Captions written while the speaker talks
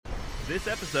This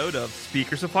episode of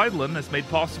Speakers of Eidolon is made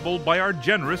possible by our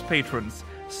generous patrons.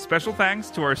 Special thanks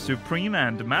to our Supreme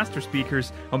and Master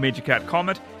Speakers, Omeji Cat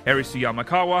Comet, Erisu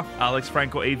Yamakawa, Alex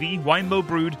Franco AV, Winebow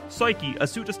Brood, Psyche,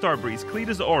 Asuta Starbreeze,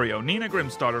 Cletus Oreo, Nina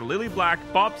Grimstarter, Lily Black,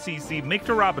 Bob CC,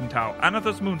 Mikta Rabentau,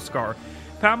 Anathos Moonscar,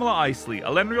 Pamela Isley,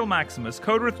 Elendriel Maximus,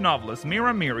 Codrith Novelist,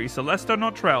 Mira Miri, Celesta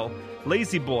Notrell,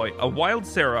 Lazy Boy, A Wild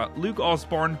Sarah, Luke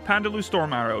Osborne, Pandalu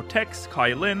Stormarrow, Tex,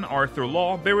 Kai Lin, Arthur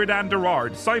Law, Beridan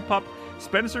Derard, Cypup,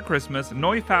 Spencer Christmas,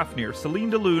 Noy Fafnir,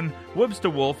 Celine DeLune,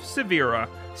 Webster Wolf, Severa,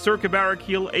 Circa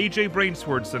Barrakiel, AJ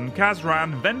Brainswordson,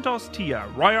 Kazran, Ventos Tia,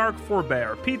 Ryark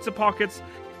Forbear, Pizza Pockets,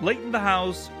 Leighton the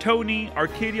House, Tony,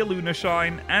 Arcadia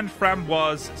Lunashine, and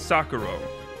Framboise Sakuro.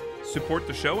 Support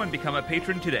the show and become a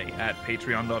patron today at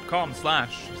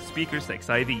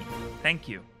patreon.com/SpeakersXIV. Thank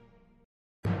you.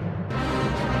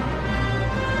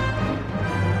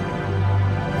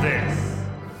 This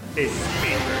is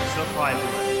Speakers of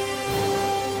Eidolon.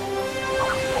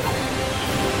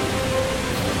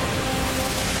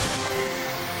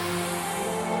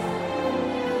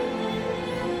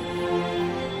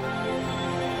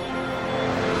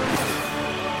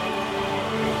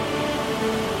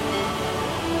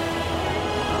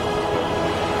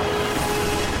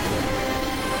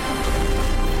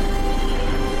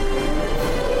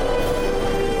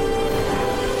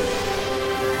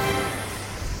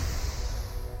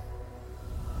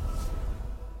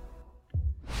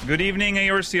 Good evening,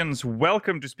 Aorsians.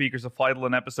 Welcome to Speakers of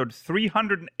Eidolon, episode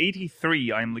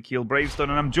 383. I'm Lakeel Bravestone,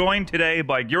 and I'm joined today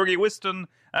by Georgi Whiston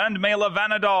and Mela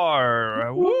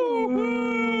Vanadar.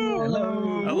 Woo-hoo!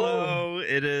 Hello. Hello.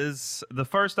 It is the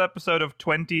first episode of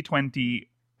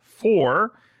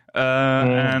 2024,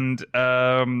 and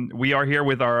we are here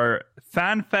with our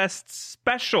FanFest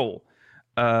special.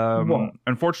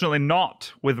 Unfortunately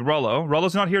not with Rollo.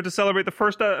 Rollo's not here to celebrate the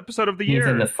first episode of the year.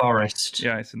 He's in the forest.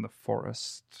 Yeah, he's in the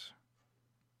forest.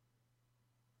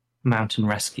 Mountain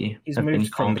rescue. He's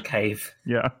moved from the cave.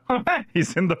 Yeah.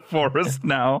 He's in the forest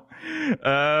now.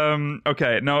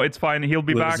 Okay, no, it's fine. He'll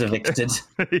be back. Evicted.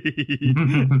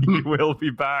 He will be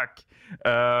back.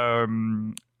 I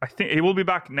think he will be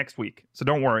back next week. So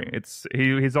don't worry.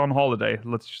 He's on holiday.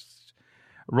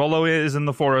 Rollo is in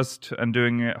the forest and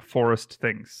doing forest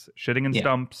things. Shitting in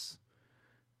stumps.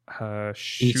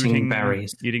 Eating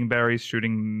berries. Eating berries,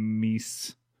 shooting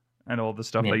meese, and all the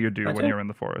stuff that you do when you're in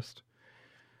the forest.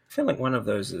 I feel like one of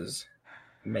those is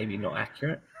maybe not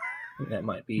accurate. I think that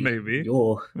might be maybe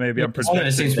I'm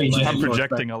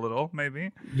projecting a little,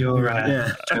 maybe. Your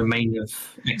domain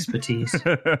of expertise.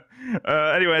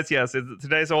 Anyways, yes,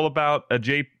 today's all about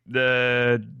the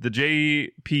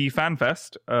JP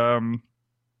FanFest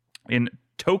in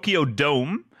Tokyo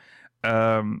Dome.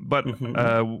 But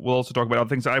we'll also talk about other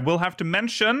things. I will have to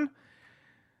mention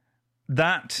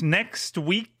that next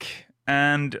week,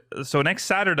 and so next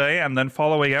Saturday, and then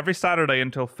following every Saturday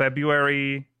until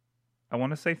February, I want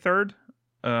to say 3rd.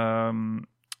 I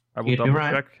will double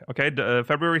check. Okay,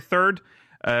 February 3rd,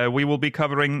 we will be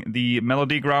covering the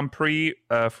Melody Grand Prix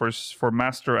for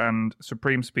Master and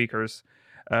Supreme speakers.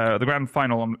 The grand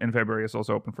final in February is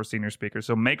also open for senior speakers.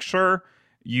 So make sure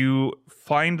you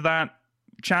find that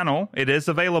channel. It is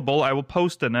available. I will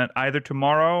post in it either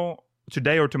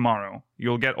today or tomorrow.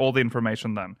 You'll get all the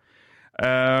information then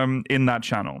in that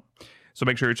channel. So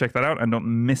make sure you check that out and don't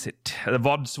miss it. The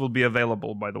VODs will be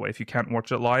available, by the way. If you can't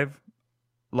watch it live,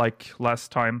 like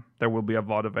last time, there will be a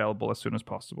VOD available as soon as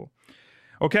possible.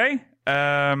 Okay.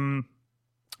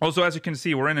 Also, as you can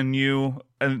see, we're in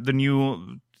the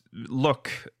new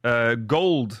look.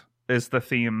 Gold is the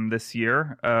theme this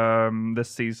year,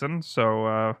 this season.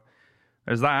 So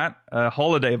there's that.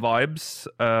 Holiday vibes.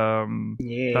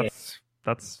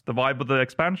 That's the vibe of the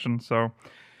expansion. So,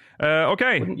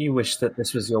 okay. Wouldn't you wish that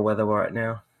this was your weather right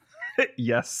now?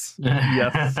 Yes.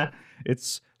 Yes.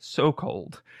 It's so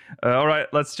cold. All right,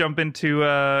 let's jump into,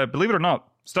 believe it or not,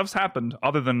 stuff's happened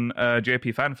other than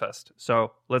JP FanFest.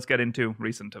 So let's get into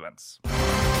recent events.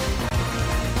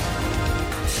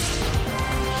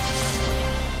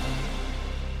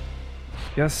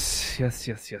 Yes.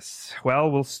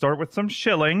 Well, we'll start with some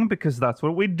shilling because that's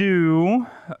what we do.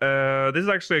 This is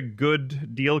actually a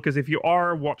good deal because if you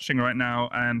are watching right now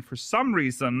and for some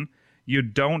reason you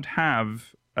don't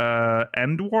have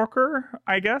Endwalker,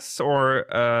 I guess, or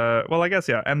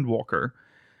Endwalker.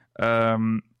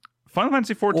 Final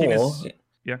Fantasy XIV is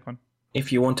go on.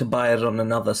 If you want to buy it on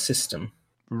another system,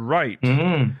 right?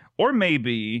 Or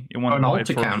maybe you want to buy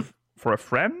it for a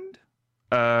friend.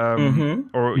 Or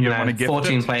you want to gift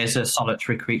 14 it. players are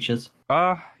solitary creatures.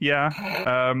 Yeah.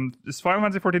 This Final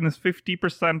Fantasy XIV is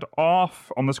 50%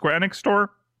 off on the Square Enix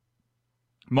store,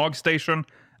 Mog Station,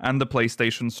 and the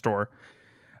PlayStation Store.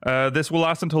 This will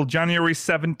last until January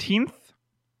 17th.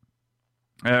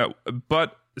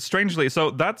 But strangely,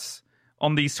 so that's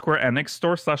on the Square Enix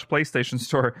store / PlayStation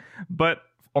Store. But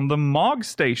on the MOG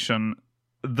Station,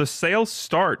 the sale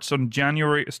started on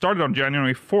January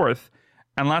 4th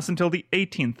and lasts until the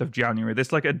 18th of January.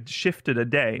 This shifted a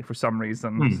day for some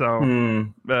reason.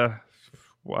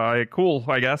 Cool,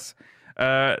 I guess.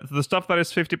 The stuff that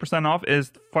is 50% off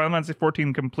is Final Fantasy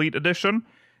XIV Complete Edition,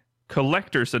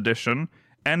 Collector's Edition,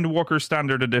 Endwalker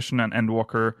Standard Edition, and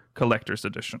Endwalker Collector's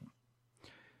Edition.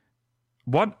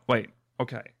 What? Wait,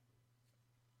 okay.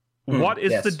 What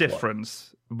is the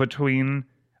difference between...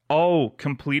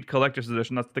 Complete Collector's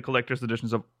Edition. That's the Collector's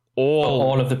Editions of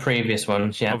all of the previous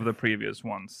ones, yeah. Of the previous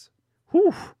ones.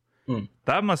 Whew.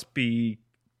 That must be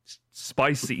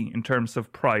spicy in terms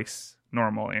of price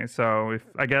normally. So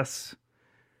I guess...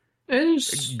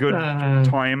 It's good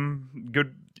time,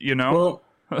 good, Well,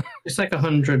 it's like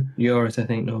 €100, I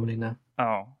think, normally now.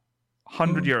 Oh,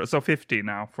 €100, so 50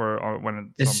 now for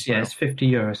when it's it's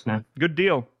 €50 now. Good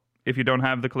deal if you don't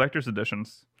have the collector's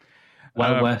editions.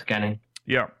 Well worth getting.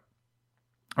 Yeah.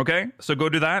 Okay, so go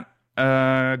do that.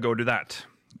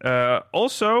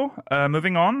 Also,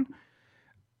 moving on,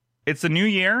 it's a new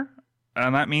year,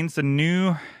 and that means a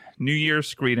New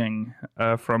Year's greeting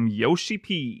from Yoshi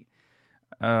P.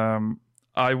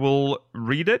 I will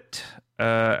read it.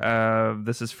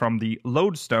 This is from the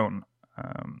Lodestone.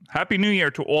 Happy New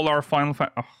Year to all our Final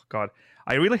Fantasy... Oh, God.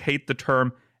 I really hate the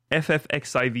term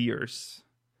FFXIVers.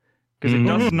 Because it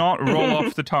does not roll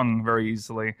off the tongue very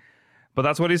easily. But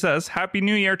that's what he says. Happy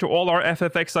New Year to all our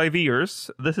FFXIVers.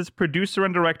 This is producer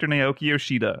and director Naoki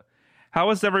Yoshida. How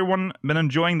has everyone been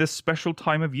enjoying this special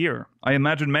time of year? I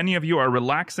imagine many of you are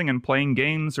relaxing and playing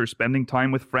games or spending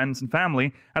time with friends and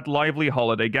family at lively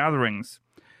holiday gatherings.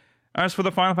 As for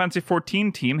the Final Fantasy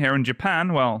XIV team here in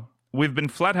Japan, well, we've been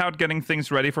flat out getting things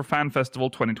ready for Fan Festival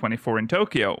 2024 in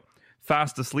Tokyo.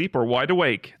 Fast asleep or wide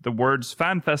awake, the words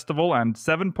Fan Festival and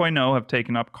 7.0 have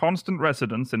taken up constant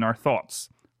residence in our thoughts.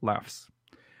 Laughs.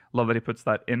 Love that he puts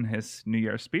that in his New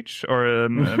Year's speech or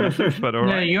message, but all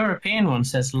right. The European one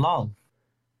says lol.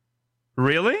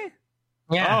 Really?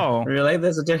 Yeah. Oh, Really?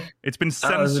 it's been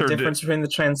censored. There's a difference between the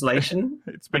translation?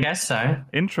 It's been I guess so.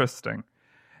 interesting.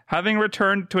 Having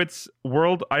returned to its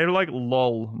world, I like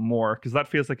lol more because that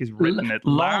feels like he's written it.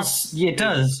 Laughs, yeah, it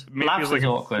does. Laughs is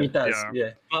awkward. It does,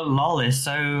 yeah. But lol is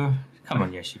so... Come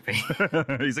on, Yoshi P.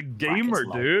 He's a gamer,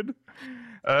 lol. dude.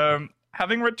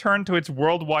 Having returned to its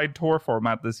worldwide tour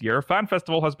format this year, Fan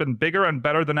Festival has been bigger and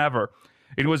better than ever.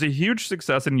 It was a huge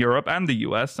success in Europe and the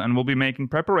US, and we'll be making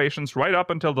preparations right up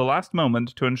until the last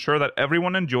moment to ensure that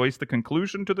everyone enjoys the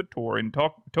conclusion to the tour in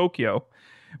Tokyo.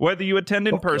 Whether you attend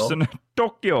in person,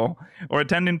 Tokyo, or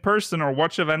attend in person or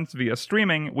watch events via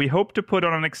streaming, we hope to put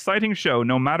on an exciting show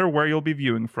no matter where you'll be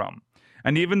viewing from.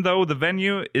 And even though the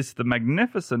venue is the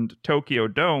magnificent Tokyo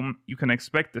Dome, you can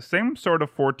expect the same sort of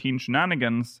 14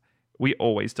 shenanigans we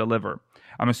always deliver.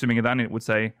 I'm assuming then it would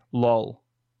say lol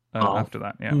after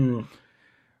that, yeah.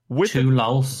 With two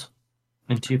lols.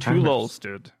 And two lols,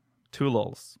 dude. Two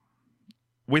lols.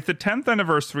 With the 10th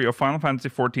anniversary of Final Fantasy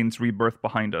XIV's rebirth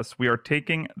behind us, we are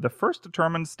taking the first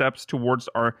determined steps towards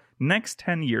our next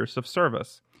 10 years of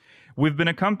service. We've been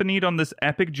accompanied on this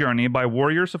epic journey by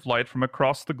warriors of light from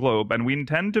across the globe, and we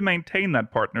intend to maintain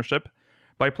that partnership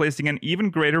by placing an even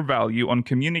greater value on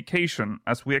communication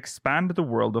as we expand the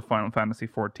world of Final Fantasy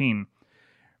XIV.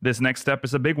 This next step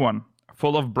is a big one,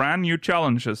 full of brand new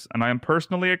challenges, and I am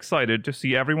personally excited to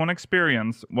see everyone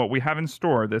experience what we have in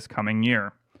store this coming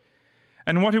year.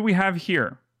 And what do we have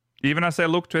here? Even as I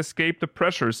look to escape the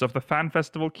pressures of the Fan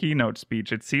Festival keynote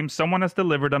speech, it seems someone has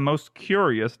delivered a most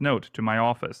curious note to my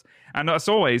office. And as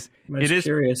always, it is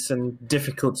curious and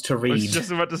difficult to read. I was just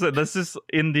about to say, this is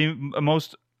in the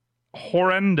most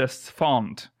horrendous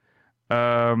font.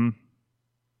 Okay,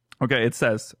 it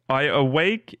says, I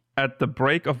awake at the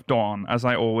break of dawn, as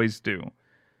I always do.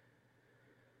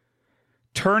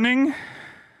 Turning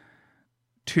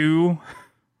to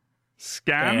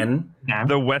scan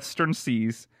the western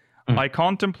seas, I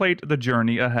contemplate the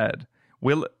journey ahead.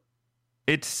 Will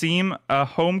it seem a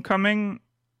homecoming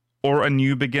or a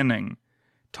new beginning?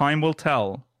 Time will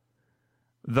tell.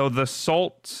 Though the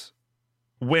salt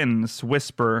winds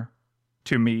whisper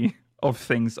to me of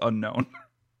things unknown.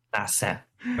 That's it.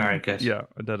 Very good. Yeah,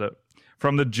 I did it.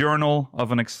 From the Journal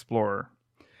of an Explorer.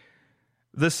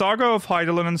 The saga of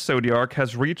Hydaelyn and Zodiac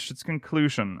has reached its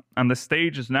conclusion, and the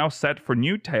stage is now set for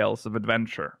new tales of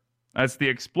adventure. As the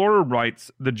explorer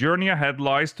writes, the journey ahead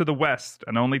lies to the west,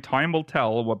 and only time will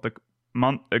tell what the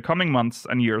coming months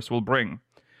and years will bring.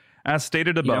 As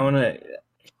stated above...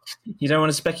 You don't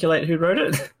want to speculate who wrote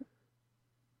it?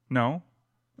 No.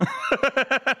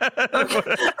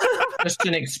 Just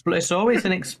it's always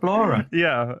an explorer.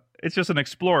 Yeah, it's just an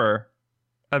explorer.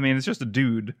 I mean, it's just a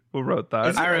dude who wrote that.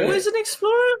 Is it always an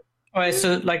explorer? Oh, it's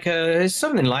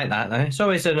something like that though. It's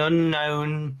always an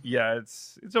unknown. Yeah,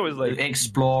 it's always like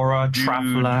explorer,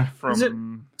 traveler.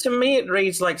 From To me, it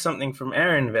reads like something from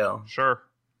Erinville. Sure.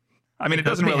 I mean, it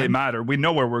doesn't really matter. We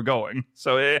know where we're going,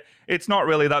 so it's not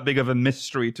really that big of a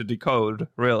mystery to decode,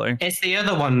 really. It's the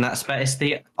other one it's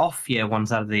the off-year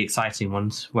ones out of the exciting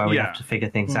ones where we have to figure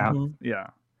things out. Yeah.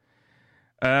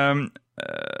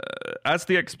 As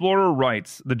the explorer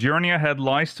writes, the journey ahead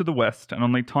lies to the west, and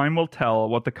only time will tell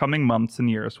what the coming months and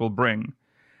years will bring.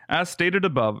 As stated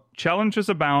above, challenges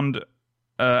abound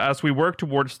as we work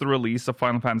towards the release of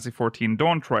Final Fantasy XIV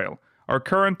Dawn Trail. Our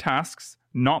current tasks,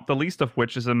 not the least of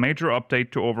which is a major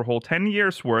update to overhaul 10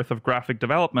 years' worth of graphic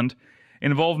development,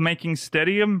 involve making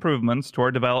steady improvements to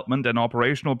our development and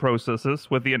operational processes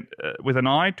with an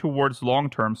eye towards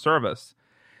long-term service.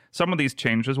 Some of these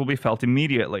changes will be felt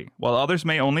immediately, while others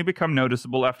may only become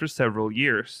noticeable after several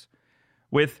years.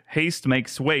 With haste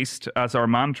makes waste as our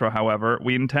mantra, however,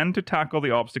 we intend to tackle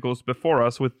the obstacles before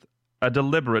us with a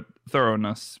deliberate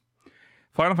thoroughness.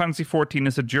 Final Fantasy XIV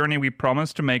is a journey we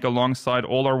promise to make alongside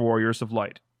all our warriors of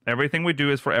light. Everything we do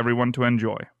is for everyone to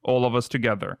enjoy, all of us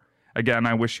together. Again,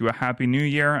 I wish you a happy new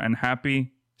year and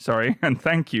thank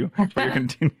you for your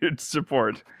continued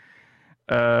support.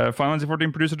 Final Fantasy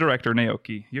XIV producer-director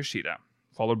Naoki Yoshida,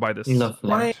 followed by this.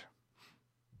 Lovely.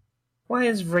 Why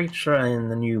is Ritra in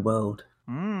the New World?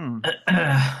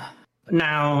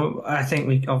 Now, I think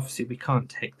we can't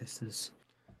take this as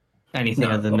anything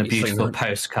other than a beautiful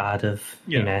postcard of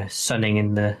sunning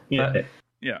in the. But,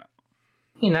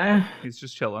 he's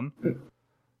just chilling.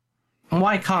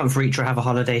 Why can't Ritra have a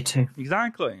holiday too?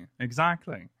 Exactly. He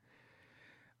can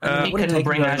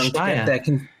bring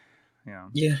Ashlaya.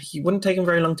 Yeah, it wouldn't take him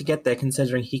very long to get there,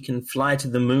 considering he can fly to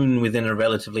the moon within a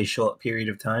relatively short period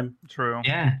of time. True.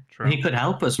 Yeah, true. He could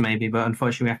help us maybe, but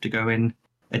unfortunately we have to go in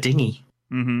a dinghy.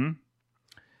 There's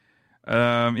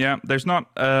not.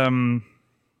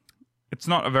 It's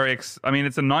not a very. It's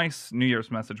a nice New Year's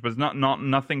message, but it's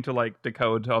nothing to like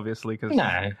decode, obviously, because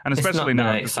and especially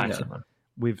now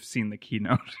we've seen the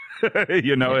keynote.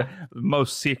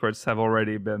 Most secrets have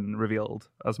already been revealed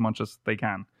as much as they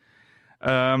can.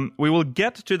 We will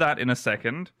get to that in a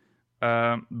second,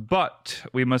 but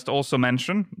we must also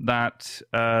mention that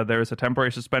there is a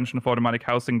temporary suspension of automatic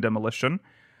housing demolition.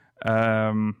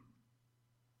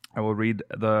 I will read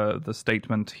the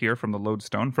statement here from the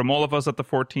Lodestone. From all of us at the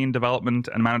 14 development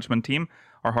and management team,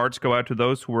 our hearts go out to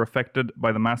those who were affected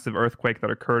by the massive earthquake that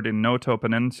occurred in Noto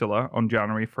Peninsula on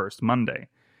January 1st, Monday.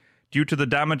 Due to the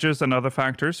damages and other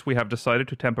factors, we have decided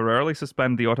to temporarily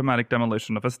suspend the automatic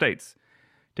demolition of estates.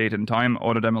 Date and time,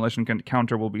 auto demolition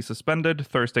counter will be suspended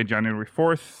Thursday, January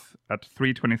 4th at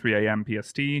 3:23 a.m.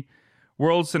 PST.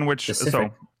 Worlds in which... Specific.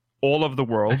 So, all of the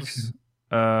worlds...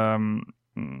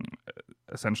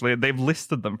 essentially, they've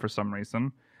listed them for some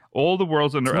reason. All the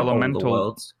worlds under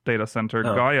Elemental Data Center,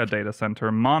 Gaia Data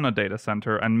Center, Mana Data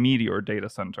Center, and Meteor Data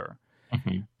Center.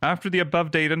 After the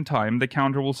above date and time, the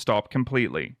counter will stop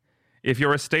completely. If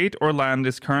your estate or land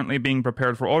is currently being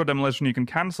prepared for auto-demolition, you can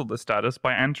cancel the status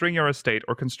by entering your estate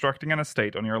or constructing an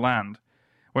estate on your land.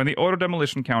 When the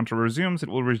auto-demolition counter resumes, it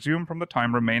will resume from the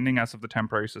time remaining as of the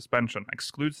temporary suspension,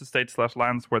 excludes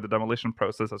estates/lands where the demolition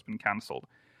process has been cancelled.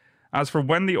 As for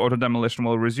when the auto-demolition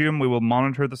will resume, we will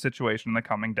monitor the situation in the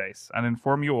coming days and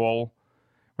inform you all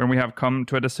when we have come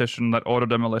to a decision that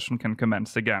auto-demolition can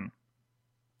commence again.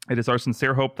 It is our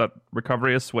sincere hope that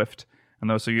recovery is swift, and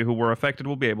those of you who were affected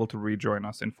will be able to rejoin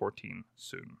us in 14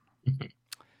 soon. So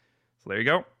there you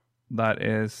go. That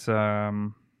is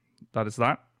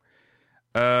that.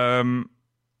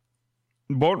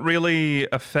 Won't really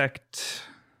affect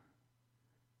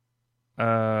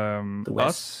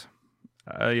us.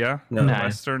 No.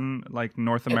 Western, like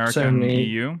North America and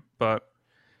EU, but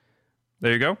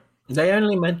there you go. They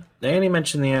only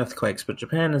mention the earthquakes, but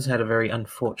Japan has had a very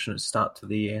unfortunate start to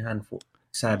the year,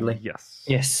 sadly.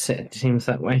 Yes, it seems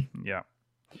that way. Yeah.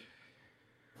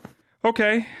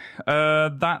 Okay,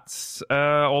 that's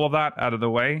all of that out of the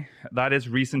way. That is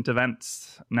recent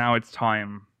events. Now it's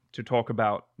time to talk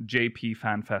about JP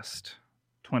FanFest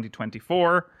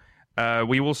 2024.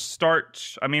 We will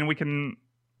start. We can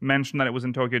mention that it was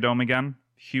in Tokyo Dome again.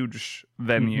 Huge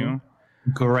venue.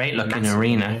 Great looking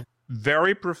arena.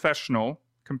 Very professional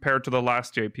compared to the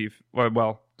last JP.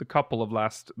 Well, the couple of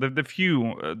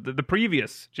the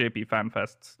previous JP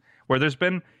FanFests, where there's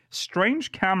been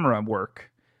strange camera work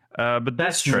But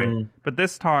That's true. But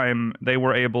this time they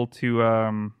were able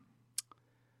to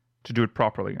do it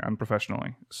properly and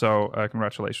professionally. So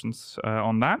congratulations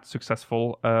on that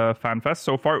successful fan fest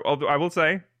so far. Although I will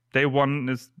say,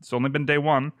 it's only been day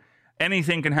one.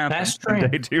 Anything can happen. That's true. On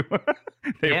day two.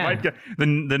 They might get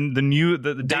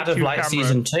the Dad day of 2 Light camera.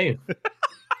 season 2.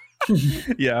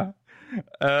 Yeah.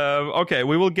 Okay,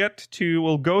 we'll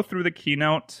go through the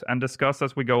keynote and discuss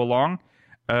as we go along.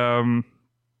 But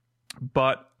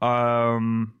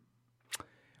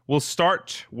we'll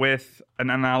start with an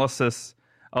analysis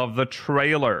of the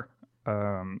trailer.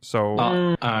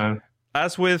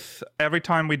 As with every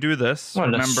time we do this,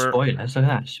 remember... Spoilers, look at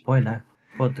that. Spoiler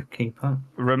for the keeper.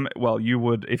 Well, you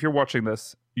would... If you're watching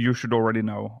this, you should already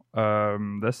know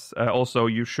this. Also,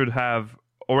 you should have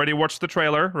already watched the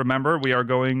trailer. Remember, we are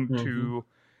going to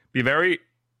be very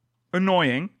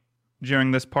annoying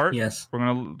during this part. Yes. We're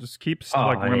going to just keep...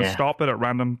 we're going to stop it at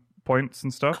random points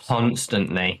and stuff.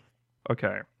 Constantly.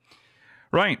 Okay.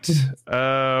 Right.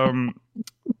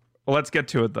 Let's get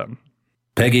to it then.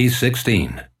 Peggy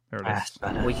 16. There it is.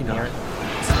 We can hear it.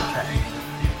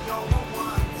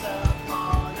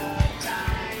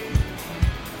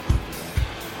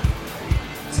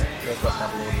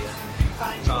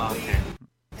 Oh, okay.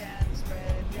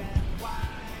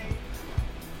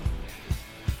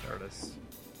 There it is.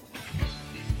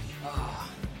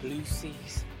 Blue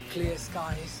seas, clear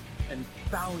skies, and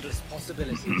boundless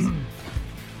possibilities.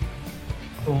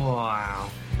 Wow.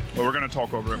 Well, we're going to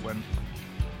talk over it when...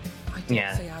 I dare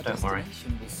Yeah, say our don't worry.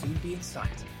 destination will soon be in sight.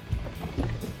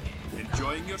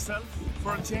 Enjoying yourself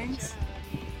for a change?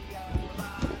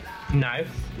 No.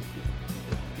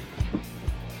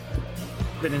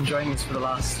 Been enjoying this for the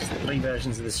last 3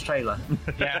 versions of this trailer.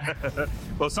 Yeah.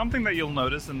 Well, something that you'll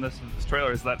notice in this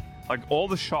trailer is that like all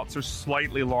the shots are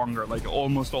slightly longer, like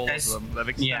almost all of them. They've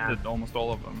extended almost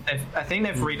all of them. I think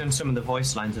they've redone some of the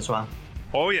voice lines as well.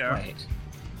 Oh yeah. Right.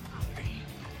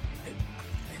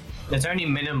 There's only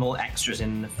minimal extras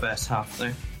in the first half,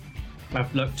 though.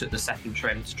 I've looked at the second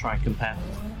trailer to try and compare.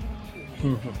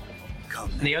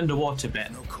 The underwater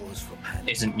bit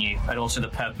isn't new, and also the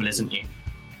purple isn't new.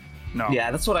 No.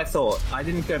 Yeah, that's what I thought. I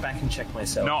didn't go back and check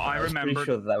myself. No, I was remembered- pretty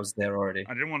sure that was there already.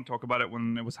 I didn't want to talk about it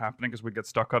when it was happening because we'd get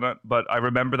stuck on it. But I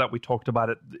remember that we talked about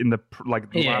it in the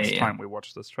last time we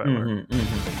watched this trailer.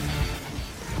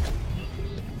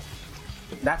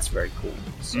 That's very cool.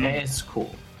 So, It's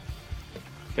cool.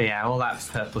 But yeah, all that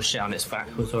purple shit on its back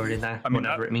was already there, I mean,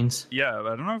 whatever it means. Yeah,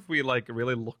 I don't know if we like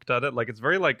really looked at it. Like it's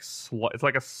very like it's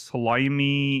like a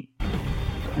slimy.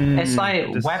 It's like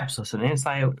webs or something. It's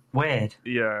like weird.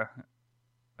 Yeah.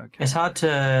 Okay. It's hard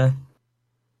to...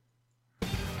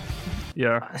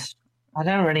 Yeah. I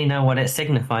don't really know what it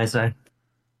signifies, though.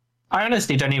 I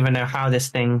honestly don't even know how this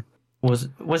thing was...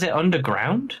 Was it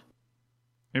underground?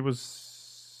 It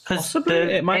was. Because Possibly.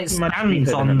 It might it be much stands deeper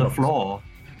than on it the looks. floor.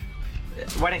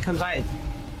 When it comes out,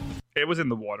 It was in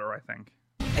the water, I think.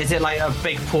 is it like a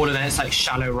big pool and then it's like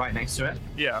shallow right next to it?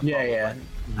 Yeah. yeah.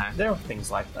 No. There are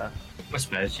things like that. I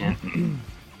suppose, yeah.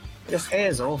 Your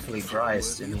hairs are awfully dry,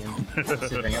 Simeon,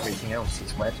 considering everything else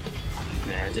is wet.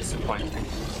 Yeah, disappointing.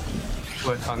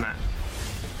 Work on that.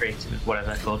 Creative, whatever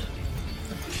they're called.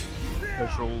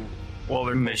 Visual. Well,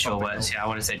 they're Visual something works, else. yeah, I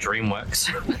want to say DreamWorks.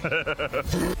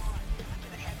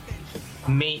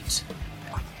 Meat.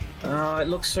 Oh, it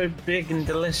looks so big and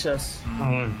delicious.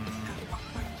 Mm.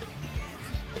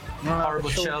 Oh, Horrible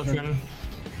the children.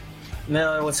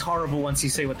 No, it's horrible once you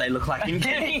see what they look like in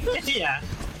game. Yeah.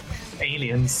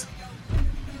 Aliens.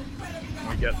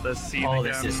 We get this scene All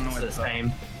again. this is the with,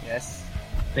 same. Yes.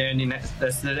 The only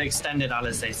there's the extended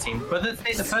Alizé scene. But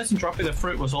the person dropping the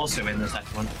fruit was also in the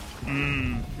second one.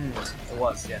 It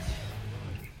was, yes.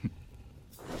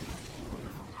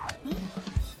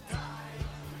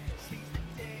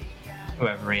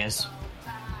 Whoever he is.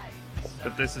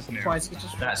 But this is new. Why is he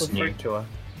just That's with new. fruit to her?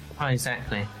 Oh,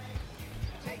 exactly.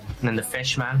 And then the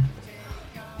fish man.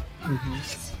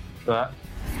 But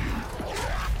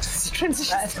It's a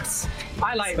transition.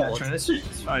 I like that transition.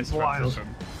 Nice Wild.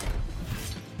 transition.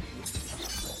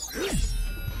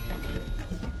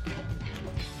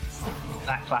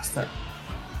 That class that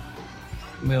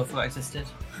we all thought existed.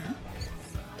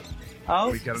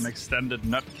 Oh, We get an extended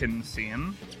Nutkin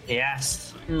scene.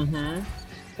 yes.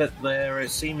 But they're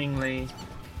seemingly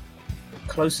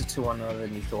closer to one another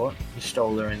than you thought.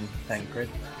 Stoller and Tancred.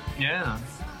 Yeah.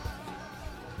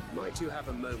 Might you have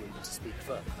a moment to speak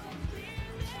further?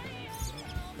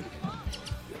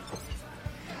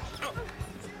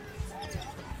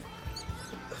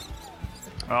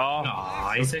 Oh,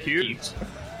 Aw, so he's so cute. cute.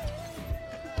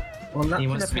 Well, that He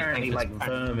was wants to be apparently famous. like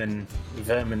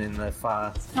vermin in the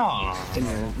in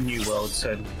the New World,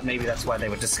 so maybe that's why they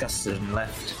were disgusted and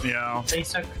left. Yeah. He's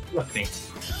so lucky.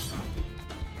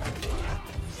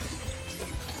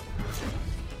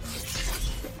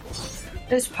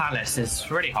 This palace is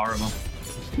really horrible.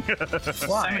 So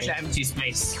much empty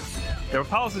space. Their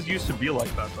palaces used to be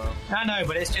like that, though. I know,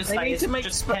 but it's just They like need it's to make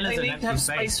just sp- pillars they and need to empty have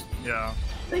space. space. Yeah.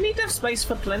 They need to have space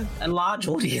for a large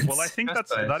audience. Well, I think I that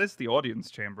suppose. is the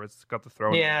audience chamber. It's got the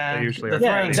throne. Yeah, They usually the are.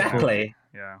 throne- yeah, exactly.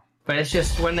 Yeah. But it's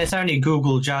just when there's only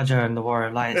Google, Jar Jar, and the Warrior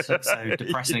of Light, it's so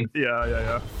depressing.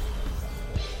 Yeah.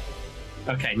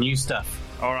 Okay, new stuff.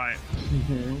 All right.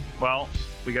 Well,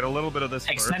 we get a little bit of this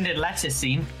Extended lettuce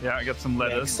scene. first. Yeah, I get some Yeah,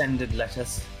 lettuce. extended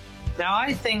lettuce. Now,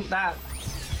 I think that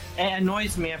it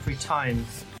annoys me every time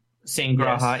seeing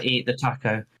Graha eat the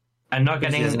taco and not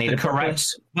Because he getting doesn't eat the it properly? correct.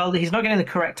 Well, he's not getting the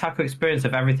correct taco experience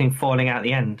of everything falling out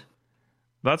the end.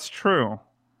 That's true.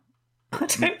 I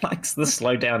don't like the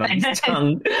slowdown on his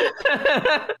tongue.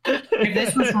 If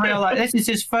this was real, like this is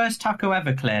his first taco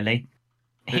ever. Clearly,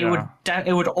 he Yeah.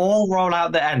 it would all roll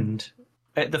out the end.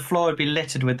 The floor would be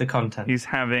littered with the content. He's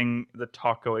having the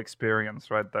taco experience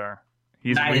right there.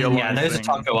 He's That is- realizing. yeah, those are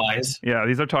taco eyes. Yeah,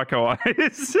 these are taco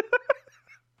eyes.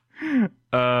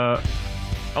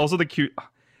 Also the cute.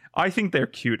 I think they're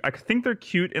cute. I think they're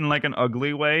cute in like an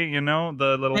ugly way. You know,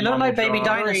 the little. They look like normal baby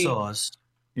jaw. dinosaurs.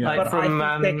 Yeah. Like But from,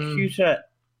 I think they're cuter.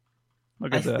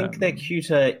 Look I at that. think they're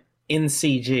cuter in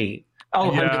CG.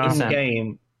 Oh, Yeah. 100%. In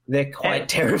game, they're quite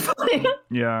terrifying.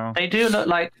 Yeah. They do look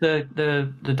like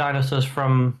the dinosaurs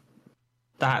from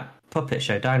that puppet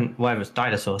show. Where was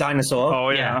dinosaurs? Dinosaur. Oh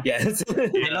yeah. Yes.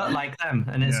 They look like them,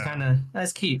 and it's Yeah. kind of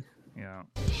that's cute. Yeah.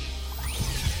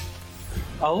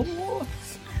 Oh,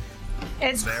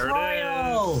 it's There it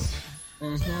Cryo!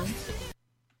 is.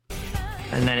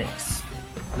 And then it's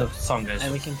the song goes.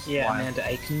 And we can hear Why? Amanda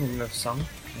Aiken in the song.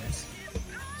 Yes.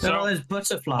 So all So those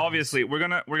butterflies. obviously we're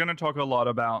gonna talk a lot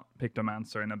about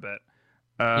Pictomancer in a bit.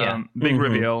 Yeah. Big Mhm.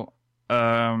 reveal.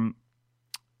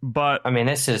 But I mean,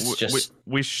 this is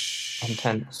we just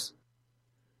intense.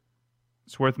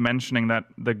 it's worth mentioning that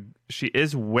she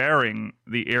is wearing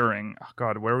the earring. Oh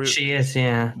God, where were She is,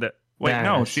 yeah. wait, There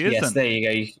no, it is. she isn't. Yes, there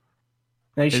you go.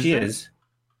 No, Is she it? is.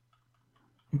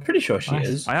 I'm pretty sure she Nice.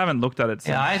 is. I haven't looked at it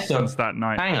since, Yeah, I thought- since that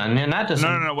night. Hang on, and that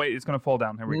doesn't. No, wait, it's gonna fall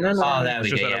down. Here we No, go. no. Oh, there It's we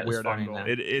just go. at Yeah, a it was weird falling angle. down.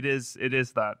 It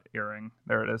is that earring.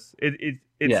 There it is. It's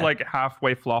Yeah. like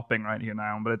halfway flopping right here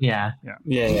now, but Yeah.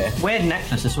 Yeah. Weird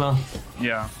necklace as well.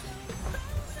 yeah.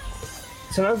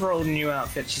 It's an overall new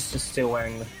outfit. She's just still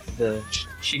wearing the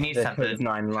She needs the that. Code of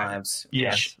 9 lives.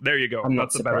 Yes, there you go. I'm not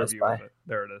That's a better surprised view of by. it.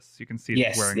 There it is. You can see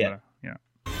Yes, she's wearing yeah. yeah.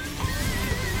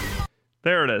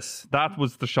 There it is. That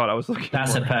was the shot I was looking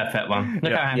That's for. a perfect one.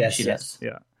 Look Yeah. how happy Yes, she yes.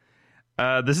 looks.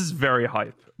 Yeah. This is very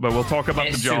hype, but we'll talk about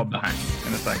It's the job super hype.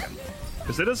 in a second.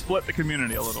 Because it has split the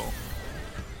community a little.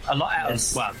 A lot out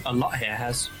Yes. well, a lot here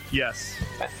has Yes.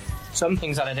 some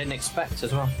things that I didn't expect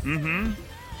as well. Mm-hmm.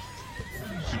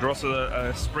 She draws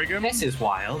a Spriggum. This is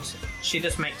wild. She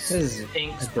just makes This is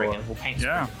ink Spriggum, adorable. paint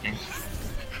Yeah. Spriggum.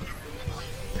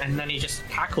 And then he just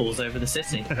cackles over the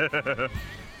city.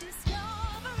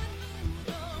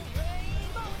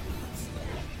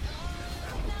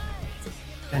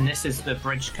 And this is the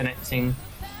bridge connecting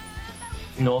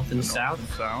north and south,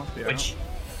 South, yeah. which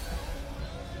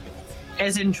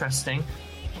is interesting.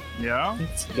 Yeah.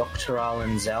 It's Yoctoral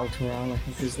and Zaltoral, I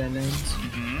think is their names.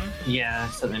 Yeah,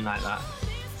 something like that.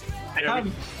 I Yeah,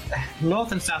 can't,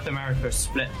 North and South America are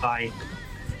split by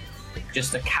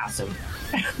just a chasm.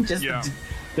 Just Yeah.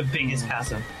 the biggest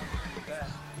chasm.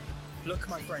 Look,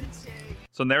 my friends.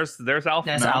 So there's Alpha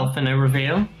There's now. Alpha no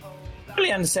reveal. I don't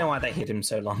really understand why they hid him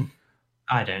so long.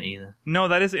 I don't either. No,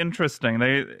 that is interesting.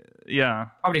 Yeah.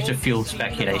 Probably to fuel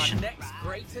speculation. Next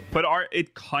great But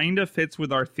it kind of fits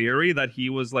with our theory that he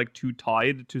was like too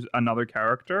tied to another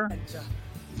character. adventure.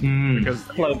 Because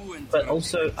Well, but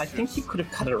also, I think you could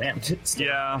have cut around it.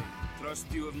 yeah, Trust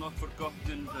you have not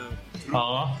forgotten the true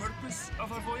Aw. purpose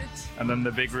of our voyage. and then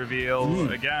the big reveal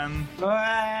again.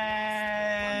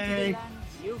 Hooray!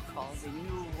 You call the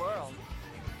new world.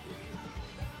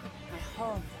 My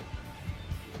home.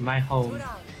 My home.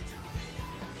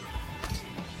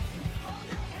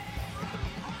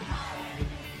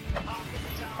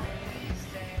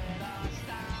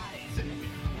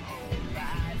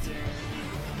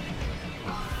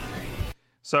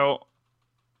 So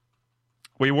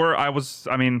I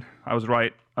was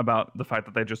right about the fact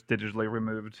that they just digitally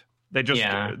removed.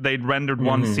 They rendered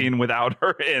one scene without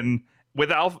her in. With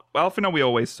Alphina, we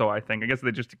always saw. I guess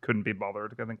they just couldn't be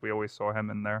bothered. I think we always saw him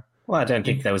in there. Well, I don't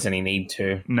think there was any need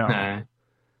to. No. No.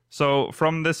 So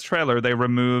from this trailer, they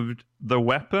removed the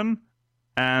weapon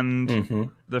and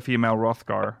the female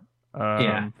Rothgar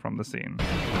from the scene.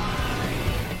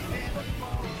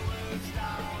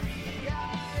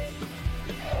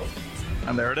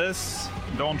 And there it is,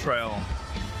 Dawn Trail.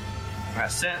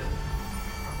 That's it.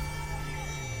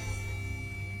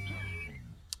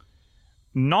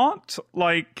 Not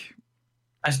like...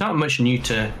 There's not much new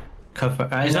to cover.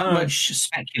 There's not much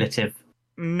speculative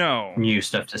new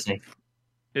stuff to see.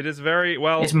 It is very,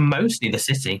 well... It's mostly the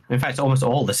city. In fact, almost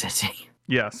all the city.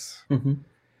 Yes.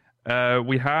 Will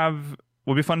be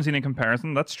fun to see in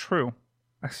comparison. That's true.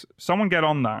 Someone get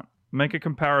on that. Make a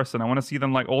comparison. I want to see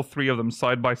them, like, all three of them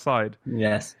side by side.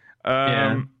 Yes.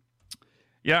 Yeah.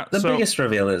 The biggest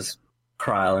reveal is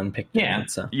Kryl and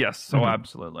Pictomancer. Yes, so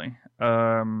absolutely.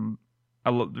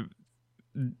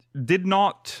 Did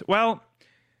not... Well...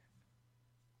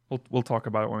 We'll talk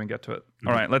about it when we get to it.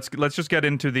 All right, let's just get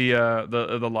into the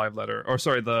live letter, or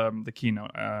sorry, the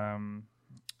keynote.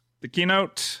 The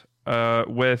keynote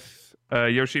with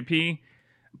Yoshi P.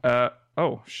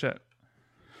 Oh shit!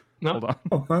 No. Hold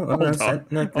on.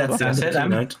 That's it.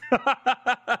 Keynote.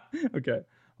 Okay,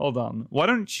 hold on. Why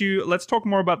don't you? Let's talk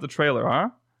more about the trailer,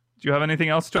 huh? Do you have anything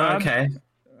else to add? Okay.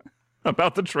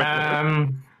 About the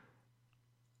trailer.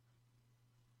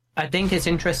 I think it's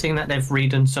interesting that they've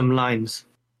redone some lines.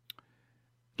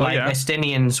 Like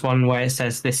Estinian's one where it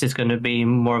says this is going to be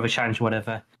more of a challenge,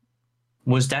 whatever,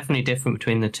 was definitely different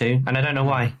between the two, and I don't know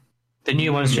why. The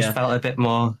new ones just felt a bit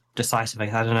more decisive. I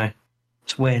don't know.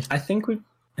 It's weird. I think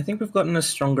we've gotten a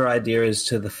stronger idea as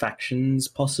to the factions,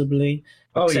 possibly.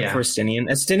 Except for Estinian.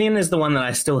 Estinian is the one that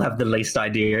I still have the least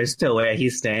idea as to where he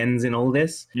stands in all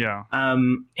this. Yeah.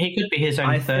 He could be his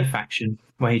own third faction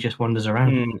where he just wanders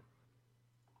around.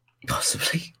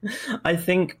 Possibly. I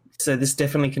think so. This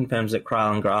definitely confirms that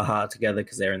Kryl and Graha are together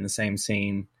because they're in the same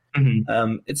scene.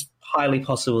 It's highly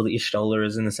possible that Y'shtola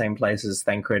is in the same place as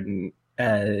Thancred and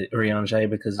Urianger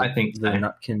because I think the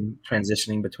Nutkin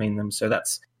transitioning between them. So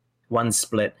that's one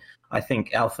split. I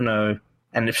think Alphino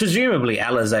and presumably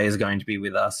Alizé is going to be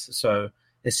with us. So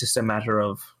it's just a matter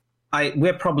of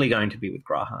we're probably going to be with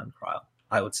Graha and Kryl,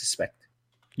 I would suspect.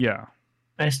 Yeah.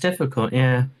 It's difficult,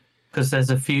 because there's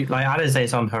a few, like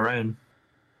Alizé's on her own.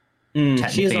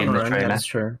 She's on her own, that's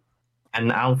true.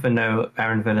 And Alphino,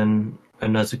 Erenville,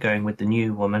 and us are going with the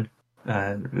new woman,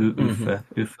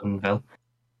 Ufanville.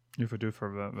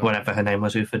 Ufa-Dufa. Whatever her name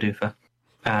was, Ufa-Dufa.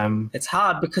 It's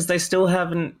hard because they still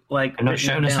haven't, not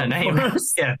shown us her name.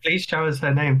 Yeah, please show us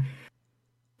her name.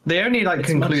 The only,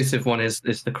 conclusive one is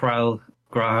the Kryl,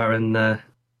 Graha, and the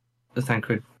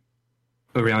Thancred,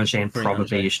 Urianger, and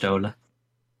probably Y'shtola.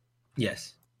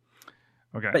 Yes.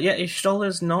 Okay. But yeah, Y'shtola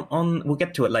is not on... We'll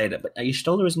get to it later, but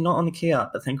Y'shtola is not on the key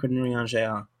art, but Thancred and Urianger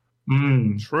are.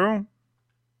 True.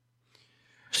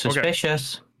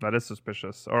 Suspicious. Okay. That is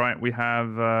suspicious. All right, we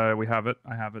have it.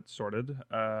 I have it sorted.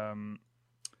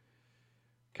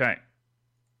 Okay.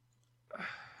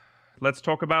 Let's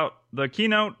talk about the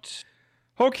keynote.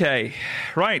 Okay,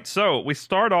 right. So we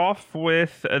start off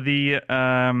with the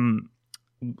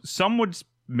some would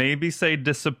maybe say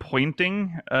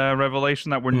disappointing revelation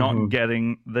that we're not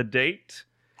getting the date.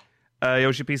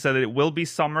 Yoshi P said that it will be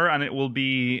summer and it will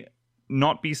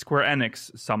not be Square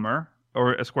Enix summer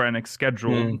or a Square Enix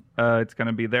schedule. It's going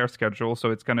to be their schedule,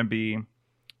 so it's going to be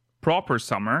proper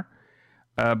summer.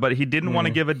 But he didn't want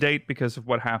to give a date because of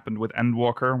what happened with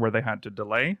Endwalker, where they had to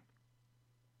delay.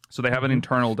 So they have an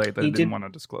internal date that they didn't want to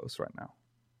disclose right now.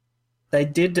 They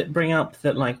did bring up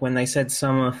that, when they said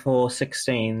summer for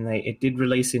 16, it did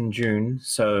release in June.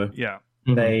 So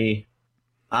they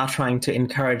are trying to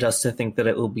encourage us to think that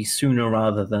it will be sooner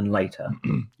rather than later.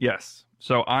 Yes.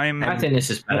 So I think this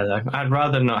is better, though. I'd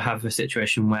rather not have a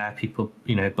situation where people,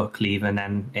 book leave and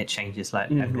then it changes like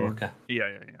Endwalker. Yeah.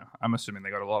 I'm assuming they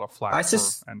got a lot of flack for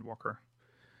Endwalker.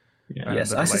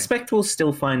 Yes, I suspect we'll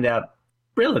still find out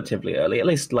relatively early, at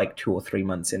least 2 or 3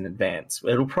 months in advance.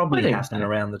 It'll probably happen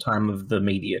around the time of the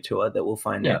media tour that we'll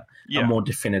find out a more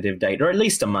definitive date, or at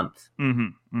least a month.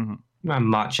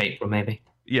 March, April, maybe.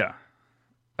 Yeah.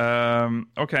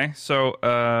 Okay, so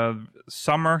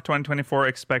summer 2024,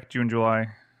 expect June, July.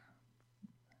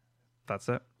 That's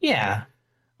it. Yeah.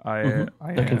 I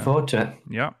looking forward to it.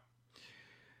 Yeah.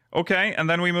 Okay, and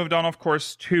then we moved on, of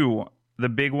course, to the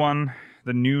big one,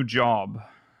 the new job.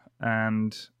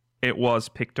 And it was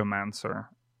Pictomancer.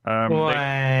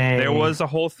 There was a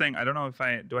whole thing. I don't know if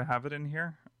do I have it in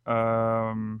here?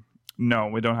 No,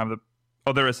 we don't have the...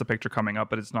 Oh, there is a picture coming up,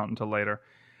 but it's not until later.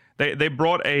 They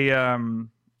brought a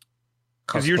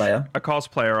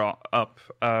cosplayer up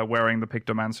wearing the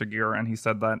Pictomancer gear, and he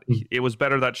said that it was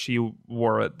better that she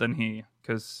wore it than he,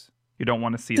 because You don't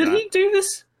want to see that. Did he do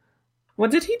this? Well,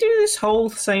 did he do this whole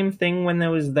same thing when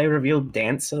they revealed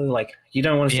Dancer? Like, you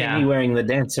don't want to see me wearing the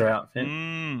Dancer outfit.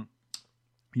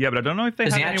 Yeah, but I don't know if they.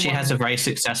 Because he actually has a very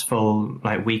successful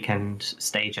weekend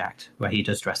stage act where he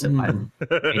does dress up. He didn't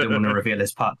want to reveal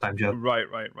his part-time job. Right.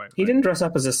 He didn't dress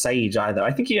up as a sage either.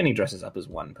 I think he only dresses up as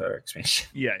one per expansion.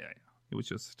 Yeah. It was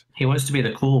just. He wants to be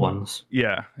the cool ones.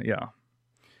 Yeah. So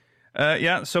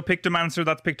Pictomancer.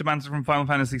 That's Pictomancer from Final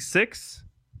Fantasy VI,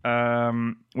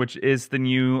 which is the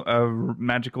new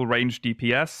magical range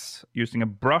DPS using a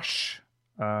brush.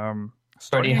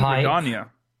 Pretty high. Gridania.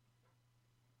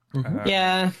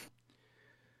 Yeah.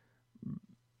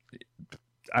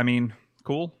 I mean,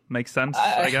 cool. Makes sense,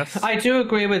 I guess. I do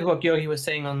agree with what Georgi was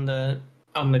saying on the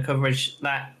coverage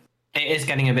that it is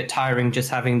getting a bit tiring just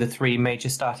having the 3 major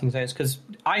starting zones, because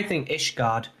I think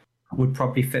Ishgard would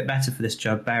probably fit better for this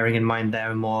job, bearing in mind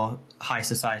they're a more high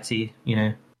society,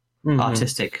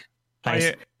 artistic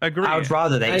place. I agree. I would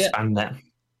rather they expand that.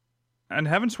 And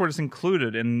Heavensward is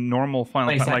included in normal Final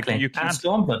Fantasy. Exactly. Like, you can't. And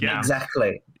Stormblood now.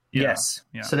 Exactly. Yeah. Yes.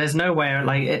 Yeah. So there's nowhere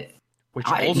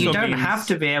you don't have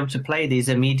to be able to play these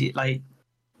immediate.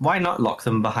 Why not lock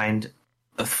them behind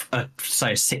a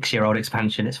 6-year-old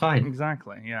expansion? It's fine.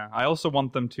 Exactly. Yeah. I also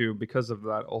want them to, because of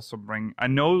that, also bring. I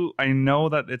know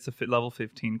that it's a level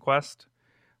 15 quest,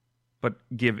 but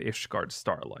give Ishgard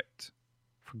Starlight,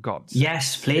 for God's sake.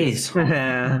 Yes, please.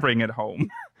 Bring it home.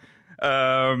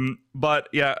 But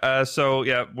yeah. So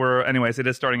yeah, anyways. It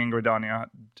is starting in Gridania.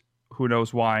 Who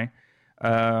knows why?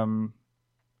 Yeah,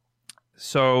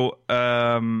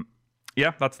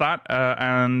 that's that.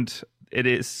 And it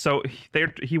is so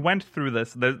he went through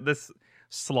this. This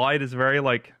slide is very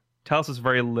tells us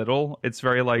very little. It's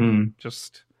very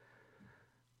just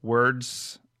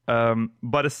words.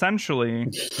 But essentially,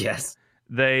 yes.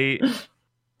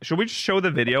 Should we just show the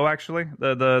video actually?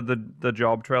 The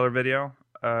job trailer video?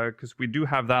 Because we do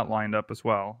have that lined up as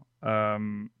well.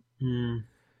 Because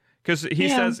he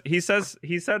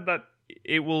said that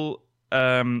it will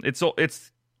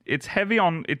it's heavy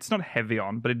on, it's not heavy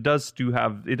on, but it has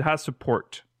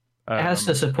support. It has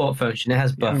the support function, it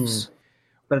has buffs.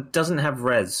 But it doesn't have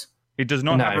res. It does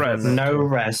not have res. No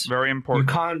res. Very important.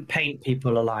 You can't paint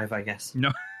people alive, I guess.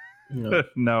 No.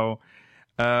 No.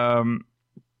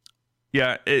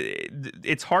 Yeah,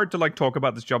 it's hard to talk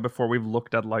about this job before we've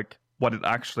looked at what it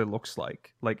actually looks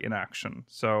like in action.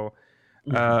 So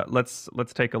let's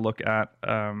take a look at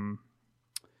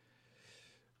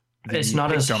it's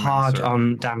not as hard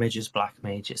on damage as Black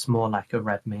Mage. It's more like a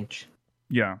Red Mage.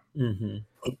 Yeah.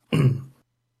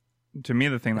 To me,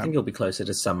 the thing I think it'll be closer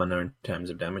to Summoner in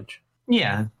terms of damage.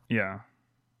 Yeah. Yeah.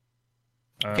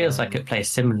 Feels like it plays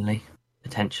similarly,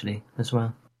 potentially, as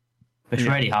well. It's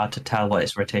really hard to tell what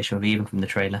its rotation will be, even from the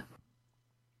trailer.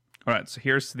 All right, so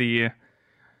here's the...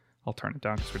 I'll turn it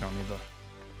down because we don't need the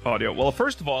audio. Well,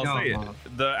 first of all, I'll say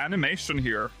the animation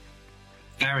here...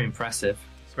 Very impressive.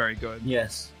 It's very good.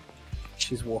 Yes.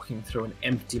 She's walking through an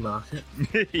empty market.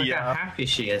 Look how happy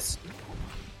she is.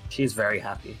 She's very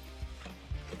happy.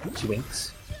 She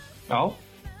winks. Oh.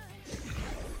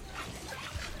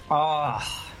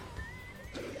 Ah.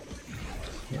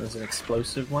 There's an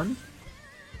explosive one.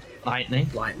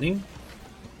 Lightning.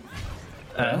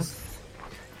 Earth.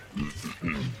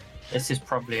 This is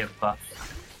probably a buff.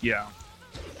 Yeah.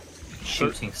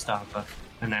 Shooting star buff.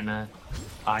 And then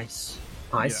ice.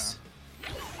 Ice. Yeah.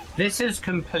 This is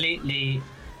completely...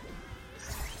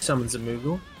 Summons a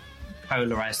Moogle.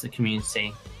 Polarized the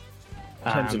community.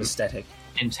 In terms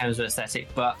of aesthetic.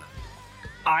 But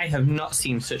I have not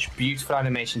seen such beautiful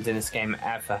animations in this game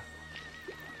ever.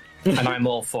 And I'm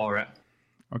all for it.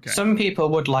 Okay. Some people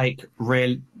would like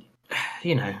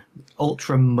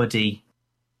ultra muddy,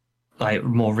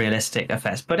 more realistic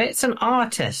effects, but it's an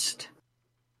artist.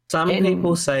 Some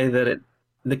people say that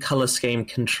the color scheme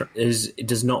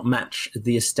does not match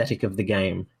the aesthetic of the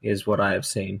game, is what I have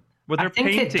seen. Well, they're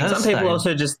painting. Some people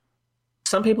also just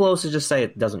say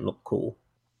it doesn't look cool,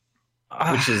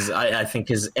 which is I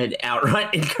think is an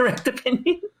outright incorrect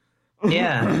opinion.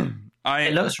 Yeah,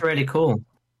 it looks really cool.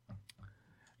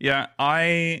 Yeah,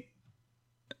 I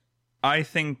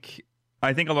think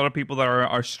a lot of people that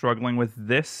are struggling with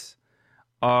this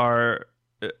have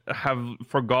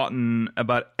forgotten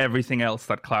about everything else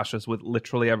that clashes with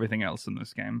literally everything else in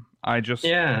this game.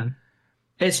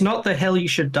 It's not the hill you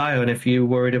should die on if you're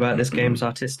worried about this game's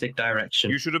artistic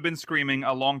direction. You should have been screaming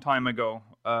a long time ago.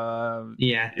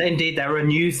 Indeed, there are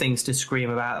new things to scream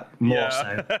about more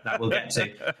so that we'll get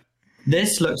to.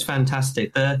 This looks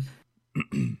fantastic.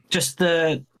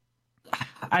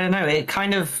 I don't know,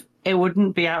 it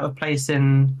wouldn't be out of place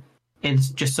in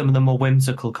just some of the more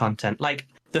whimsical content.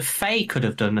 the Fae could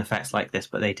have done effects like this,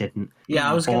 but they didn't. Yeah,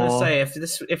 I was going to say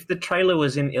if the trailer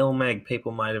was in Ilmeg,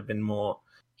 people might have been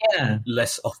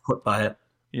less off-put by it.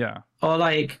 Yeah. Or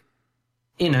like,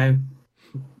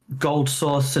 Gold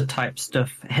Saucer type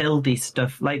stuff, Hildy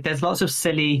stuff. Like, there's lots of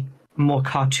silly, more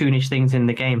cartoonish things in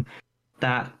the game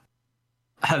that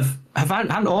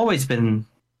haven't always been,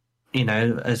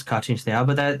 as cartoonish as they are.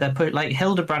 But they're put like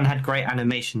Hildebrand had great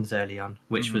animations early on,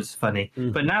 which was funny.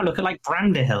 But now look at like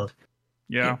Branderhild.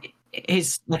 Yeah,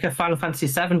 he's like a Final Fantasy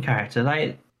VII character.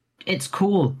 Like, it's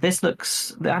cool.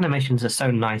 The animations are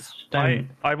so nice. I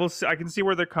can see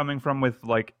where they're coming from with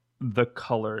like the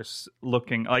colors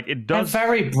looking like it does. They're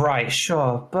very bright,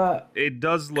 sure, but it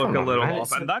does look a little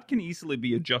off, and that can easily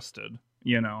be adjusted.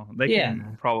 They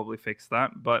can probably fix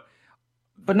that, but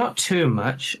not too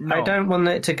much. No. I don't want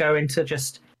it to go into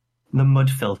just the mud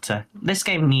filter. This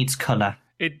game needs color.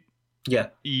 Yeah,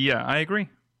 I agree.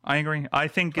 I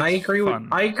think it's I agree fun.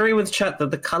 with Chet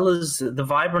that the colors, the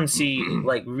vibrancy,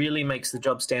 like really makes the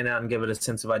job stand out and give it a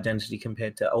sense of identity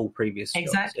compared to all previous jobs.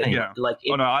 Exactly. Yeah. Like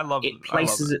I love it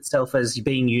places itself as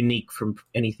being unique from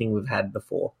anything we've had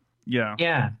before. Yeah.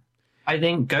 Yeah. I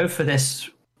think go for this,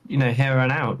 here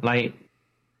on out. Like,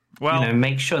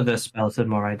 make sure the spells are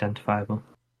more identifiable.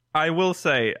 I will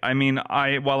say,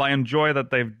 while I enjoy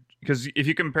that because if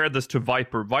you compare this to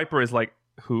Viper is like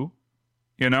who,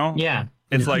 Yeah.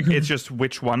 It's like it's just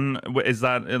which one is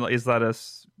that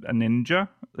a ninja?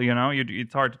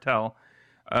 It's hard to tell.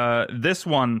 This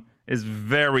one is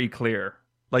very clear.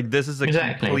 Like this is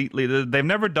completely. They've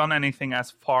never done anything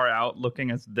as far out looking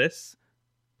as this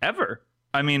ever.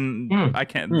 I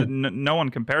can't. No one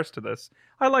compares to this.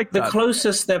 I like that. The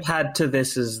closest they've had to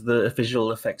this is the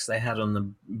visual effects they had on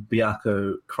the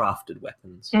Byako crafted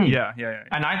weapons. Yeah.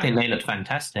 And I think they look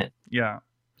fantastic. Yeah.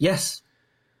 Yes.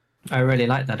 I really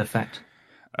like that effect.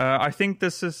 I think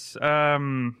this is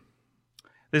going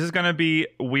to be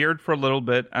weird for a little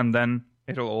bit, and then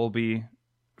it'll all be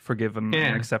forgiven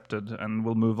and accepted, and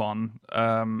we'll move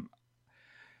on.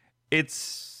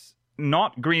 It's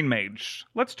not Green Mage.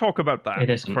 Let's talk about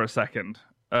that for a second,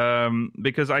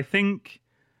 because I think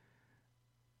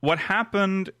what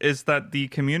happened is that the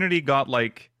community got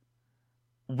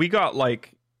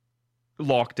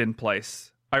locked in place.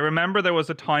 I remember there was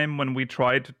a time when we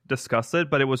tried to discuss it,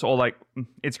 but it was all like,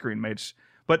 it's Green Mage.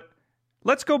 But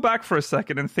let's go back for a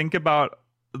second and think about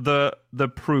the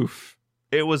proof.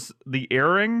 It was the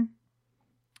earring,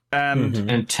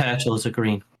 and turtles are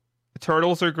green.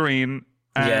 Turtles are green,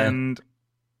 and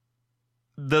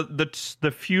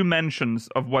the few mentions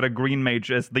of what a Green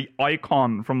Mage is, the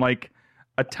icon from like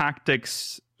a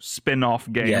tactics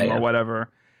spin-off game or whatever.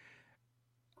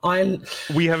 I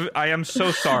am so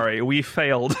sorry. We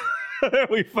failed.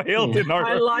 We failed in our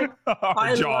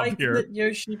job here.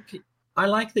 I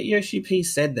like that Yoshi P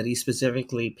said that he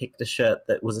specifically picked a shirt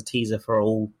that was a teaser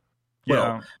for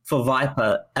for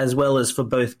Viper as well as for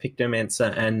both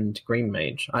Pictomancer and Green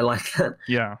Mage. I like that.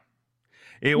 Yeah.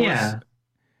 It was.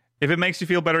 If it makes you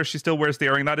feel better, she still wears the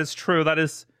earring. That is true. That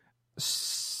is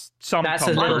That's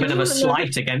a little bit of a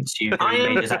slight against you,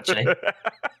 Green Mages, actually.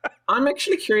 I'm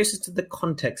actually curious as to the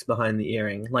context behind the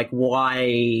earring. Like,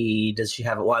 why does she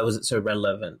have it? Why was it so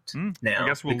relevant now? I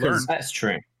guess we'll learn. That's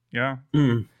true. Yeah.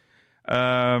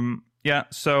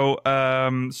 So,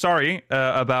 sorry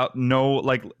about no.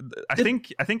 Like, I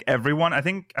think everyone. I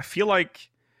feel like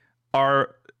I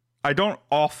don't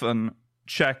often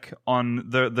check on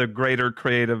the greater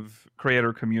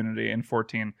creator community in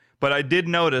 14. But I did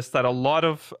notice that a lot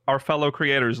of our fellow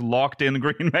creators locked in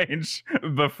Green Mage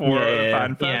before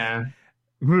FanFest. Yeah.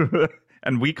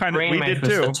 And we did was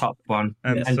too. The top one.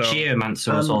 And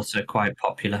Geomancer was also quite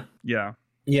popular. Yeah.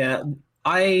 Yeah.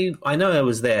 I know I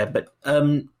was there, but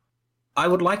I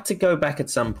would like to go back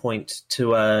at some point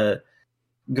to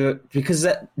because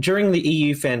during the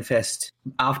EU FanFest,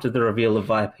 after the reveal of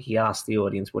Viper, he asked the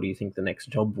audience, "What do you think the next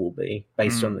job will be?"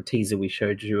 Based on the teaser we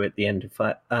showed you at the end of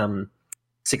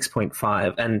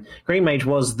 6.5, and Green Mage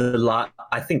was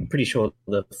pretty sure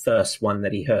the first one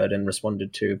that he heard and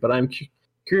responded to. But I'm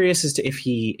curious as to if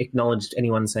he acknowledged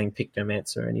anyone saying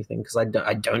Pictomancer or anything, because I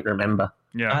don't remember.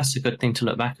 Yeah, that's a good thing to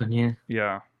look back on.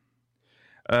 Yeah.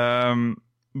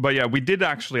 But yeah, we did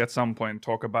actually at some point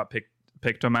talk about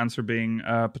Pictomancer being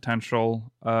a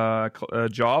potential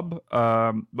job.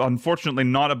 Unfortunately,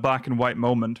 not a black and white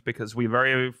moment, because we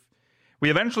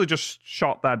eventually just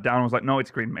shot that down and was like, no, it's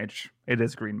Green Mage. It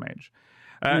is Green Mage.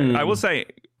 I will say,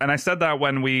 and I said that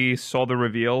when we saw the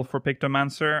reveal for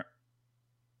Pictomancer,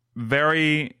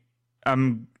 this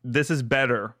is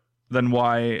better than what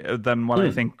I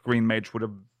think Green Mage would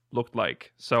have looked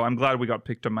like. So I'm glad we got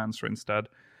Pictomancer instead.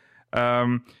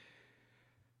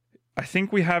 I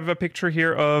think we have a picture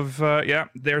here of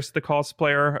there's the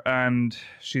cosplayer, and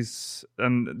she's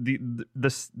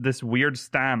this weird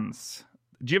stance.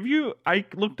 I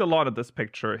looked a lot at this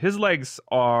picture. His legs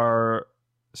are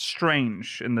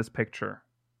strange in this picture.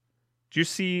 Do you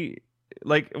see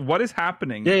like what is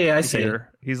happening? Yeah, I see.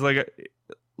 Here? He's like a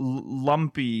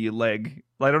lumpy leg.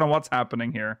 I don't know what's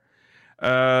happening here.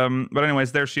 But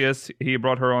anyways, there she is. He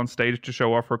brought her on stage to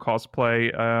show off her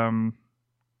cosplay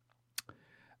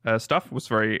stuff. It was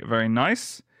very, very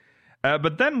nice.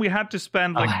 But then we had to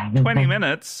spend like 20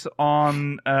 minutes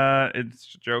on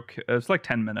it's a joke. It's like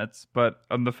 10 minutes, but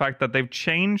on the fact that they've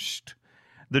changed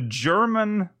the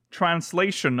German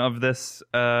translation of this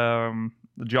the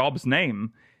job's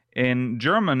name. In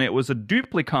German, it was a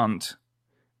duplicant,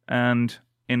 and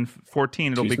in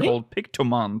 14 it'll be called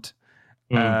Pictomant.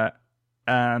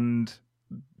 And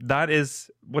that is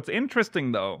what's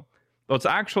interesting, though. What's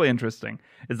actually interesting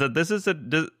is that this is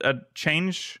a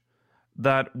change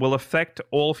that will affect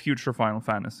all future Final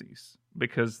Fantasies,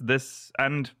 because this,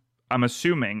 and I'm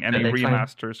assuming any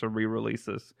remasters or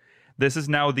re-releases, this is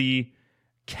now the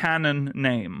canon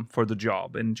name for the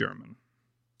job in German.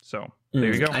 So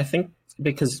there you go. I think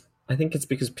it's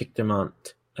because Pictomant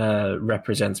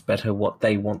represents better what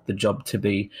they want the job to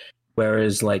be.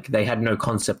 Whereas, like, they had no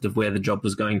concept of where the job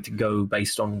was going to go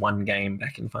based on one game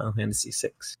back in Final Fantasy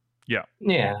VI. Yeah.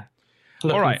 Yeah.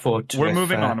 All right. We're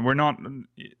moving on. We're not going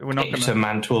to.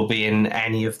 Pictomant will be in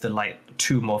any of the like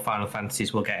 2 more Final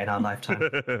Fantasies we'll get in our lifetime.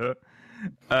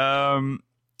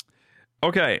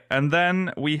 Okay, and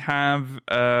then we have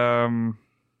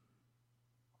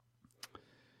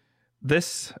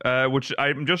this, which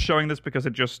I'm just showing this because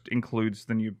it just includes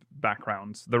the new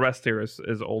backgrounds. The rest here is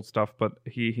old stuff, but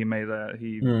he made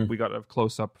we got a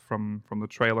close up from the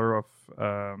trailer of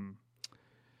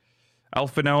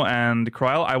Alphino and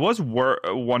Kryl. I was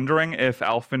wondering if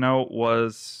Alphino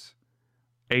was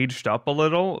aged up a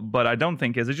little, but I don't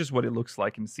think is. It's just what it looks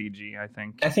like in CG. I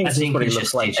think it's just what it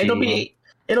looks like.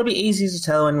 It'll be easy to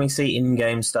tell when we see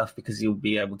in-game stuff because you'll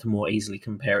be able to more easily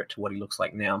compare it to what he looks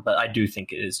like now. But I do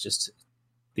think it is just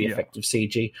the effect of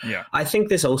CG. Yeah. I think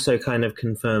this also kind of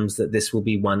confirms that this will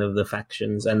be one of the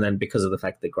factions, and then because of the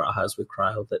fact that Graha's with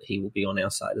Kryl, that he will be on our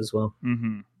side as well.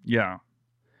 Mm-hmm. Yeah.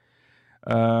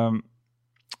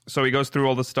 So he goes through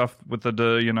all the stuff with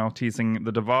the teasing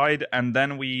the divide, and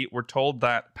then we were told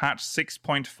that patch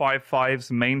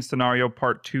 6.55's main scenario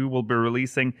part 2 will be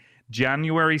releasing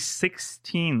January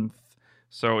 16th.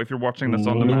 So if you're watching this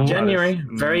on demand, January,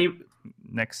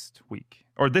 next week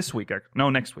or this week? No,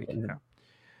 next week. Yeah.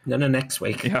 No, next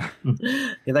week. Yeah.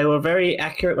 Yeah, they were very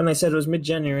accurate when they said it was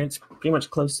mid-January. It's pretty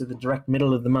much close to the direct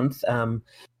middle of the month.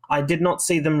 I did not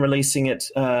see them releasing it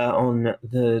on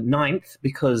the 9th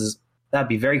because that'd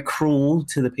be very cruel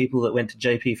to the people that went to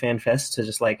JP FanFest to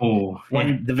just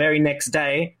the very next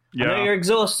day. Yeah. I know you're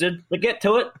exhausted, but get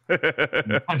to it.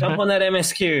 Jump on that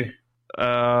MSQ.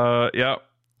 Yeah.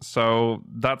 So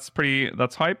that's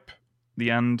hype.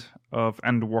 The end of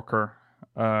Endwalker.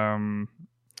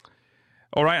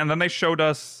 All right, and then they showed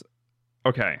us.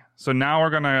 Okay, so now we're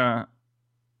gonna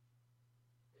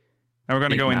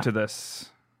go into this.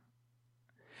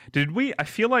 Did we? I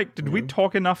feel like did we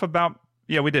talk enough about?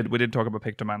 Yeah, we did. We did talk about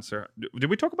Pictomancer. Did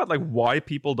we talk about like why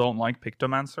people don't like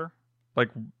Pictomancer? Like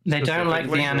they don't like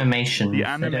the animation. The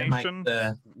animation,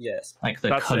 like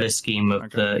the color scheme of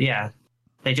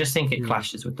They just think it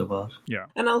clashes with the world. Yeah,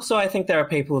 and also I think there are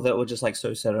people that were just like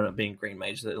so set on it being green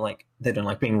mage that like they don't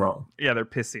like being wrong. Yeah, they're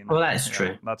pissy. Well, that's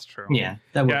true. That's true. Yeah,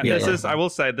 that would be. This is. I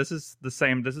will say this is the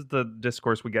same. This is the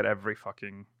discourse we get every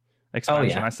fucking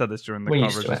expansion. I said this during the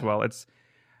coverage as well.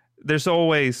 There's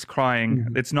always crying.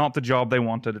 Mm-hmm. It's not the job they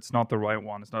wanted. It's not the right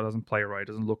one. It doesn't play right.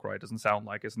 Doesn't look right. Doesn't sound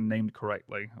like. Isn't named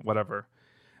correctly. Whatever.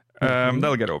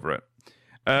 They'll get over it.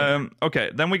 Okay,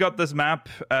 then we got this map,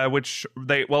 which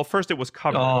first it was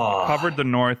covered the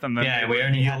north, and then we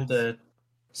only had the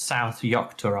South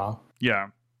Yoctoral. Yeah.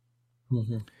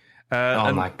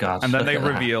 Mm-hmm. My god! And then they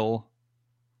reveal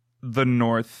the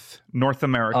North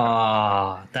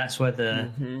America. That's where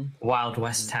the Wild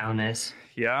West town is.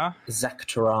 Yeah.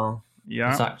 Zactoral.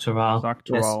 Yeah.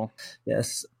 Zactoral.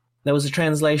 Yes. There was a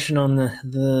translation on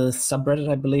the subreddit,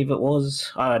 I believe it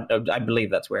was. I believe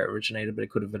that's where it originated, but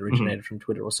it could have originated from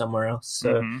Twitter or somewhere else.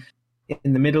 So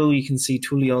in the middle, you can see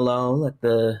Tuliolal at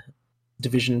the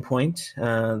division point.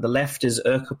 The left is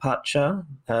Urkapacha.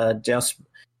 Just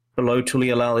below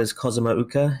Tuliolal is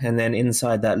Kozumauka. And then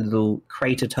inside that little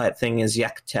crater-type thing is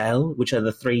Yaktel, which are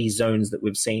the 3 zones that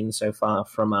we've seen so far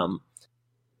from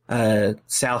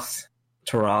South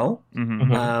Toral.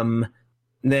 Mm-hmm.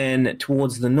 Then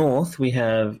towards the north, we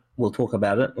have we'll talk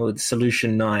about it, with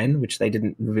Solution 9, which they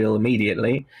didn't reveal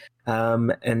immediately.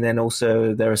 And then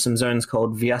also there are some zones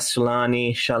called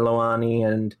Vyasulani, Shalawani,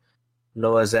 and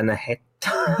Loazenahet.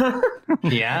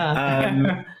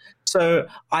 Yeah. So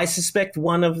I suspect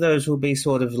one of those will be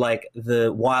sort of like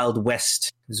the Wild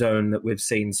West zone that we've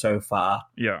seen so far.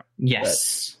 Yeah.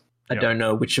 Yes. I don't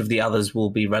know which of the others will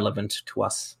be relevant to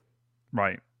us.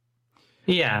 Right.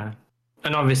 Yeah.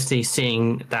 And obviously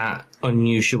seeing that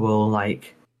unusual,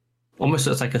 like, almost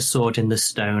looks like a sword in the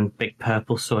stone, big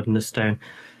purple sword in the stone,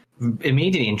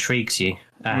 immediately intrigues you.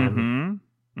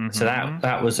 So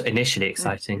that was initially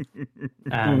exciting.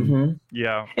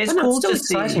 Yeah. It's cool still to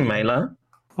exciting, Mela.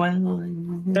 Well,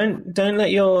 don't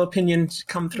let your opinion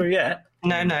come through yet.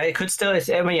 No, it could still.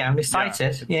 I'm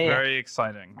excited. Yeah, it's very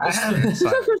exciting.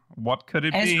 Exciting. What could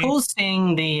it be? It's cool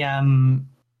seeing the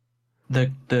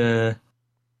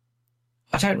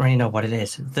I don't really know what it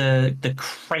is. The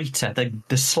crater,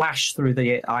 the slash through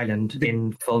the island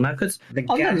in full now. Because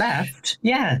on the left,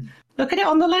 look at it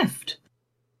on the left.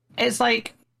 It's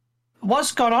like,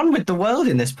 what's gone on with the world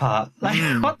in this part? Like,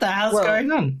 what the hell's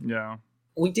going on? Yeah.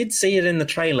 We did see it in the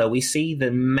trailer. We see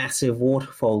the massive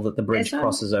waterfall that the bridge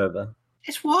crosses over.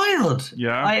 It's wild.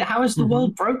 Yeah. Like, how is the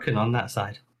world broken on that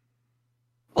side?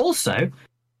 Also,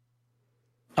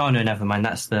 oh no, never mind.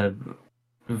 That's the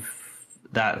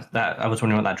that I was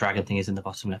wondering what that dragon thing is in the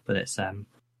bottom left, but it's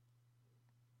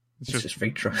just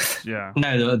Victor. Yeah.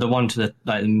 No, the one to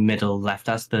the middle left.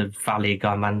 That's the Valley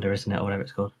Garmander, isn't it, or whatever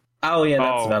it's called? Oh yeah,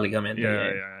 that's Valley Garmander.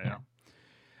 Yeah.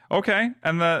 Okay,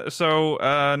 and so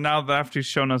now that after he's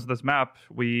shown us this map,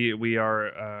 we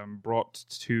are brought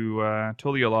to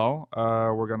Tulialal.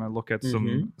 We're gonna look at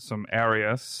some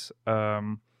areas.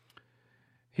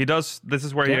 This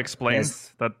is where he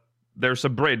explains that there's a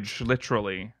bridge,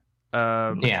 literally,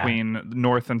 between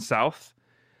north and south,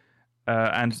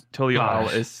 and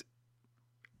Tulialal is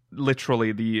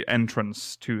literally the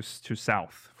entrance to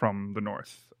south from the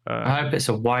north. I hope it's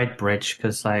a wide bridge,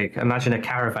 because, like, imagine a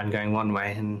caravan going one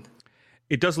way and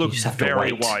it does look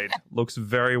very wide. Looks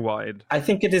very wide. I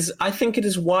think it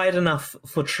is wide enough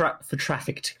for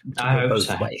traffic to go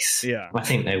both ways. Yeah, I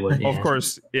think they would. Yeah. Of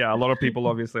course, yeah. A lot of people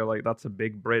obviously are like, that's a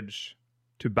big bridge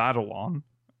to battle on.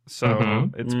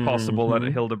 So it's possible that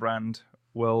Hildebrand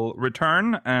will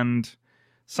return and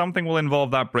something will involve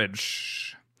that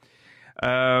bridge.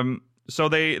 So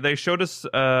they showed us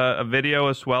a video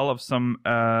as well of some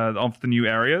of the new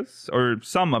areas, or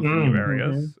some of the new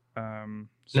areas.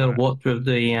 Little walk through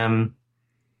the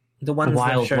ones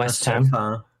Wild West town. So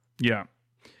far. Yeah.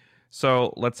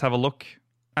 So let's have a look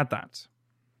at that.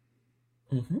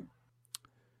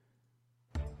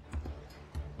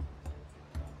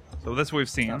 So this we've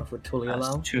seen. Start off with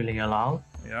Tulialal. Tulialal.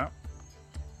 Yeah.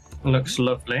 Looks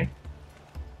lovely.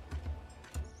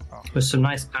 With some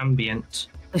nice ambient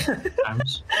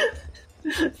sounds.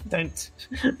 Don't.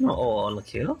 Not all, look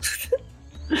here.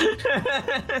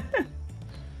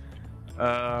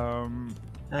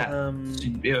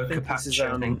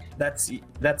 Capaccio, I think. That's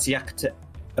Yakta.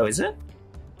 Oh, is it?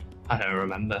 I don't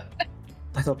remember.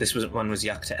 I thought this one was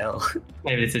Yakta L.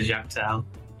 Maybe this is Yakta.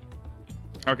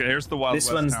 Okay, here's the Wild West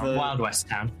town. The Wild West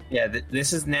town. Yeah,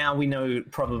 this is now we know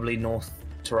probably North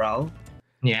Tural.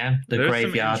 Yeah, There's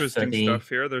graveyard. some interesting stuff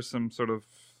here. There's some sort of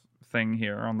thing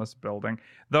here on this building,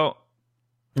 though.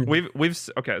 We've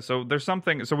okay. So there's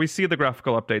something. So we see the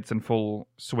graphical updates in full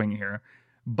swing here,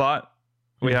 but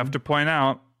we have to point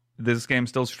out this game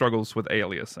still struggles with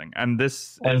aliasing, and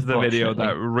this is the video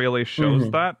that really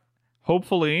shows that.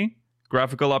 Hopefully,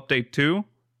 graphical update 2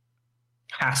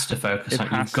 has to focus on.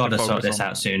 You've got to sort this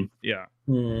out soon. Yeah,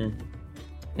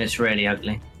 it's really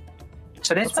ugly.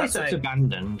 So this place looks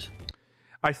abandoned.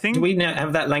 I think. Do we now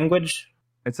have that language?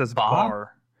 It says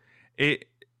bar. It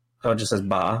just says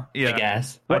bar. Yeah. I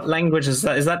guess. What language is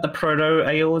that? Is that the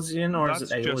Proto-Aorzean or is it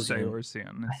Aorzean? Just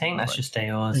Aorzean. I think that's just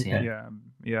Aorzean. Okay.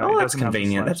 Yeah. Oh, that's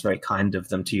convenient. That's very kind of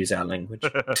them to use our language.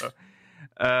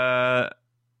 I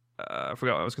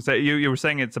forgot what I was going to say. You were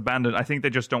saying it's abandoned. I think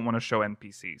they just don't want to show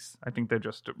NPCs. I think they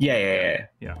just... Yeah.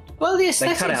 Well, the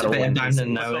aesthetic's a bit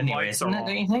abandoned though anyway, isn't it,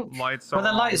 don't you think?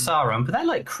 The lights are on, but they're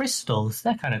like crystals.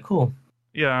 They're kind of cool.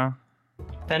 Yeah.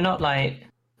 They're not like...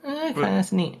 Okay,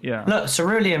 that's neat. Yeah. Look,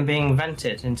 cerulean being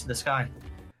vented into the sky.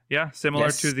 Yeah,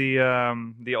 similar to the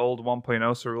old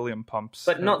 1.0 cerulean pumps.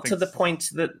 But not to the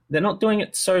point that they're not doing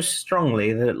it so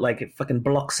strongly that like it fucking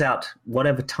blocks out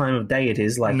whatever time of day it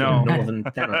is, like in northern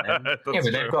Thanalan. Yeah,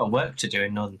 but they've got work to do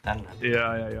in northern Thanalan.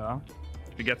 Yeah.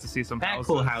 You get to see some They're houses.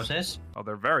 cool houses. Oh,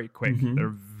 they're very quick. They're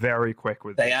very quick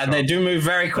with They these they shots. do move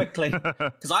very quickly.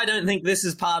 Because I don't think this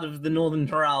is part of the Northern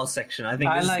Tyrol section. I think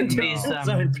I this like is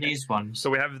these ones. So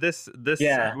we have this.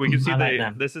 Yeah. We can see I like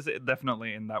them. this is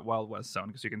definitely in that Wild West zone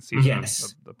because you can see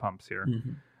Yes. the pumps here.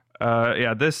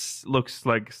 Yeah, this looks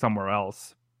like somewhere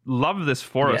else. Love this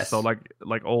forest Yes. though,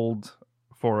 like old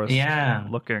forest Yeah.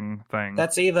 looking thing.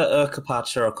 That's either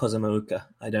Urkapacha or Kozamauka.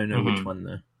 I don't know which one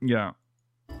though. Yeah.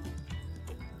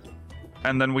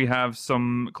 And then we have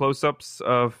some close-ups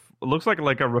of looks like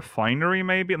a refinery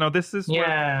maybe. No, this is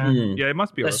Yeah. yeah, it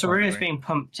must be a The refinery. sarin is being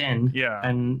pumped in. Yeah.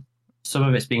 And some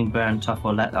of it's being burnt off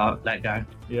or let go.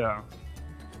 Yeah.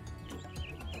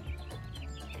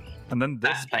 And then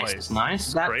this That place is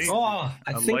nice. That's great. Oh,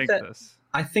 I think like that- this.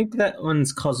 I think that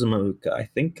one's Kozamauka. I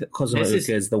think that Kozamauka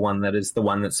is the one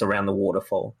that's around the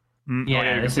waterfall. Mm, yeah, oh, you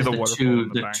can this see is the waterfall two in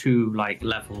the back. two like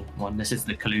level one. This is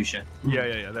the Kalusia.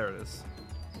 Yeah, there it is.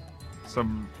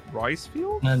 Some rice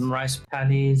fields? And rice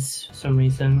paddies for some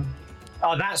reason.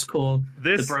 Oh, that's cool.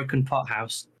 This- the broken pot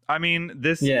house. I mean,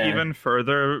 this Yeah. even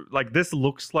further, like this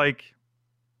looks like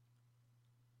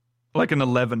an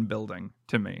 11 building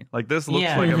to me. Like this looks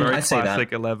Yeah. like a Mhm, very I see that.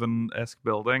 classic 11-esque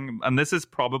building, and this is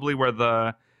probably where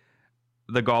the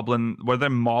goblin, where the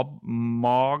moblin.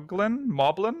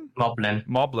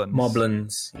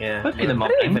 Moblins, yeah. Could be the I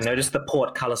didn't even Moblins. notice the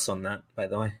portcullis on that, by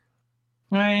the way.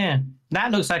 Oh yeah,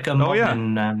 that looks like a Oh, yeah.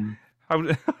 Moblin, I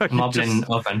would- I could Moblin just-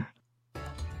 oven.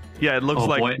 yeah, it looks Oh,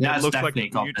 like boy, it that's looks like definitely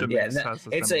goblin. Mutamus Yeah, has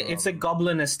a it's similar a oven.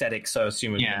 goblin aesthetic, so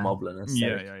assuming Yeah. a moblin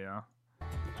aesthetic. Yeah.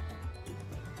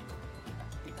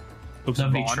 Looks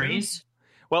Lovely Vonu. trees.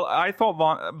 Well, I thought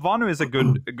Vonu is a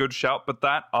good shout, but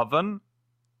that oven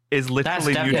is That's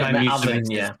literally definitely Yeah, the Mutamus. used to oven,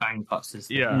 make yeah. these bang pots.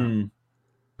 Yeah. Mm.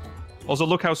 Also,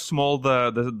 look how small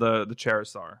the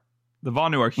chairs are. The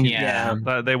Vanu are huge. Yeah.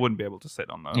 They wouldn't be able to sit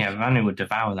on those. Yeah, Vanu would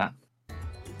devour that.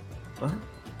 What?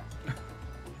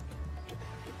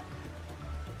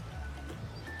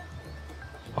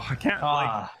 Oh, I can't.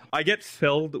 Ah, I get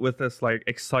filled with this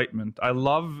excitement. I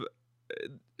love.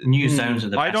 new zones are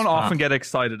the best I don't part. often get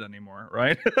excited anymore,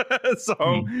 right?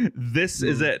 So this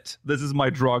is it. This is my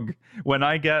drug. When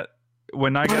I get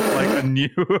like a new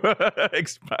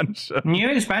expansion, New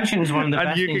expansion is one of the and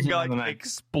best you things can you've ever made.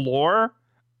 explore.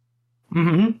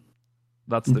 Mm-hmm.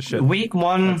 That's the shit. Week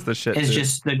one That's the shit, is dude.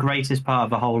 just the greatest part of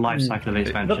the whole life cycle of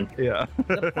expansion. Yeah.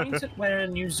 The point at where a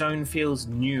new zone feels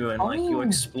new and like you're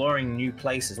exploring new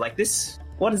places. Like this.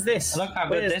 What is this? Look how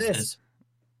Where good is this is.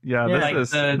 Yeah. Yeah. Like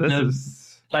This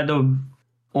is. Like the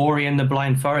Ori and the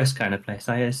Blind Forest kind of place.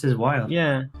 This is wild.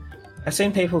 Yeah. I've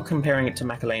seen people comparing it to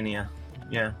Macalania.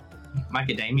 Yeah.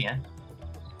 Macadamia.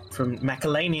 From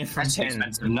Macalania from That's 10.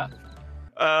 expensive enough.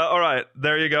 All right,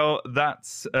 there you go.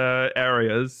 That's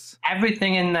areas.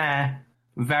 Everything in there,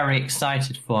 very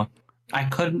excited for. I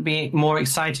couldn't be more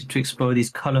excited to explore these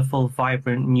colourful,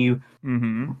 vibrant, new,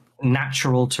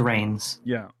 natural terrains.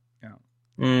 Yeah.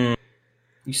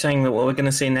 You saying that what we're going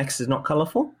to see next is not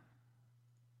colourful?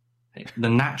 The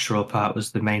natural part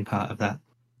was the main part of that.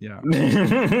 Yeah.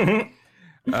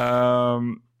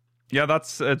 Yeah,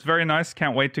 it's very nice.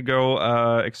 Can't wait to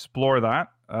go explore that.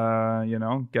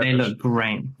 Get They look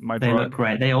great. my They drug. look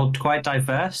great. They're all quite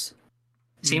diverse.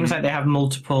 Seems like they have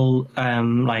multiple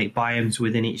biomes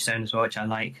within each zone as well, which I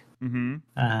like. Mm-hmm.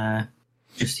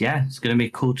 It's going to be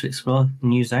cool to explore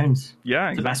new zones. Yeah,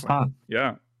 It's the best exactly.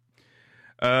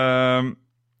 part. Yeah.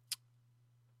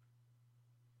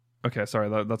 Okay, sorry.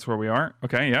 That's where we are.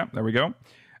 Okay, yeah, there we go.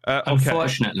 Okay.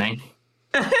 Unfortunately,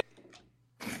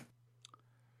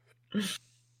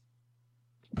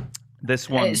 This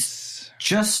one's it's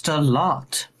just a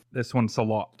lot. this one's a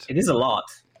lot. It is a lot.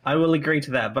 I will agree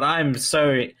to that, but I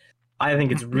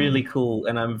think it's really cool,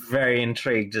 and I'm very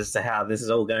intrigued as to how this is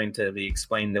all going to be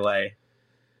explained away.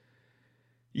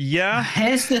 Yeah.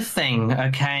 Here's the thing,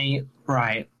 okay?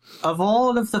 Right. Of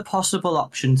all of the possible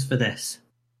options for this,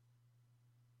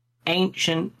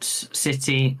 ancient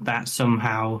city that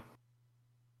somehow,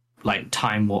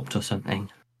 time warped or something,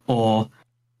 or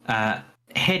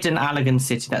hidden Allegan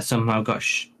city that somehow got,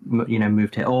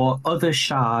 moved here, or other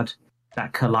shard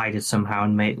that collided somehow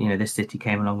and made, this city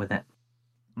came along with it.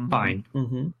 Fine.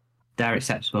 Mm-hmm. They're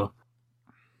acceptable.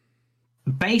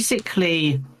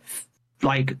 Basically,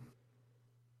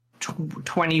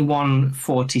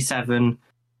 2147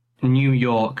 New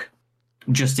York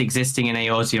just existing in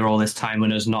Eorzea all this time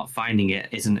and us not finding it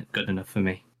isn't good enough for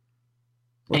me.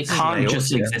 What's it can't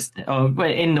just Eorzea? exist. Oh,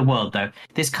 well, in the world, though.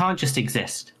 This can't just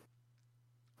exist.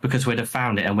 Because we'd have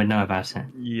found it and we'd know about it.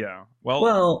 Yeah. Well.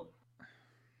 Well,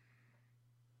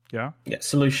 Yeah. yeah.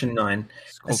 Solution 9.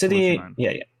 It's A called city. Solution 9.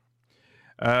 Yeah.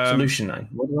 Solution 9.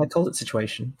 What do I call it?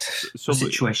 Situation.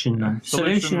 Situation 9.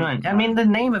 Solution 9. I mean, the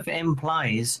name of it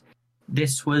implies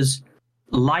this was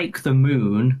like the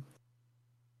moon,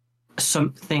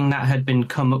 something that had been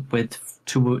come up with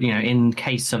to, in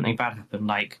case something bad happened,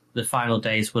 like the final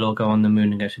days would all go on the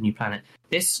moon and go to a new planet.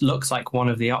 This looks like one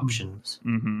of the options.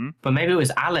 Mm-hmm. But maybe it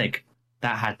was Alec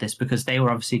that had this because they were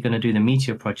obviously going to do the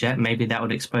Meteor Project. Maybe that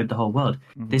would explode the whole world.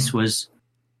 Mm-hmm. This was,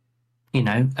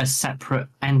 a separate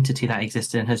entity that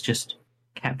existed and has just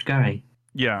kept going.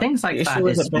 Yeah. Things like that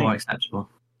is more acceptable.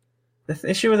 The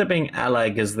issue with it being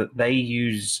Alleg is that they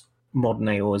use modern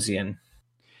Eorzean.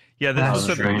 Yeah, this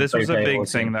was a big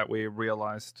thing that we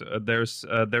realized. There's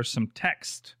some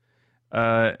text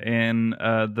in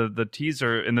the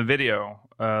teaser, in the video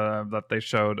that they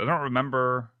showed. I don't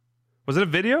remember. Was it a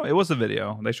video? It was a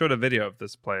video. They showed a video of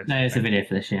this place. No, it's a video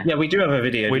for this, yeah. Yeah, we do have a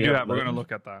video. We do have. We're going to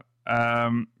look at that.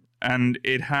 And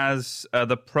it has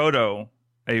the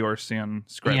Proto-Eorzean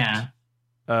script,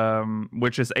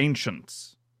 which is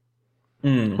Ancients.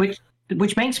 Mm.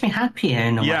 Which makes me happier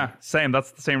in a way. Yeah, same.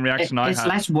 That's the same reaction I had. It's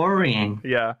less worrying.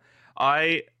 Yeah.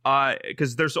 I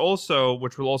because there's also,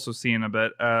 which we'll also see in a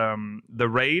bit, the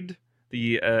raid,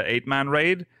 the 8-man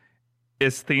raid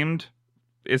is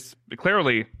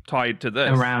clearly tied to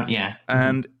this.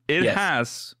 And it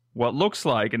has what looks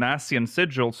like an Ascian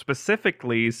sigil,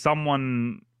 specifically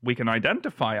someone we can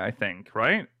identify, I think,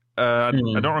 right? I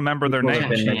don't remember their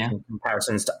name.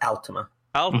 Comparisons to Altima.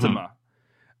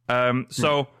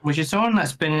 So which is someone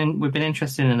we've been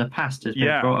interested in the past, has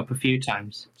been brought up a few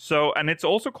times. So, and it's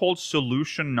also called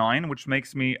Solution 9, which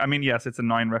makes me, yes, it's a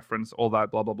 9 reference, all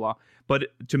that, blah, blah, blah. But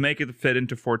to make it fit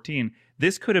into 14,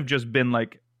 this could have just been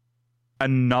like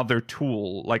another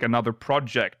tool, like another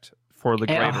project for the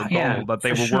greater goal that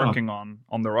they were working on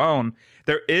their own.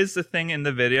 There is a thing in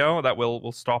the video that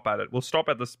we'll stop at it. We'll stop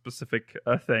at the specific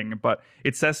thing, but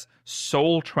it says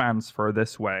soul transfer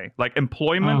this way, like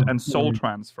employment and soul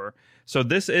transfer. So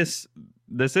this is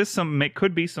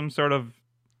could be some sort of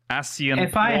Ascian.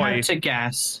 If I had to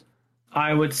guess,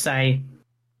 I would say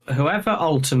whoever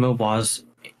Ultima was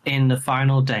in the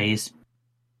final days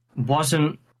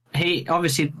wasn't. He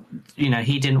obviously,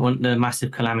 he didn't want the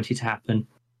massive calamity to happen.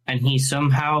 And he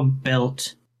somehow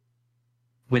built,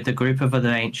 with a group of other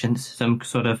ancients, some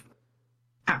sort of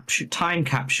time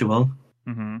capsule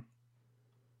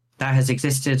that has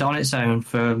existed on its own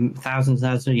for thousands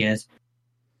of years,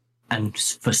 and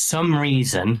for some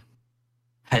reason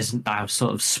has now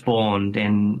sort of spawned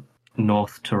in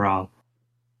North Tyrol.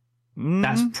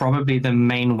 That's probably the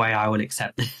main way I would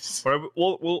accept this.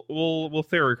 We'll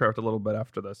theory craft a little bit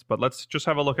after this, but let's just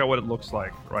have a look at what it looks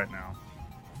like right now.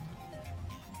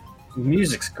 The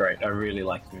music's great. I really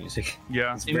like the music.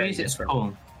 Yeah. The music's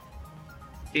cool.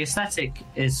 The aesthetic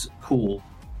is cool.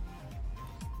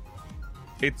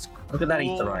 It's cool. Look at that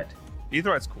Aetheryte.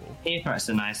 Aetheryte's cool. Aetherytes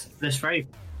are nice. There's very...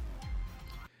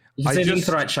 You see the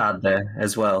Aetheryte shard there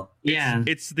as well. Yeah.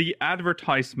 It's the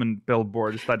advertisement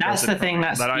billboards that that's the thing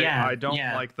I don't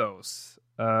like those.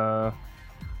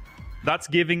 That's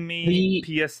giving me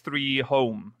PS3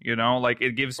 Home, like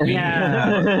it gives me,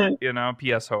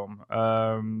 PS Home,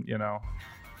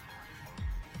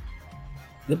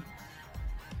 The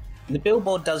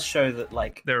billboard does show that,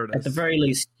 like, there it is. At the very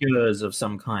least, cures of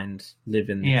some kind live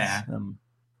in this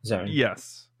zone.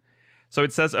 Yes. So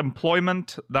it says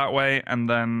employment that way, and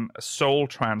then soul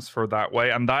transfer that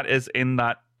way, and that is in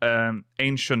that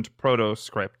ancient proto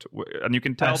script, and you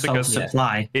can tell because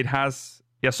it has.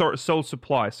 Yeah, soul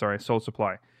supply.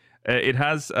 It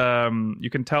has, you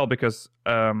can tell because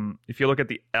if you look at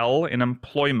the L in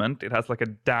employment, it has like a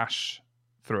dash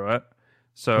through it.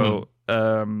 So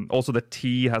also the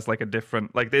T has like a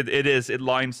different, like it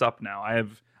lines up now.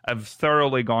 I've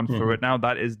thoroughly gone through it now.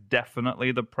 That is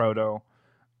definitely the proto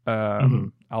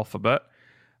alphabet.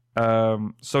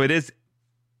 So it is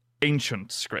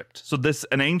ancient script. So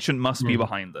an ancient must be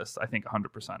behind this, I think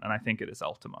 100%, and I think it is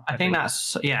Ultima. I think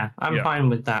that's I'm fine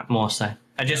with that more so.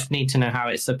 I just need to know how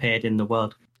it's appeared in the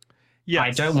world. Yes. I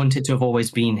don't want it to have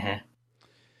always been here.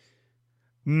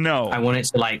 No. I want it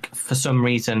to, like, for some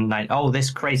reason, like, this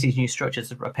crazy new structure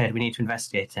has appeared, we need to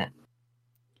investigate it.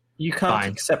 You can't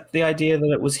accept the idea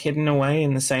that it was hidden away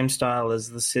in the same style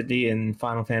as the city in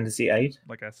Final Fantasy VIII?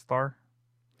 Like a star?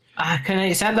 I can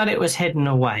accept that it was hidden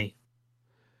away.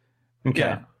 Okay.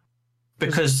 Yeah.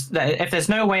 Because if there's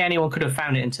no way anyone could have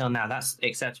found it until now, that's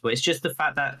acceptable. It's just the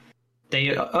fact that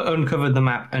they uncovered the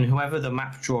map, and whoever the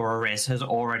map drawer is has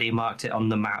already marked it on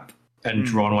the map and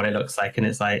drawn what it looks like, and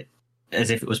it's like as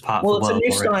if it was part of the world. Well,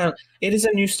 it's a new style. It is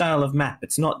a new style of map.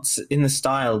 It's not in the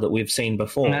style that we've seen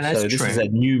before. No, that's so this true. is a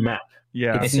new map.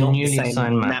 Yeah, it's not the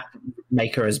same map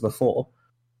maker as before.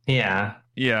 Yeah.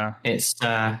 Yeah. It's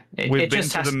We've it been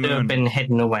just to has the to moon. have been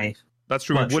hidden away. That's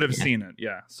true. We would have Yeah. seen it.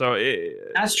 Yeah. So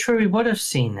That's true. We would have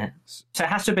seen it. So it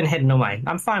has to have been hidden away.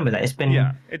 I'm fine with it. It's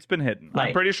been it's been hidden. like,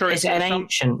 I'm pretty sure it's an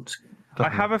ancient. I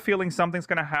have a feeling something's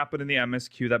going to happen in the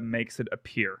MSQ that makes it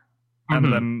appear,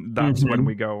 and then that's when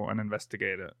we go and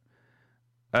investigate it.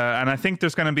 And I think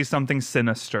there's going to be something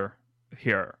sinister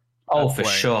here. Oh, at for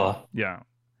play. sure. Yeah.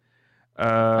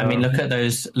 I mean, look at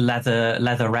those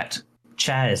leatherette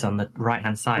chairs on the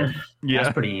right-hand side. Yeah.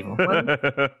 That's pretty evil.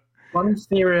 One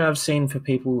theory I've seen for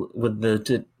people with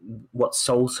what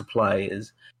soul supply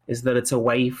is that it's a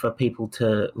way for people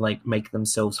to like make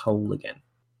themselves whole again.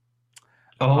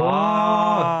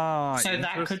 So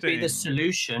that could be the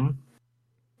solution.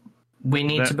 We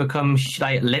need to become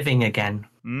like living again.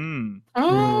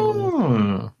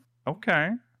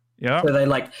 Okay. Yeah.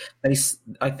 So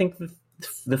I think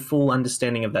the full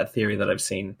understanding of that theory that I've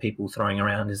seen people throwing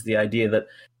around is the idea that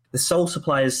the soul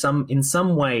supply is in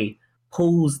some way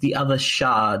pulls the other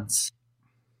shards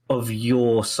of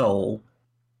your soul.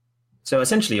 So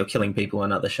essentially you're killing people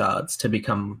and other shards to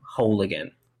become whole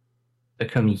again.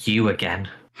 Become you again.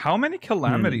 How many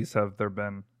calamities have there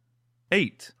been?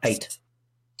 8.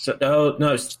 So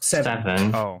no,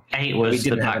 7. Oh. 8 was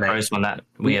the Black Rose one that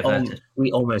we averted.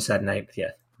 We almost had an 8th,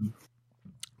 yeah.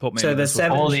 So there's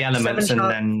 7. All the elements and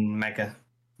then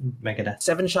Megadeth.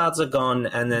 7 shards are gone,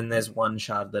 and then there's 1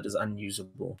 shard that is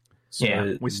unusable. So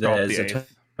yeah, we stopped the 8th. A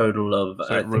Total of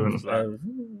so it ruins that.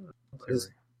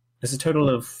 There's a total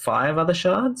of 5 other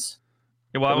shards.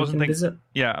 Yeah, well, I wasn't thinking. Visit?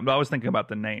 Yeah, but I was thinking about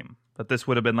the name. That this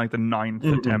would have been like the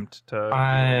 9th attempt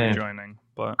to joining.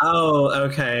 But oh,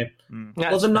 okay.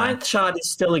 Well, the 9th shard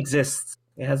still exists.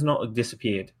 It has not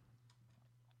disappeared.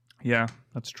 Yeah,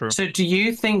 that's true. So, do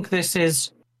you think this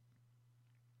is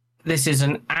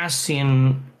an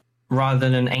Ascian rather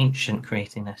than an ancient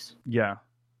creating this? Yeah.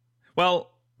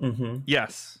 Well,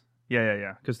 yes.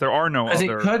 Yeah. Because there are no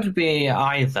other. Because it could be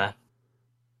either.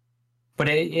 But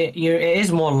it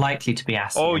is more likely to be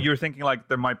Ascian. Oh, you're thinking like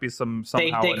there might be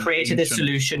somehow they created a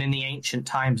solution in the ancient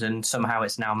times, and somehow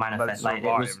it's now manifest. Like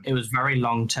it was very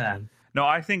long term. No,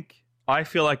 I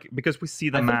feel like because we see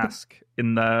the mask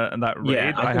in that raid.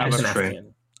 Yeah,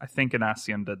 I think an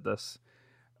Ascian did this.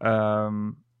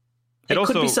 It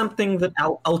also could be something that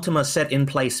Ultima set in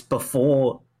place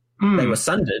before they were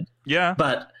sundered. Yeah,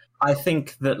 but I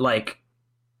think that like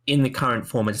in the current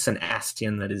form, it's an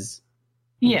Ascian that is.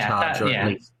 Charge, or at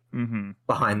least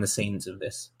behind the scenes of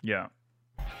this. Yeah.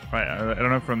 Right, I don't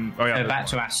know from... Oh, yeah. Back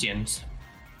to Ascians.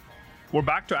 We're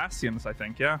back to Ascians, I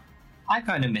think, yeah. I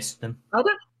kind of missed them. I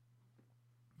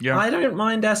don't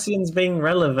mind Ascians being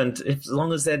relevant as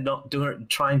long as they're not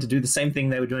trying to do the same thing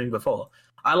they were doing before.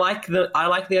 I like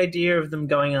the idea of them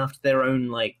going after their own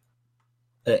like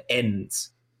ends.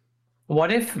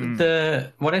 What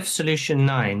if Solution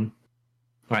 9...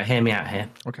 Right, hear me out here.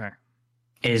 Okay.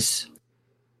 Is...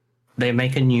 They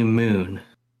make a new moon,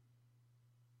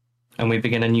 and we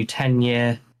begin a new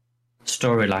 10-year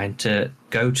storyline to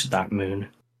go to that moon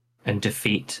and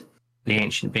defeat the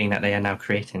ancient being that they are now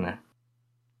creating there.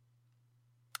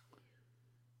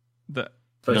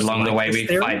 Along the way, we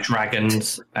fight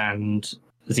dragons, and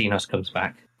Xenos comes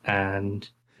back, and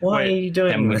why are you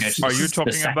doing this? Are you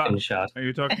talking about?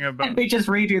 We just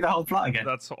redo the whole plot again.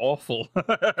 That's awful.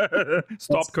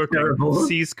 Stop cooking. Terrible.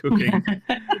 Cease cooking.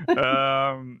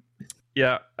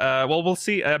 Yeah. Well, we'll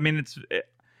see. I mean,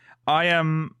 I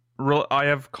am more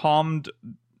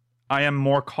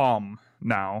calm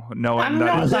now, knowing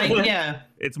that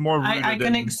it's more rooted I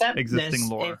can accept existing this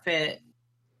lore. If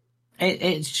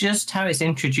it's just how it's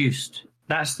introduced.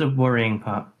 That's the worrying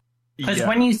part. Because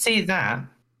when you see that,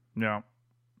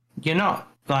 you're not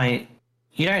like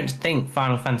you don't think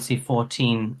Final Fantasy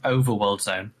XIV Overworld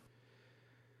Zone.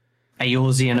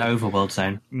 Eorzean Overworld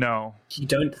Zone. No. You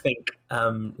don't think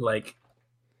like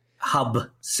hub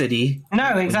city.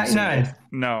 No, exactly.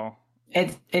 No.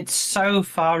 It's so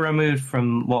far removed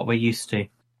from what we're used to,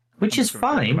 which is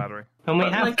fine. And we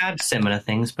have had similar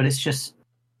things, but it's just.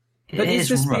 But is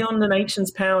this beyond an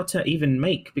ancient's power to even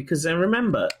make? Because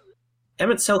remember,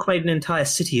 Emet-Selch made an entire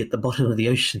city at the bottom of the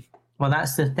ocean. Well,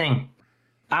 that's the thing.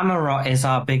 Amarot is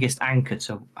our biggest anchor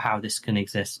to how this can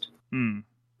exist. And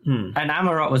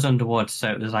Amarot was underwater,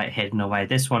 so it was like hidden away.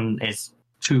 This one is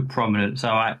too prominent, so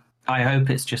I hope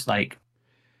it's just like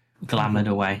glamoured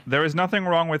away. There is nothing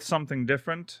wrong with something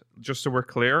different, just so we're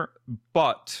clear,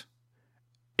 but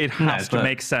it has to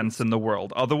make sense in the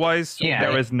world. Otherwise,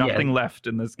 there is nothing left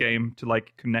in this game to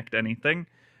like connect anything.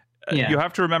 You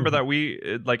have to remember that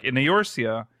we, like in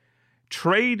Eorzea,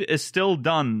 trade is still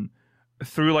done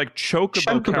through like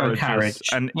chocobo carriages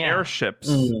and airships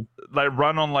that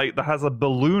run on like that has a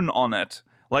balloon on it.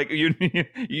 Like you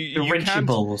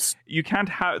can't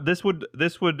have this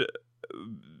would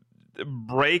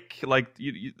break like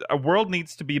a world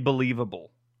needs to be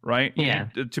believable, right? Yeah.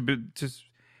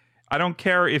 I don't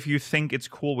care if you think it's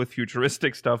cool with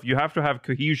futuristic stuff. You have to have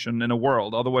cohesion in a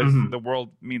world, otherwise the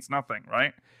world means nothing,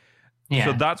 right? Yeah.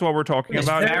 So that's what we're talking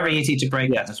about. It's very easy to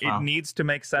break that as well. It needs to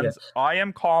make sense. Yes. I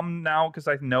am calm now because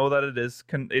I know that it is.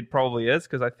 It probably is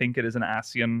because I think it is an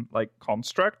ASEAN like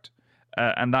construct,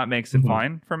 and that makes it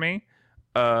fine for me.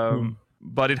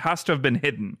 But it has to have been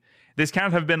hidden. This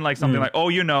can't have been like something like,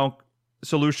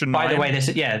 solution 9. By the way, this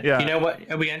you know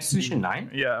what? Are we on solution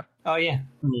 9? Yeah. Oh yeah.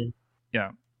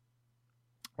 Yeah.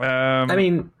 I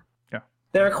mean,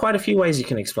 there are quite a few ways you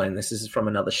can explain this. This is from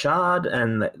another shard,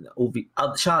 and all the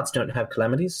other shards don't have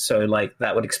calamities, so like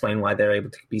that would explain why they're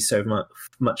able to be so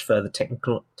much further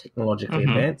technologically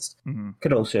advanced.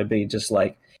 Could also be just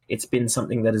like it's been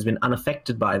something that has been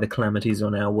unaffected by the calamities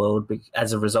on our world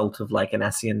as a result of like an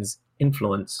ASEAN's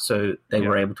influence, so they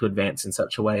were able to advance in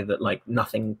such a way that like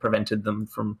nothing prevented them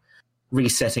from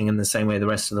resetting in the same way the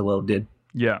rest of the world did.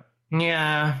 Yeah.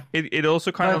 Yeah. It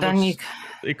also kind of looks...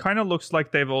 It kind of looks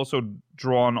like they've also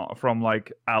drawn from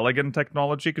like Allegan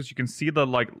technology because you can see the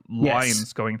like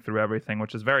lines going through everything,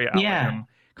 which is very Allegan. Yeah.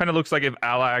 Kind of looks like if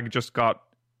Allag just got,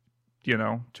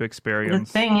 to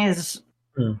experience. The thing is,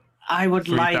 I would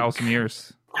 3,000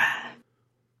 years.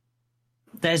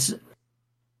 There's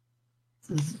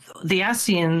the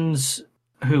ASEANs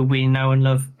who we know and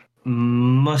love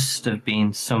must have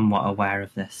been somewhat aware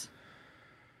of this.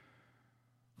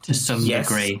 To some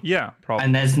degree. Yeah, probably.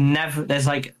 And there's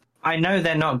like, I know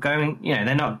they're not going,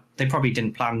 they probably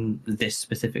didn't plan this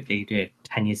specifically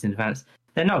 10 years in advance.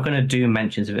 They're not going to do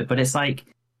mentions of it, but it's like,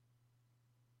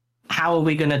 how are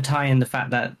we going to tie in the fact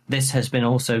that this has been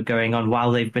also going on while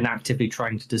they've been actively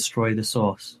trying to destroy the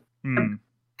source? The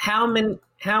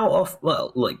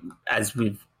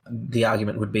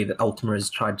argument would be that Ultima has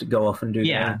tried to go off and do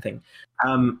their own thing.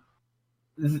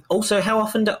 Also, how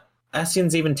often do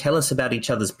ASEANs even tell us about each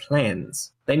other's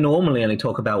plans? They normally only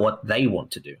talk about what they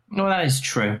want to do. Well, that is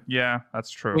true. Yeah, that's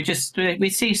true. We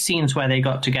see scenes where they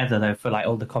got together though for like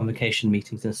all the convocation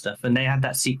meetings and stuff, and they had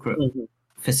that secret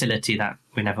facility that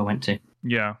we never went to.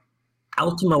 Yeah,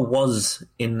 Ultima was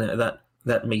in that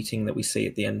meeting that we see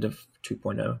at the end of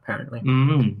 2.0, apparently.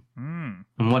 And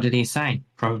what did he say?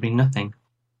 Probably nothing.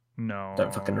 No,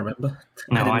 don't fucking remember.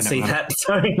 No, I didn't see that.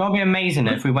 Sorry. It would be amazing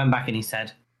if we went back and he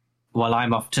said, well,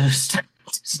 I'm off to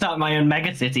start my own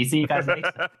mega city. See you guys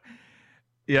later.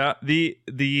 Yeah, the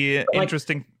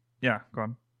interesting... Yeah, go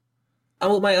on.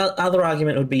 Well, my other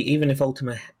argument would be, even if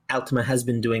Ultima has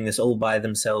been doing this all by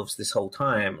themselves this whole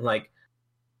time, like,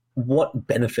 what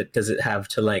benefit does it have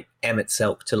to, like,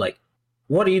 Emet-Selch to, like,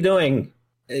 what are you doing?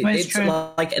 It's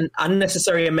like an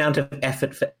unnecessary amount of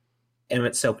effort for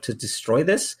Emet-Selch to destroy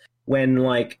this when,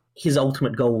 like, his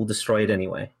ultimate goal will destroy it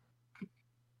anyway.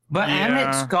 But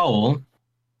Emmett's goal,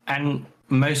 and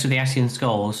most of the ASEAN's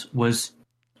goals, was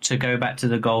to go back to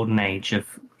the golden age of,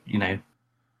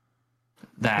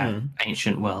 their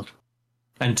ancient world,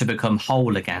 and to become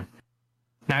whole again.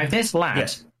 Now, if this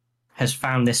lad has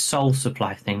found this soul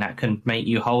supply thing that can make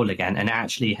you whole again, and it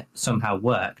actually somehow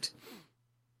worked,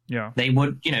 they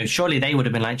would, surely they would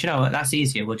have been like, what, that's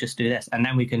easier, we'll just do this, and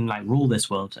then we can, like, rule this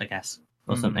world, I guess,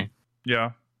 or something.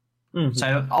 Yeah.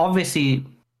 So, obviously...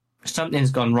 something's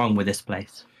gone wrong with this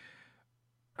place.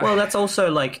 Well, that's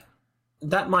also like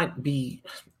that might be.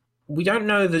 We don't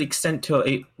know the extent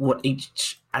to what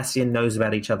each ASEAN knows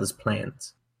about each other's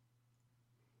plans.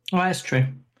 Well, that's true.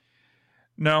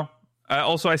 No.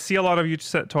 Also, I see a lot of you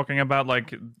talking about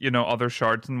like other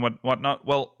shards and whatnot.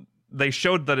 Well, they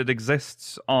showed that it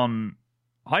exists on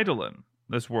Hydaelyn,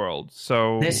 this world.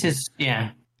 So this is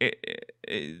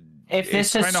if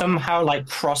this has somehow like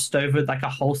crossed over, like a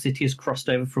whole city has crossed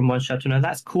over from one shard to another,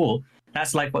 that's cool.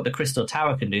 That's like what the Crystal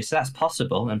Tower can do, so that's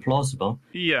possible and plausible.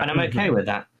 Yeah. And I'm okay with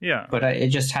that. Yeah. But it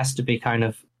just has to be kind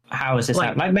of, how is this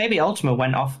happening? Like maybe Ultima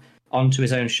went off onto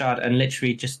his own shard and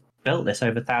literally just built this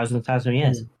over thousands and thousands of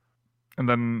years. And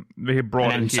then he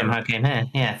brought it here. Somehow came here.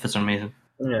 Yeah, for some reason.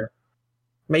 Yeah.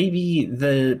 Maybe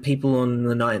the people on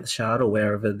the 9th shard, or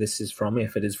wherever this is from,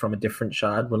 if it is from a different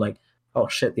shard, were like, oh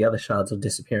shit, the other shards are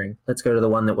disappearing. Let's go to the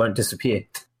one that won't disappear.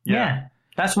 Yeah.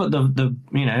 That's what but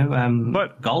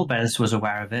Golbez was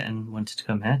aware of it and wanted to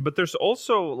come here. But there's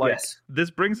also,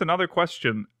 this brings another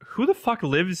question. Who the fuck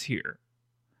lives here?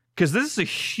 Because this is a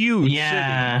huge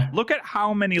city. Look at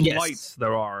how many lights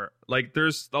there are. Like,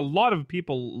 there's a lot of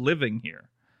people living here.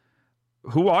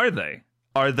 Who are they?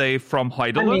 Are they from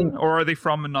Hydaelyn, or are they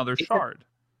from another shard?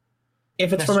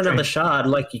 If it's That's from another true. shard,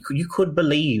 like you could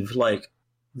believe like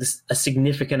a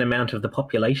significant amount of the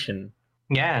population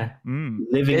Yeah.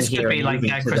 living This here. could be and like moving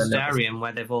to the Crystarium,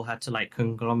 where they've all had to like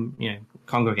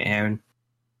congregate here. And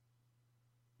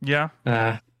Yeah.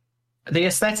 the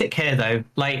aesthetic here, though,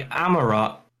 like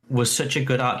Amarot was such a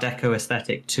good Art Deco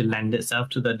aesthetic to lend itself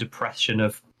to the depression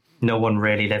of no one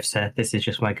really lives here. This is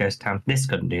just my ghost town. This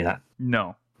couldn't do that.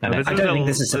 No. No, This I is don't a think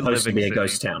this is supposed to be a living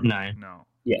ghost city. town. No.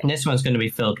 Yeah. And this one's going to be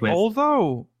filled with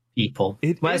Although people.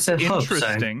 it Well, is it's a hub, so-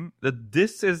 interesting that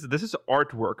this is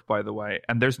artwork, by the way,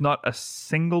 and there's not a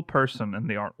single person in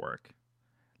the artwork.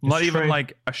 Not even true.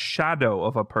 like a shadow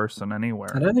of a person anywhere.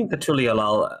 I don't think the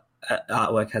Tuliolal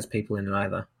artwork has people in it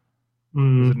either.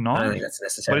 Is it I not? don't think that's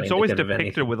necessarily. But it's always indicative of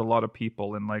depicted anything. with a lot of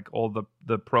people in like all the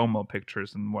promo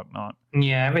pictures and whatnot.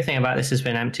 Yeah, everything about this has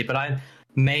been empty, but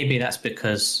maybe that's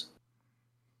because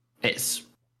it's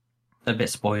a bit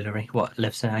spoilery what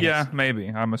lives in. I Yeah, guess. maybe.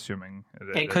 I'm assuming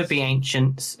It could is. be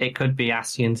ancients, it could be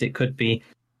Asians, it could be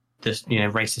just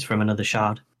races from another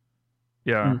shard.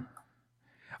 Yeah.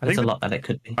 I There's think a lot that it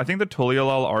could be. I think the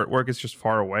Tuliolal artwork is just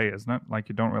far away, isn't it? Like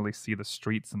you don't really see the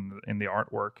streets in the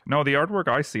artwork. No, the artwork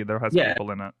I see there has Yeah. people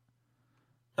in it.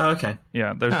 Oh, okay.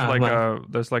 Yeah, there's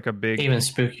there's like a big. Even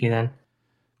spooky then.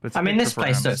 it's I mean, picture this for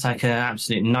place ants. looks like an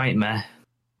absolute nightmare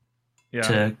Yeah.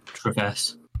 to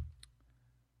traverse.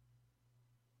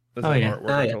 There's Oh, an yeah. artwork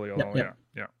Oh, of yeah. Tuliolal, Yeah.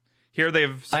 yeah. Here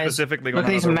they've specifically Look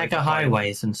gone at these out of their way mega to hide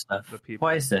highways and stuff. the people.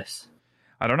 What is this?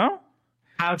 I don't know.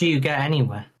 How do you get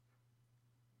anywhere?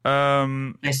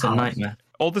 It's a nightmare.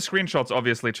 All the screenshots,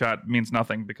 obviously, chat means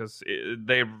nothing because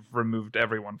they've removed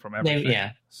everyone from everything.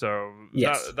 Yeah. So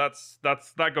Yes.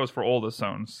 that goes for all the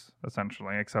zones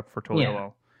essentially, except for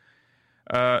Tuliolal.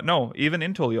 No, even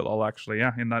in Tuliolal, actually,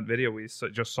 yeah. In that video we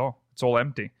just saw, it's all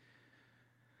empty.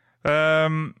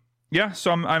 Yeah.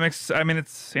 So I mean,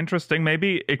 it's interesting.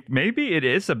 Maybe it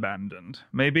is abandoned.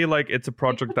 Maybe like it's a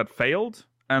project that failed,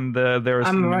 and there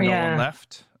is no one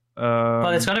left. Well,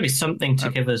 there's got to be something to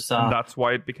give us That's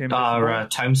why it became our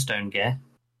tombstone gear.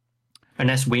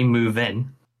 Unless we move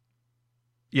in,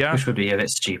 yeah. which would be a bit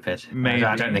stupid. Maybe.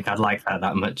 I don't think I'd like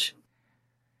that much.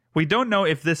 We don't know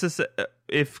if this is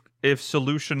if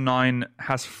Solution 9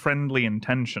 has friendly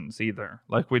intentions either.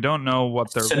 Like we don't know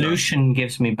what their Solution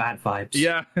gives me bad vibes.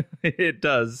 Yeah, it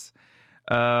does.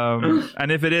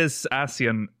 And if it is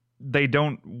ASEAN, they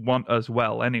don't want us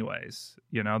well anyways.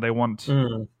 They want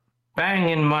Bearing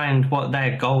in mind what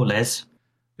their goal is,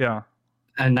 yeah.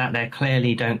 and that they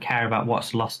clearly don't care about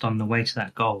what's lost on the way to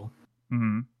that goal.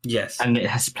 Mm-hmm. Yes. And it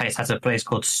has a place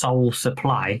called Soul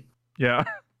Supply. Yeah.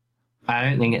 I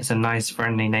don't think it's a nice,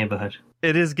 friendly neighborhood.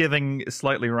 It is giving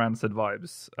slightly rancid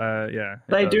vibes. Yeah.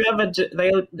 They do have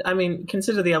I mean,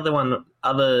 consider the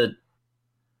other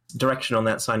direction on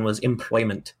that sign was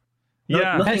employment.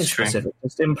 Yeah. Nothing That's true. specific,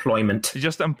 just employment.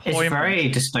 Just It's employment. very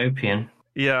dystopian.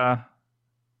 Yeah.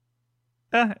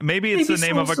 Maybe it's the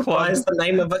name of a club. Is the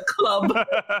name of a club.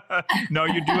 No,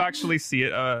 you do actually see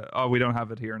it. We don't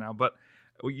have it here now, but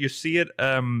you see it.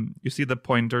 You see the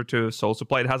pointer to Soul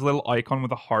Supply. It has a little icon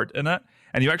with a heart in it,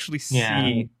 and you actually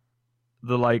see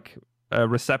the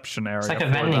reception area. It's like a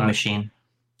for vending that machine.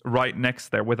 right next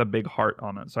there with a big heart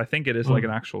on it. So I think it is like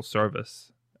an actual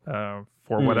service for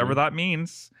whatever that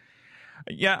means.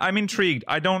 Yeah, I'm intrigued.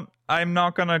 I'm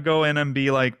not gonna go in and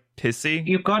be like pissy.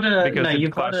 You've got to because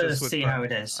it clashes with see the- how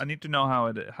it is. I need to know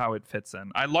how it fits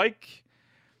in. I like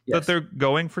that they're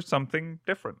going for something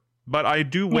different, but I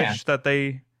do wish that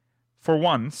they, for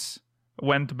once,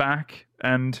 went back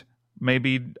and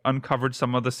maybe uncovered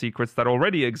some of the secrets that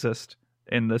already exist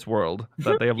in this world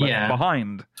that they have left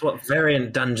behind. It's what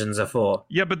variant dungeons are for.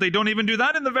 Yeah, but they don't even do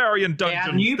that in the variant They dungeons.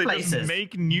 add new They places. just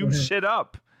make new shit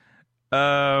up.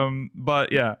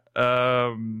 But yeah,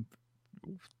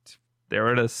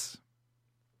 there it is.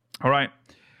 All right.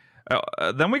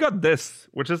 Then we got this,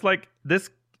 which is like this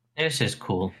This is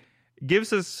cool.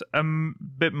 gives us a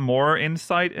bit more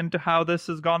insight into how this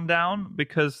has gone down,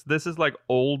 because this is like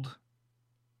old,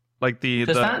 like Does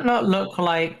that not look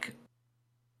like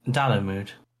Dalamud,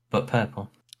 but purple?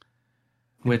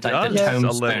 With like the Does a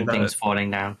little tombstone things bit.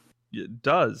 falling down. It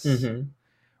does. Mm-hmm.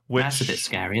 Which That's a bit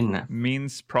scary, isn't it?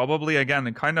 means probably, again,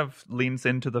 it kind of leans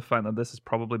into the fact that this is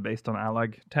probably based on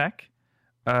Allag tech.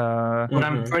 But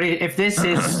I'm pretty. If this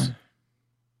is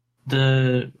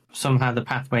somehow the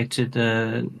pathway to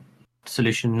the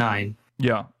Solution 9,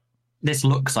 Yeah. this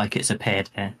looks like it's appeared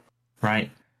here,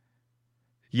 right?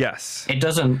 Yes. It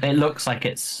doesn't. It looks like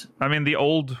it's. I mean, the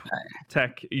old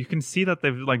tech, you can see that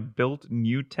they've like built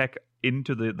new tech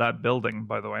into that building,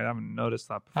 by the way. I haven't noticed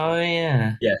that before. Oh,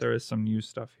 yeah. Yeah. There is some new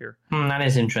stuff here. That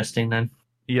is interesting, then.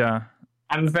 Yeah.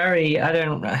 I'm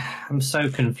so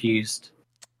confused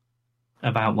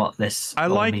about what this I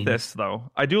all like means. this, though.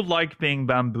 I do like being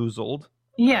bamboozled.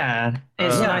 Yeah.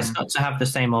 It's nice not to have the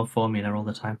same old formula all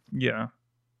the time. Yeah.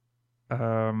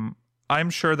 I'm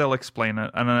sure they'll explain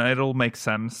it, and it'll make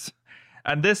sense.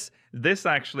 And this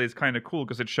actually is kind of cool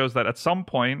because it shows that at some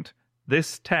point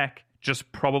this tech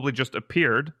probably just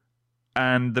appeared,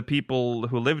 and the people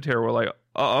who lived here were like,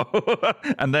 "Oh,"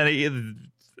 and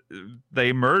then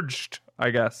they merged,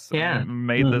 I guess. Yeah. And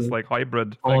made this like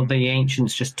hybrid Or thing. the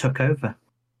ancients just took over.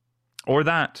 Or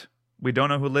that. We don't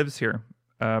know who lives here,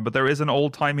 but there is an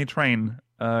old timey train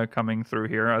coming through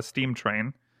here, a steam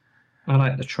train. I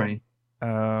like the train.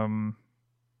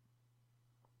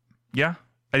 Yeah.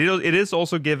 It is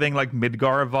also giving like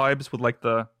Midgar vibes with like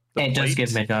the it does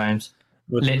give plates. Midgar vibes.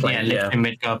 Literally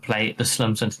Midgar plate, the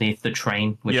slums underneath the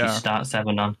train, which you start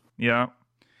 7 on. Yeah.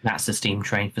 That's the steam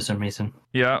train for some reason.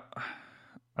 Yeah.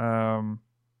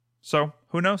 So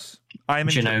who knows? I'm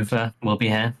in Genova will be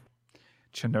here.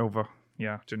 Genova.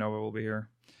 Yeah, Genova will be here.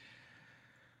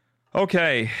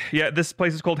 Okay. Yeah, this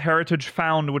place is called Heritage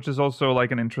Found, which is also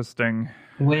like an interesting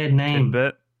weird name.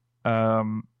 Bit.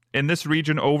 In this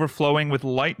region overflowing with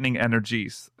lightning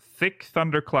energies, thick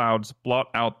thunderclouds blot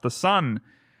out the sun,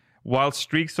 while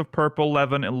streaks of purple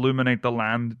levin illuminate the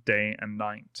land day and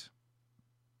night.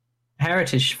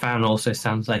 Heritage Found also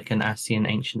sounds like an Asian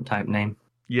ancient type name.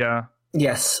 Yeah.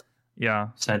 Yes.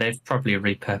 Yeah. So they've probably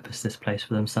repurposed this place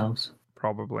for themselves.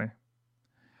 Probably.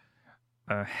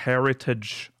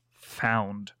 Heritage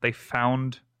Found. They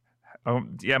found... Oh,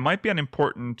 yeah, it might be an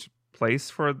important place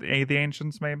for the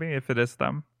ancients, maybe, if it is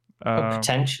them.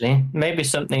 Potentially. Maybe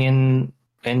something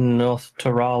in North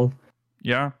Tyrol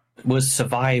was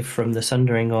survived from the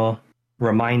Sundering or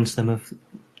reminds them of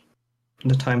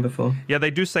the time before. Yeah, they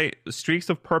do say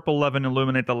streaks of purple levin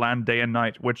illuminate the land day and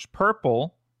night, which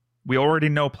purple, we already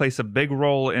know, plays a big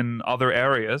role in other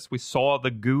areas. We saw the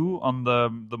goo on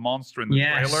the monster in the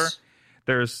trailer.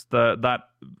 There's that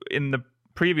in the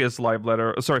previous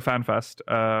FanFest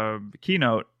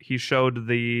keynote, he showed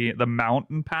the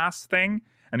mountain pass thing,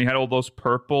 and he had all those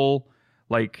purple,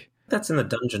 like... That's in the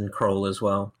dungeon crawl as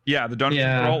well. Yeah, the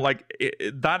dungeon crawl, like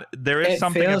there is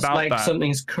something about that. It feels like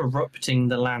something's corrupting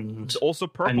the land. It's also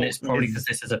purple. And it's probably because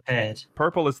this has appeared.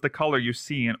 Purple is the color you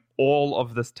see in all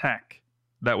of this tech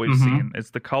that we've seen.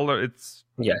 It's the color. It's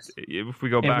If we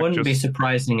go back, it wouldn't be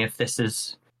surprising if this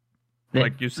is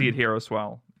like you see it here as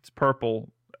well. It's purple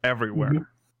everywhere.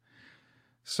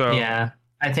 So yeah,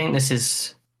 I think this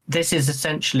is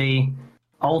essentially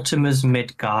Ultima's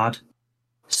Midgard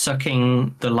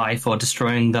sucking the life or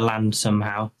destroying the land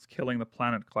somehow. It's killing the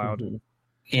planet Cloud.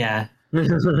 Yeah.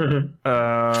 And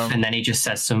then he just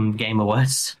says some gamer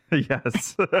words.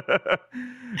 Yes.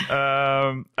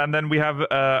 And then we have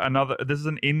another. This is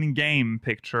an in-game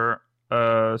picture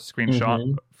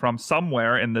screenshot from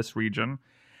somewhere in this region,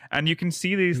 and you can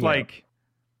see these like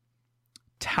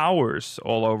towers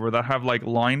all over that have like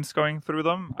lines going through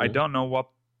them. I don't know what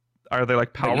are they,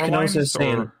 like power lines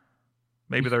or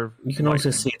maybe they're. You can also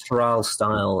see Tyrol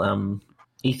style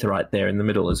etherite there in the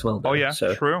middle as well. Oh yeah,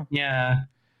 true. Yeah.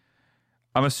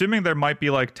 I'm assuming there might be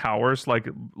like towers, like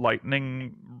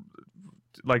lightning,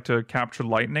 like to capture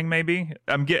lightning. Maybe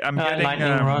I'm getting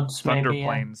lightning rods, thunder maybe,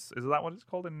 planes. Is that what it's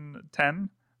called in 10?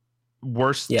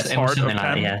 Worst Yes, part of 10.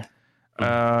 Like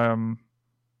that,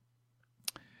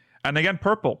 And again,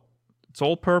 purple. It's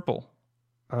all purple.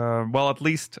 Well, at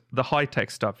least the high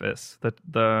tech stuff is.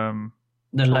 The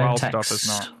low tech stuff is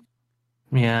not.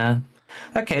 Yeah.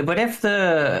 Okay, but if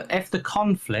the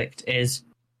conflict is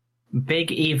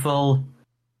big evil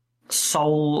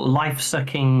soul life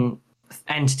sucking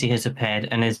entity has appeared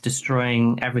and is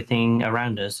destroying everything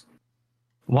around us,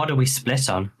 what do we split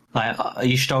on? Like,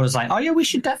 Yashtora's like, oh yeah, we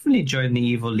should definitely join the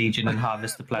evil legion and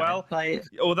harvest the planet.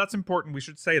 Well, that's important. We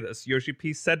should say this. Yoshi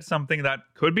P said something that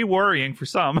could be worrying for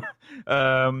some.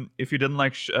 If you didn't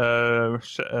like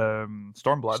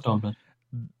Stormblood.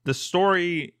 The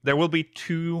story, there will be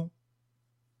 2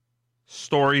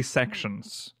 story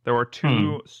sections. There were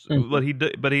 2, but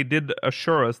he did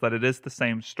assure us that it is the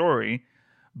same story,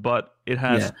 but it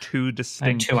has 2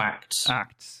 distinct 2 acts.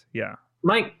 Yeah.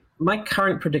 My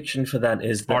current prediction for that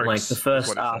is that like the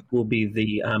first arc will be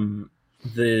the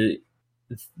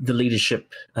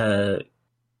leadership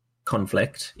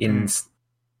conflict in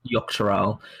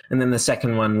Yogg-Tyrol, and then the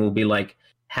second one will be like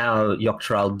how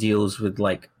Yogg-Tyrol deals with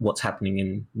like what's happening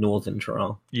in Northern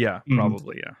Tyrol. Yeah,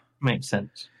 probably. Yeah, makes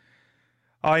sense.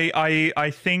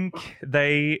 I think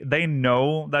they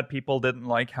know that people didn't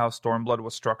like how Stormblood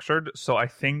was structured, so I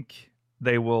think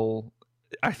they'll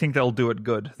do it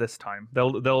good this time.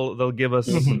 They'll give us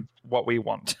what we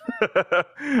want.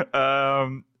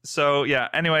 So yeah,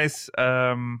 anyways,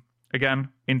 again,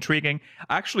 intriguing.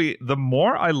 Actually, the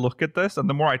more I look at this and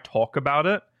the more I talk about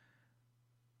it,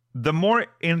 the more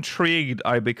intrigued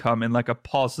I become in like a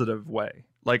positive way.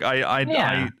 Like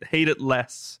I hate it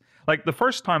less. Like the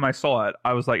first time I saw it,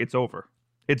 I was like, it's over.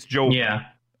 It's joke. Yeah.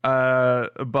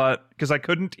 But because I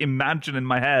couldn't imagine in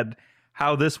my head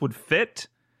how this would fit.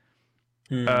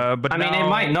 But I mean, it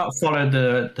might not follow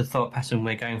the thought pattern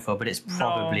we're going for, but it's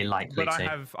probably likely but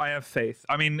to. I have faith.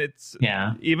 I mean, it's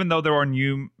Yeah. Even though there are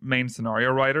new main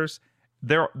scenario writers,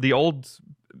 the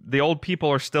old people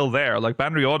are still there. Like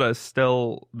Bandri Oda is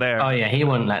still there. Oh yeah, he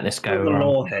wouldn't let this go The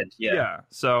wrong. Lawhead, yeah. Yeah.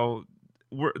 So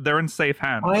they're in safe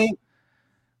hands.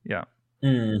 Yeah.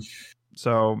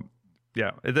 So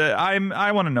yeah,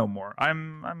 I want to know more.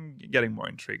 I'm getting more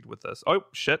intrigued with this. Oh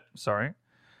shit! Sorry.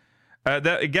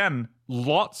 Again,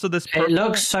 lots of this. It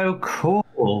looks so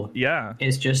cool. Yeah,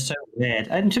 it's just so weird.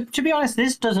 And to be honest,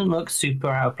 this doesn't look super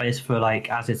out of place for like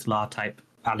Azizlar type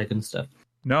Allagan stuff.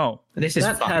 No, this is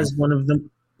that fun. has one of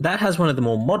the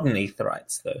more modern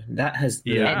aetherytes though. That has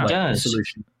the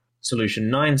Solution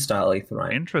 9 style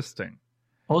aetherite. Interesting.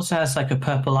 Also has like a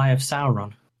purple eye of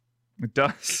Sauron. It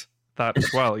does that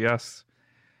as well. Yes.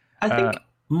 I think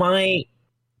my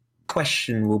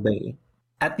question will be,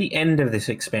 at the end of this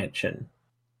expansion,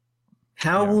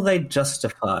 how will they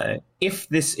justify if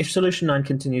Solution 9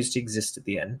 continues to exist at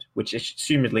the end, which it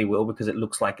assumedly will because it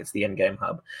looks like it's the endgame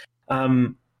hub.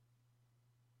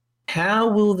 How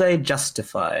will they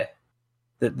justify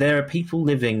that there are people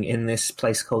living in this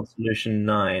place called Solution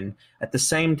 9 at the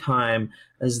same time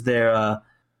as there are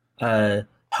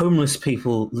homeless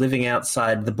people living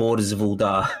outside the borders of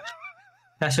Uldar?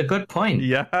 That's a good point.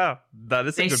 Yeah, that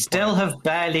is a good point. They still have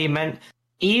barely meant...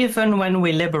 Even when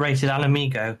we liberated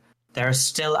Alamigo, there are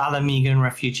still Alamigan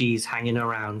refugees hanging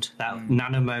around that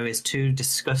Nanamo is too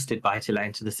disgusted by to let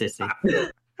into the city.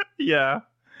 Yeah.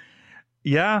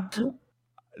 You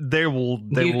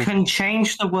can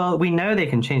change the world. We know they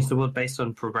can change the world based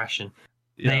on progression.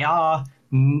 Yeah.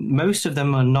 Most of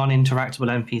them are non-interactable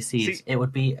NPCs. See, it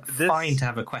would be fine to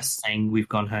have a quest saying we've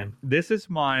gone home. This is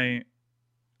my...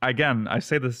 Again, I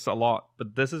say this a lot,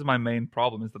 but this is my main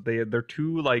problem, is that they're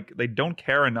too, like, they don't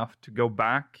care enough to go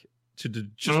back to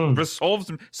just resolve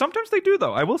some... Sometimes they do,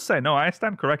 though. I will say, no, I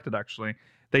stand corrected, actually.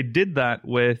 They did that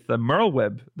with the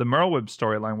Merlwyb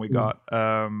storyline we got,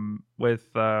 with...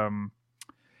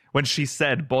 when she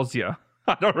said Bosnia.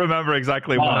 I don't remember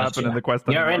exactly what happened in the quest.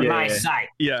 You're in my sight.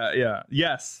 Yeah.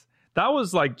 Yes. That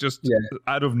was like just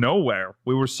out of nowhere.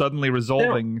 We were suddenly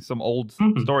resolving some old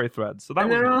story threads. So that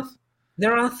was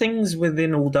there are things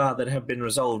within Uldar that have been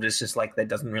resolved. It's just like that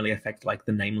doesn't really affect like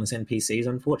the nameless NPCs,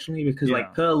 unfortunately, because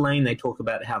like Pearl Lane, they talk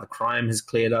about how the crime has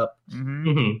cleared up.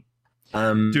 Dude,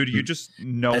 you just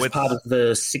know it's part of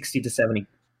the 60 to 70.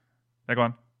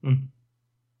 Go on.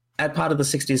 At part of the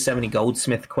 60 to 70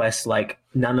 goldsmith quest, like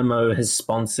Nanamo has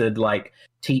sponsored like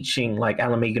teaching like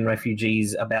Alamigan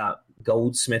refugees about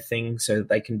goldsmithing so that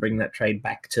they can bring that trade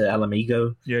back to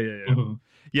Alamigo. Yeah.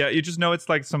 Yeah, you just know it's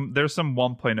like there's some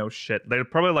 1.0 shit. They're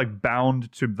probably like bound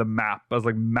to the map as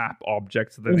like map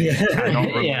objects that they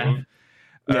cannot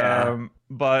remove.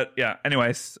 But yeah,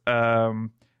 anyways,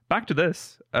 back to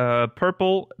this.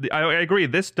 Purple, I agree.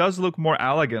 This does look more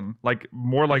Allagan, like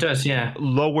more like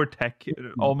lower tech,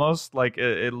 almost like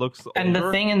it looks. And older.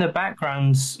 The thing in the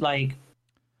background's like,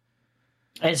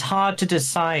 it's hard to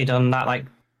decide on that like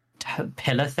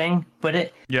pillar thing,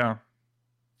 but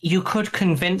you could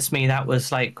convince me that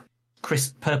was like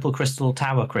purple crystal,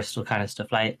 tower crystal kind of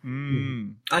stuff. Like, I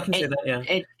can see that. Yeah,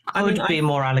 it could be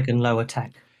more Allagan, lower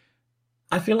tech.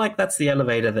 I feel like that's the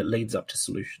elevator that leads up to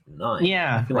Solution 9.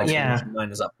 Yeah, I feel like Solution 9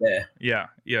 is up there. Yeah.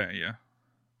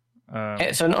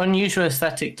 It's an unusual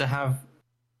aesthetic to have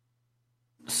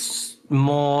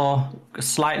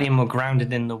slightly more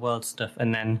grounded in the world stuff,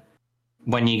 and then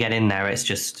when you get in there, it's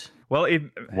just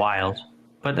wild.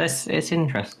 But it's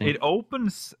interesting. It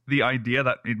opens the idea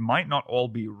that it might not all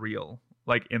be real,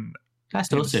 like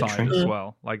that's also true as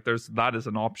well. Like that is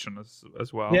an option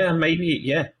as well. Yeah, maybe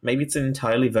it's an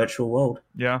entirely virtual world.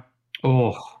 Yeah.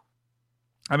 Oh,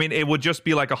 I mean, it would just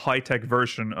be like a high-tech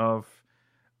version of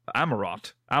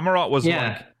Amarot. Amarot was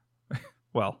like,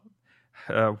 well,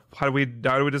 how do we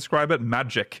describe it?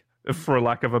 Magic, for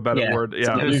lack of a better word.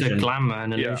 Yeah, it was a glamour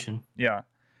and illusion. Yeah.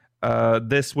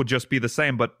 This would just be the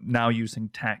same, but now using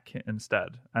tech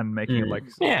instead and making it like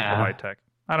high tech.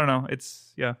 I don't know.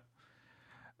 It's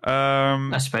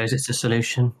I suppose it's a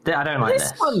solution. I don't like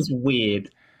this. This one's weird.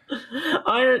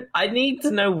 I need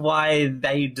to know why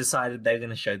they decided they're going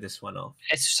to show this one off.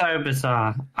 It's so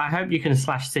bizarre. I hope you can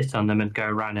sit on them and go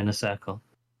around in a circle.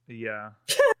 Yeah.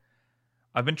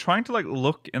 I've been trying to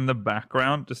look in the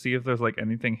background to see if there's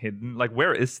anything hidden.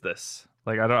 Where is this?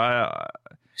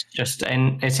 It's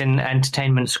in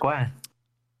Entertainment Square.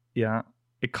 Yeah.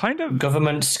 It kind of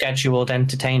government scheduled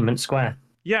Entertainment Square.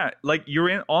 Yeah,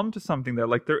 you're onto something there.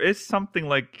 There is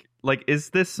something is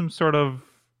this some sort of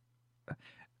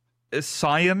a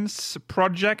science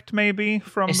project maybe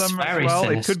from them as well?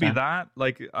 Sinister. It could be that.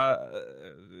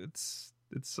 It's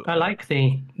I like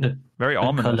the very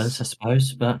ominous colours, I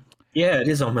suppose, but yeah, it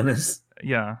is ominous.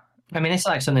 Yeah. I mean, it's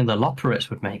like something the Loperates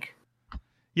would make.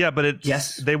 Yeah, but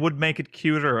they would make it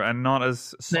cuter and not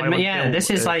as Silent Hill. This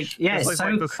is it's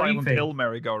so the creepy. Silent Hill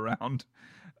merry-go-round.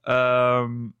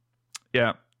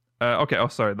 Yeah. Okay. Oh,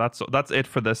 sorry. That's it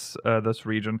for this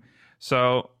region.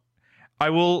 So I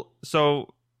know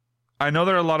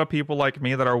there are a lot of people like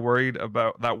me that are worried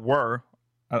about that.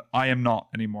 I am not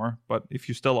anymore. But if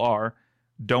you still are,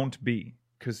 don't be,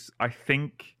 because I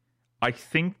think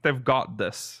they've got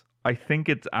this. I think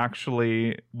it's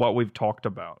actually what we've talked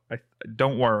about.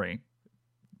 Don't worry.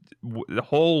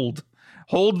 Hold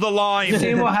the line.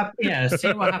 See what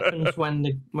happens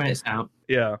when it's out.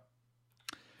 Yeah.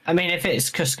 I mean, if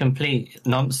it's just complete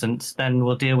nonsense, then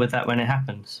we'll deal with that when it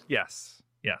happens. Yes.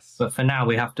 But for now,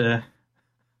 we have to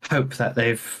hope that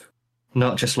they've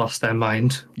not just lost their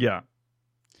mind. Yeah.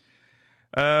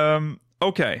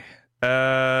 Okay.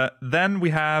 Then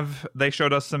they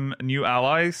showed us some new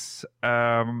allies.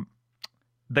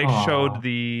 They showed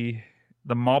the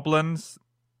Moblins,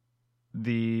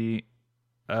 the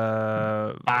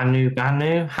Hamu. I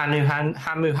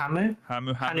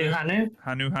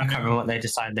can't remember what they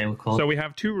decided they were called. So we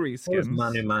have two reskins.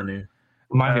 Manu. Manu.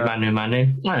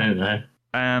 I don't know.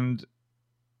 And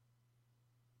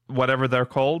whatever they're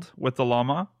called with the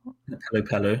llama. The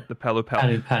Pelu. The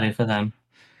Pelu for them.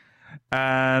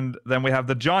 And then we have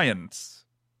the giants,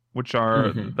 which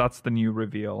are that's the new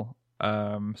reveal.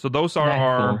 So those are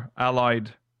our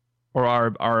allied or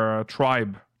our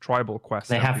tribal quests.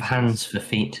 They have hands for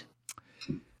feet.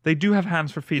 They do have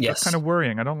hands for feet. Yes. That's kind of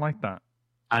worrying. I don't like that.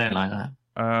 I don't like that.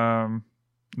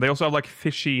 They also have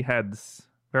fishy heads.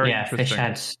 Very interesting. Fish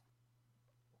heads.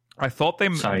 I thought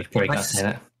they. Sorry, probably can't say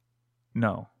that.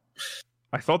 No.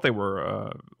 I thought they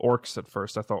were orcs at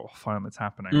first. I thought, finally it's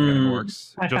happening. We're getting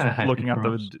orcs. Just looking at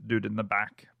the dude in the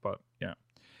back. But yeah.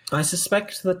 I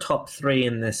suspect the top three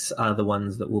in this are the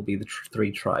ones that will be the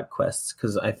three tribe quests,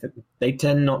 because I think they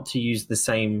tend not to use the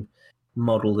same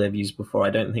model they've used before. I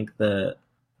don't think the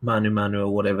Manu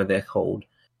or whatever they're called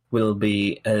will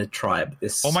be a tribe.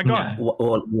 Oh my god!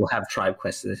 Or will have tribe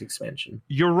quests this expansion.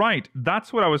 You're right.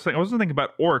 That's what I was saying. I wasn't thinking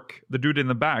about orc, the dude in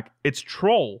the back. It's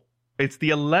troll. It's the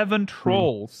 11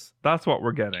 trolls. That's what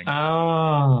we're getting.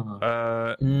 Oh.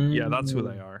 Yeah, that's who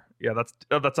they are. Yeah, that's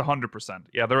 100%.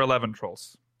 Yeah, they're 11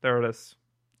 trolls. There it is.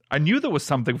 I knew there was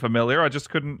something familiar. I just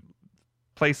couldn't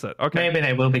place it. Okay. Maybe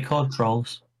they will be called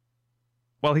trolls.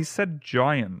 Well, he said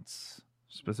giants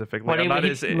specifically. Well,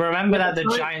 remember that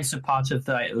the giants are part of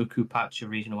the Okupacha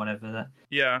region or whatever. That.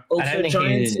 Yeah. Also,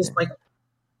 giants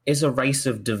is a race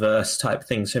of diverse type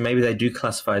things, so maybe they do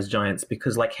classify as giants,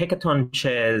 because Hecaton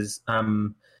shares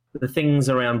the things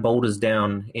around Boulders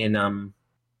Down in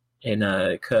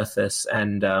Kurthus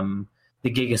and the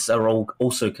Gigas are all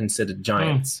also considered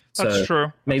giants. That's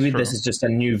true. Maybe this is just a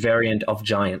new variant of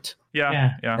giant.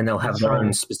 Yeah. And they'll have their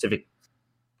own specific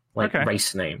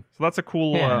race name. So that's a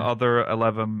cool other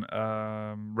 11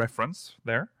 reference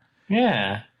there.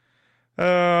 Yeah.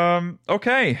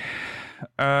 Okay.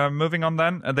 Moving on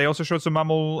then. They also showed some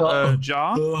Mammal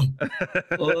Jaw.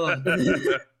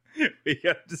 We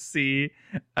get to see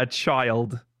a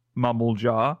child Mammal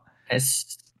Jaw.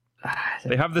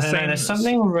 They have the same. There's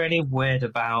something really weird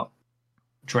about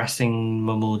dressing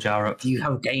Mammal Jaw up. Do you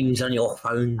have games on your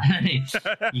phone?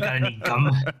 You got any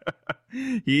gum?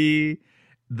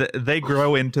 They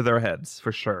grow into their heads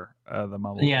for sure. The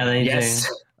Mammal. Yeah, they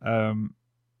do.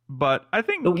 But I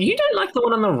think you don't like the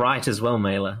one on the right as well,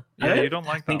 Mailer. Yeah, you don't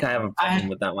like that. I think I have a problem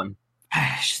with that one.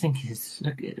 I just think it's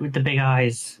with the big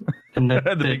eyes and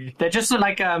they're just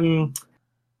like the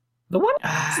one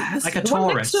like a the tourist.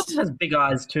 One next to us has big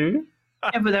eyes too.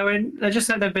 Yeah, but they're just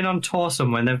like they've been on tour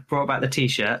somewhere and they've brought back the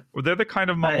t-shirt. Well, they're the kind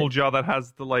of Mammal Jaw that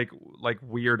has the like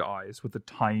weird eyes with the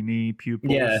tiny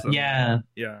pupils. Yeah.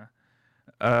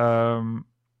 I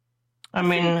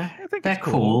mean, I think they're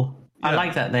cool. Yeah. I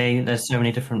like that there's so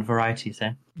many different varieties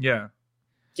there. Yeah.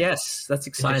 Yes, that's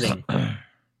exciting.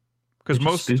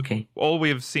 Because spooky. all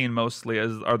we've seen mostly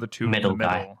are the two Middle in the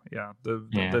middle. guy. Yeah,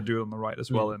 the dude on the right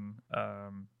as well. And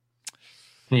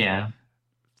yeah,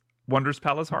 Wonders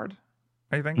Palace Hard,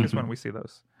 I think, is when we see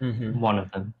those. One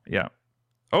of them. Yeah.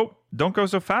 Oh, don't go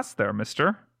so fast there,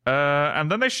 mister.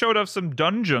 And then they showed off some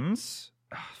dungeons.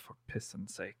 For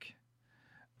piss's sake.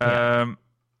 We'll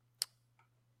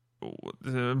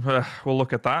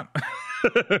look at that.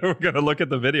 We're going to look at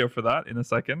the video for that in a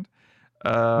second.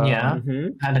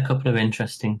 Had a couple of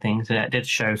interesting things. It did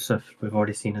show stuff we've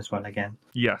already seen as well again.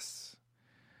 Yes.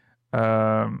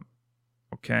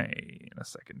 Okay, in a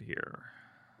second here.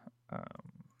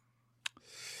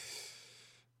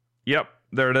 Yep,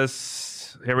 there it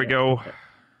is. Here we go.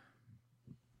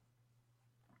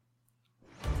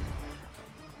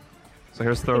 So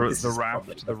here's the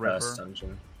raft to the river.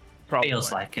 Dungeon. Probably.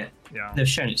 Feels like it. Yeah. They've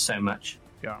shown it so much.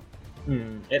 Yeah.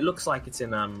 It looks like it's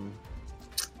in oh,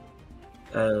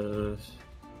 I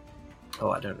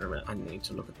don't remember. I need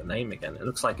to look at the name again. It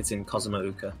looks like it's in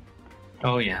Cosmouka.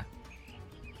 Oh yeah.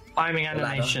 Climbing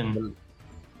animation.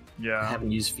 Yeah. I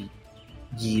haven't used for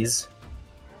years.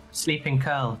 Sleeping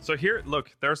curl. So here,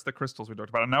 look, there's the crystals we talked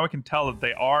about. And now we can tell that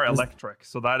they are electric.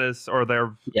 So that is, or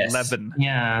they're Levin.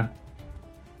 Yeah.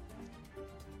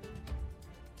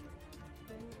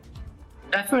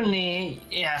 Definitely,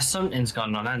 yeah, something's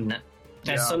gone on, hasn't it?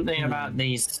 There's something about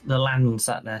the lands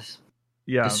that they're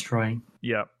destroying.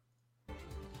 Yeah.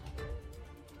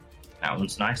 That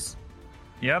one's nice.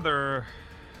 Yeah, they're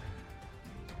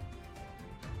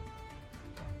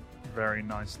very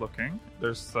nice looking.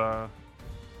 There's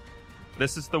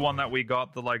this is the one that we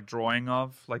got the drawing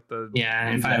of, like the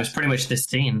in fact it was pretty much this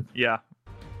scene. Yeah.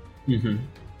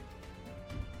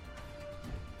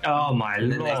 Oh my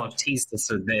lord! Teased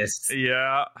us with this.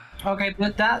 Yeah. Okay,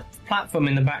 but that platform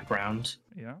in the background,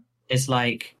 is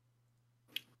like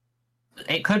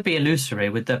it could be illusory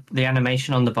with the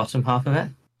animation on the bottom half of it.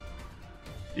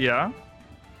 Yeah.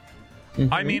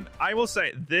 I mean, I will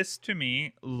say this to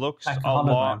me looks like a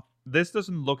lot. This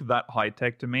doesn't look that high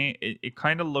tech to me. It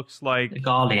kind of looks like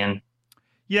Garlean.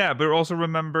 Yeah, but also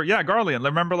remember, Garlean.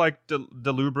 Remember, like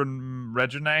Delubran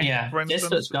Regine, for instance.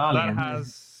 This looks Garlean. That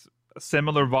has a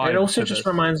similar vibe. It also just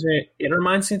reminds me. It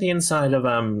reminds me of the inside of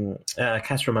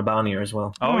Castro Mabania as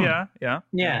well. Oh yeah.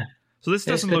 So this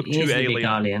doesn't look too alien.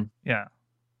 Garlean. Yeah.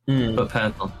 But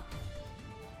purple.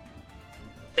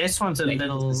 This one's a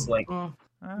little like.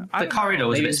 The corridor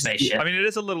was a bit spaceship. I mean, it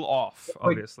is a little off.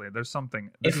 Obviously, there's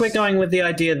something. If we're going with the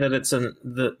idea that it's a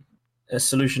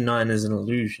Solution 9 is an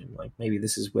illusion, like maybe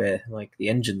this is where like the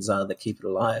engines are that keep it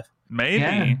alive.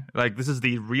 Maybe like this is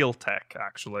the real tech,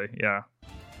 actually. Yeah,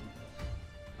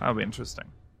 that'll be interesting.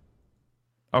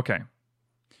 Okay.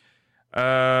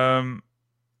 Delubrum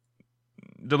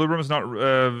is not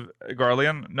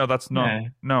Garlean. No, that's not.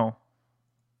 No.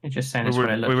 You're just saying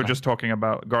we were just talking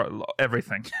about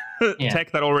everything. Tech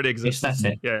that already exists.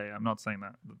 Yeah, I'm not saying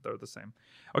that. They're the same.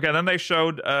 Okay, then they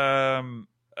showed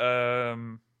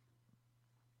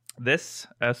this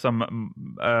some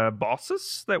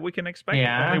bosses that we can expect.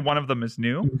 Only one of them is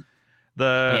new.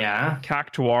 The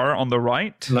Cactuar on the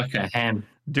right. Look at him.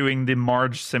 Doing the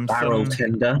Marge Simpson. Barrel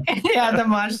tender. The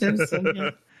Marge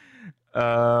Simpson.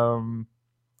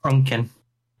 Drunken.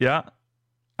 Yeah.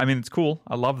 I mean, it's cool.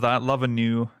 I love that. Love a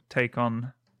new take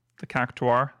on the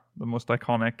Cactuar, the most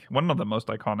iconic, one of the most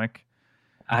iconic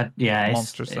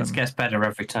monsters. It gets better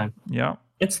every time. Yeah.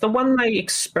 It's the one they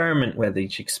experiment with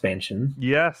each expansion.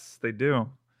 Yes, they do.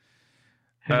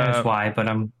 Who knows why, but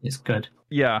it's good.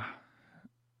 Yeah.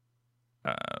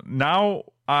 Now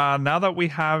that we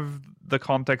have the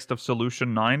context of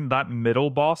Solution 9, that middle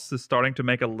boss is starting to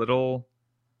make a little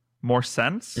more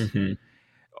sense.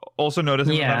 Also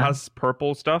noticing that has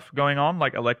purple stuff going on,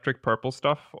 like electric purple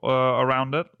stuff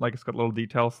around it. Like it's got little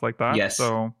details like that. Yes.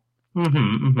 So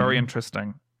very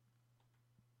interesting.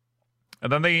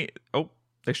 And then they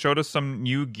showed us some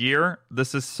new gear.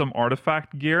 This is some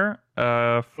artifact gear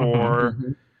for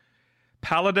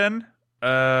Paladin.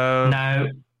 No,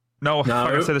 I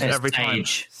say this every time.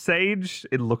 Sage.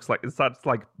 It looks like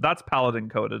that's Paladin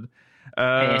coded.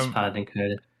 It is Paladin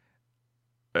coded.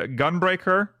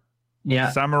 Gunbreaker.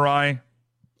 Yeah. Samurai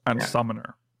and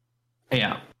Summoner.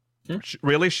 Yeah.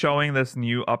 Really showing this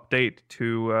new update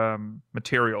to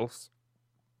materials.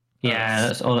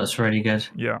 Yeah, that's really good.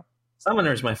 Yeah.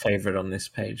 Summoner is my favorite on this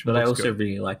page, but I also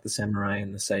really like the Samurai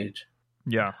and the Sage.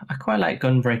 Yeah. I quite like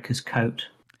Gunbreaker's coat.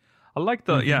 I like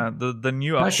the the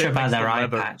new update. Not sure about their eye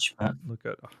patch, but look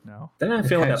at now. Then I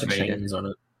feel about the chains on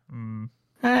it.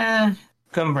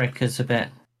 Gunbreaker's a bit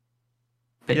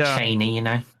chainy, you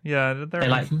know. Yeah, they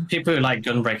like people who like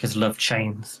Gunbreakers love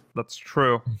chains. That's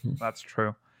true. That's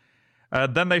true.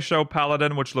 Then they show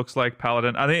Paladin, which looks like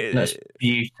Paladin. I think That's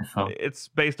beautiful. It's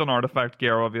based on artifact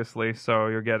gear, obviously, so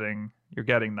you're getting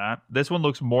that. This one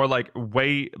looks more like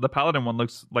the Paladin one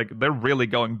looks like they're really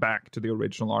going back to the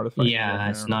original artifact. Yeah,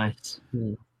 it's nice.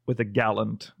 With a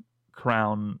gallant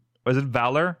crown. Was it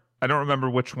Valor? I don't remember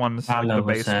which one's Valor the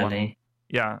base was early. one.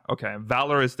 Yeah, okay.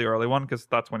 Valor is the early one because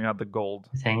that's when you had the gold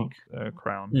I think.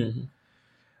 crown.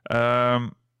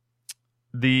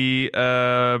 The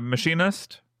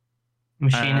Machinist.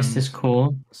 Machinist is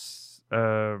cool.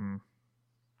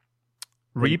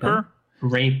 Reaper.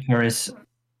 Reaper is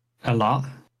a lot.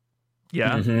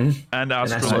 Yeah. And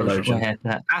Astrologian.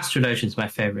 Astrologian's my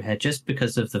favorite head just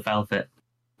because of the velvet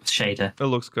shader. It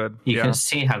looks good. You can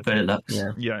see how good it looks.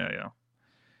 Yeah.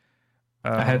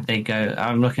 I hope they go.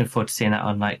 I'm looking forward to seeing that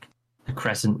on like the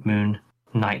Crescent Moon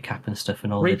nightcap and stuff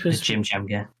and all the Jim Jam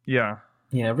gear. Yeah.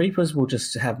 Yeah, Reapers will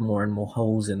just have more and more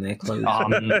holes in their clothes.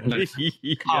 Can't wait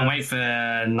for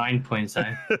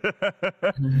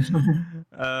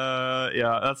 9.0.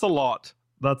 Yeah, that's a lot.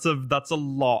 That's a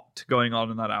lot going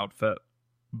on in that outfit.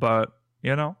 But,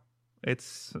 you know,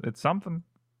 it's something.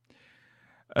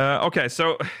 Okay,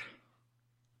 so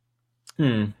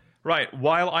right,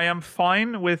 while I am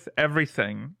fine with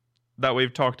everything that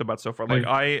we've talked about so far, like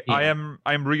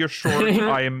I'm reassured.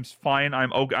 I am fine.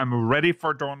 I'm ready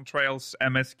for Dawn Trail's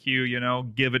MSQ. You know,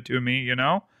 give it to me. You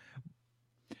know,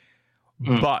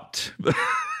 but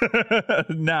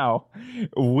now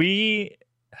we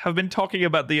have been talking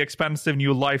about the expensive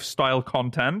new lifestyle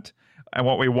content and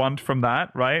what we want from that.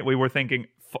 Right? We were thinking,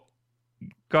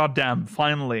 goddamn,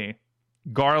 finally,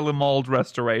 Garlemald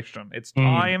restoration. It's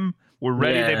time. We're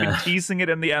ready. Yeah. They've been teasing it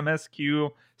in the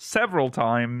MSQ several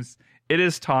times. It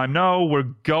is time. No, we're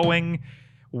going.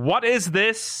 What is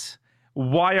this?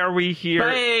 Why are we here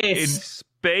in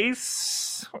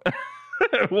space?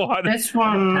 What? This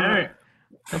one.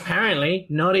 Apparently,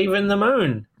 not even the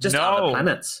moon. Just other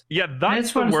planets. Yeah, that's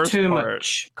this the one's worst too part.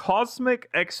 much. Cosmic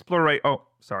exploration. Oh,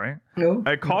 sorry. No.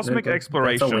 Cosmic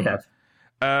exploration. That's all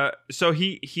we have. So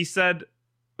he said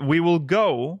we will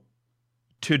go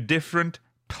to different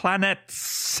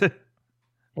planets.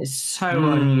 It's so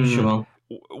unusual.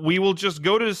 We will just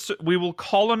we will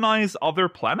colonize other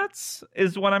planets,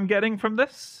 is what I'm getting from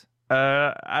this.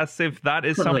 As if that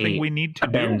is Probably something we need to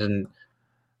abandon.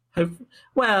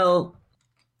 Well,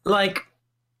 like,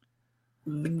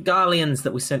 the Garleans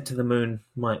that we sent to the moon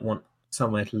might want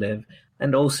somewhere to live.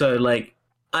 And also, like,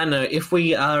 I don't know, if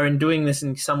we are doing this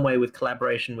in some way with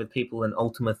collaboration with people in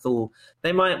Ultima Thule,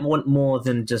 they might want more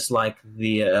than just, like,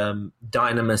 the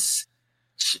Dynamis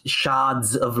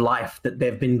shards of life that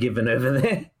they've been given over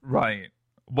there. Right.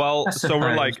 Well, so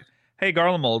we're like, hey,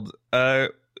 Garlemald,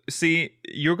 see,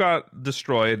 you got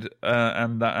destroyed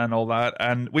and all that,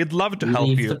 and we'd love to help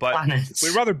you, but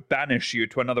we'd rather banish you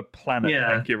to another planet. Yeah.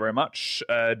 Thank you very much.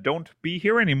 Don't be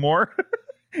here anymore.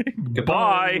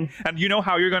 Goodbye. And you know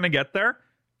how you're going to get there?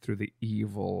 Through the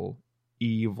evil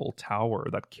tower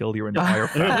that killed your entire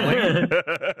family.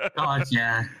 God,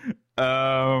 yeah.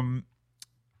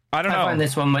 I don't know. I find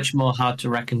this one much more hard to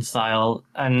reconcile,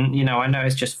 and you know, I know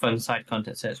it's just fun side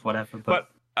content, so it's whatever. But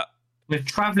we're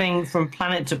traveling from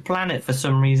planet to planet for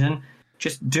some reason,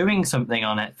 just doing something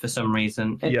on it for some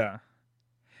reason.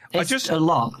 It's a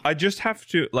lot. I just have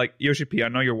to, like, Yoshi P, I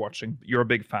know you're watching. You're a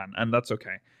big fan, and that's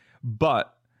okay.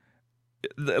 But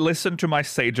listen to my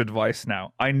sage advice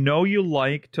now. I know you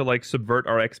like to subvert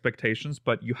our expectations,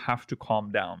 but you have to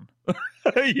calm down.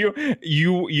 you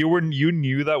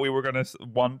knew that we were gonna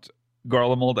want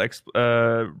Garlemald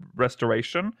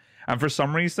restoration, and for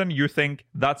some reason you think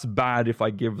that's bad if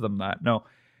I give them that. No,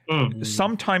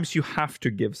 sometimes you have to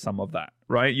give some of that,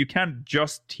 right? You can't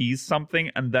just tease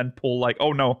something and then pull like,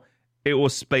 oh no, it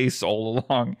was space all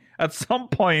along. At some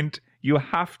point, you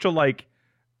have to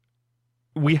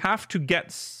we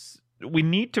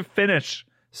need to finish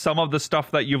some of the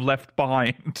stuff that you've left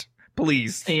behind,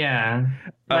 please. Yeah.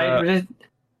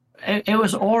 It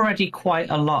was already quite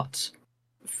a lot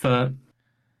for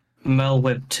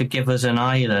Melwib to give us an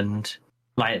island,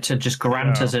 to just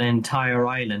grant us an entire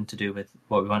island to do with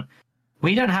what we want.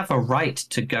 We don't have a right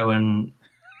to go and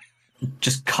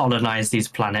just colonize these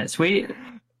planets. Why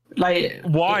are we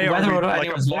like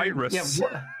a virus?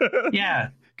 Yeah.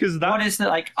 What is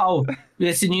it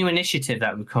it's a new initiative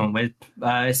that we've come with.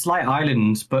 It's like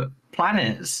islands, but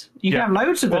planets. You can have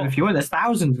loads of them if you want. There's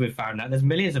thousands we've found out. There's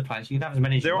millions of planets. You can have as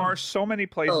many as you want. There are so many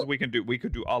places we can do. We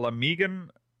could do Alamegan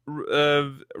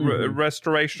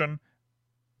restoration.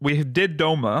 We did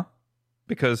Doma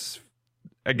because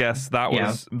I guess that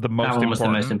was the most important. That was the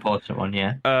most important one,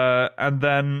 yeah. And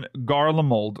then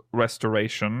Garlemald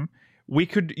restoration. You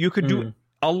could do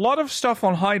a lot of stuff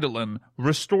on Hydaelyn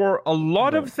restore a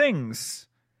lot of things.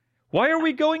 Why are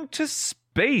we going to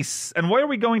space? And why are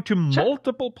we going to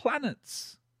multiple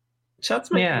planets?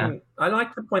 Chat's making. I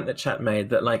like the point that Chat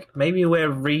made that like maybe we're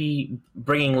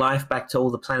bringing life back to all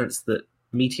the planets that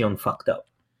Meteon fucked up.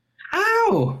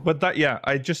 How? But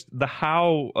the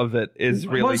how of it is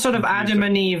really. What sort of confusing. Adam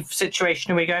and Eve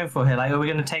situation are we going for here? Like, are we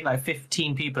going to take like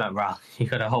 15 people? Like, well, you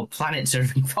got a whole planet to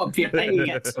repopulate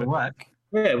it to work.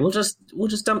 Yeah, we'll just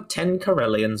dump 10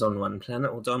 Corellians on one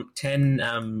planet. We'll dump 10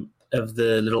 of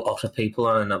the little otter people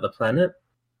on another planet.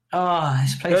 Oh,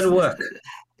 this place. Go to work.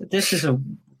 This is a.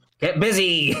 Get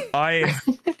busy.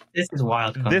 This is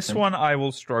wild content. This one I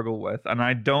will struggle with, and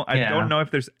I don't know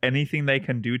if there's anything they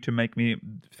can do to make me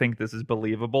think this is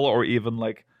believable or even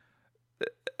like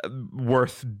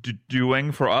worth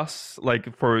doing for us,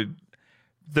 like for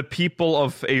the people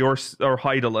of Eors or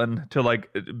Hydaelyn to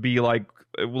like be like,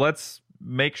 let's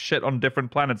make shit on different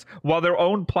planets while their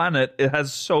own planet it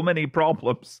has so many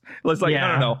problems. It's like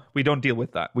no, we don't deal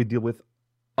with that. We deal with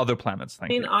other planets.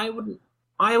 Thank you.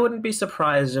 I wouldn't be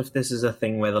surprised if this is a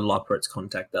thing where the Loporrits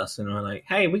contact us and we're like,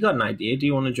 hey, we got an idea. Do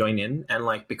you want to join in? And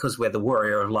like, because we're the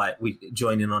Warrior of Light, we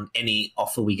join in on any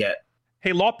offer we get.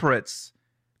 Hey, Loporrits,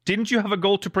 didn't you have a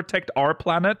goal to protect our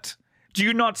planet? Do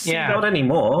you not see that? Not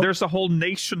anymore. There's a whole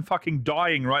nation fucking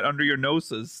dying right under your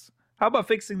noses. How about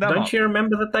fixing that? Don't you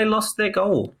remember that they lost their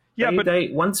goal? Yeah, but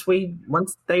once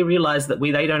they realize that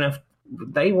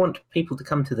they want people to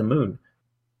come to the moon.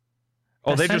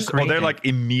 Oh, they're like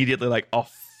immediately like, oh,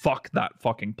 fuck that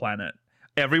fucking planet.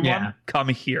 Everyone, come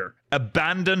here.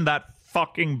 Abandon that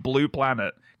fucking blue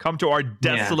planet. Come to our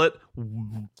desolate,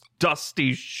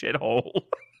 dusty shithole.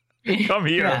 Come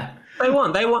here. Yeah. They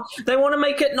want to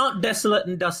make it not desolate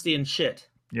and dusty and shit.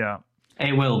 Yeah.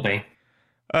 It will be.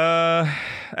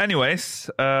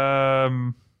 Anyways,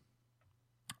 we're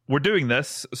doing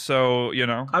this, so, you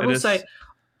know. I will say,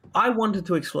 I wanted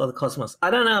to explore the cosmos. I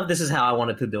don't know if this is how I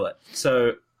wanted to do it.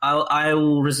 So I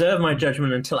will reserve my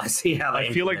judgment until I see how they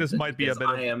I feel like this might be a bit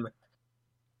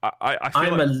Yeah,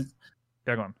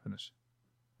 go on, finish.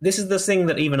 This is the thing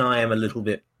that even I am a little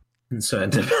bit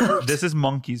concerned about. This is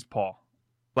monkey's paw.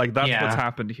 Like, that's what's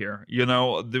happened here. You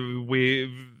know,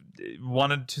 we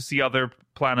wanted to see other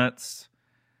planets.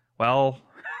 Well,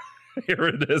 here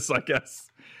it is, I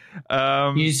guess.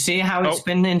 You see how it's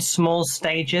been in small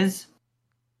stages?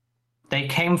 They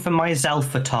came from my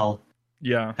Zelphatol.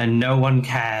 Yeah. And no one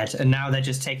cared. And now they're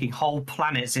just taking whole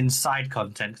planets in side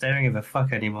content because they don't give a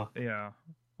fuck anymore. Yeah.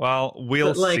 Well,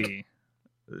 we'll see.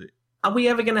 Are we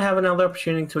ever going to have another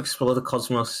opportunity to explore the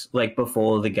cosmos, like,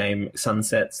 before the game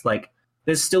sunsets? Like,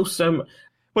 there's still so much...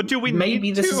 But do we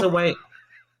Maybe this is a way...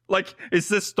 Like, is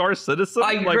this Star Citizen?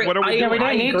 I agree. Like, what are we doing? We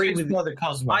don't need to explore the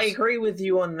cosmos. I agree with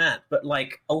you on that, but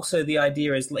like, also the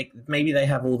idea is like maybe they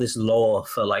have all this lore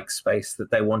for like space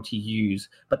that they want to use,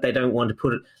 but they don't want to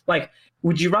put it. Like,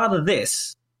 would you rather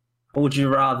this, or would you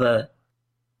rather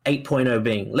 8.0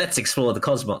 being let's explore the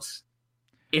cosmos?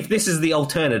 If this is the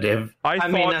alternative, I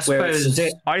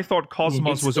thought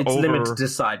Cosmos was it's over. limited to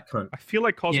side content. I feel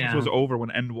like Cosmos was over when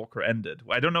Endwalker ended.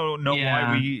 I don't know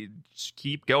why we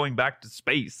keep going back to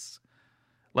space.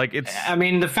 Like, it's. I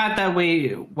mean, the fact that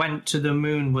we went to the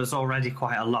moon was already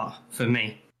quite a lot for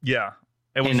me. Yeah,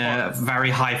 it was in a very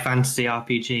high fantasy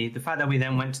RPG. The fact that we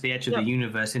then went to the edge of the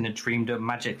universe in a dreamed up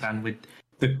magic land with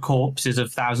the corpses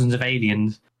of thousands of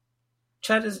aliens.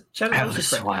 Chad is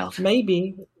also wild.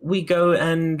 Maybe we go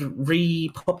and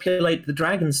repopulate the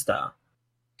Dragon Star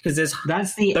because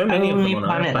that's the only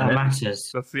planet that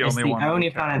matters. That's the only one. The only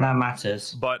planet that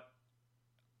matters. But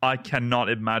I cannot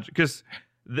imagine because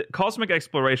the cosmic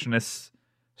exploration is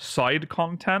side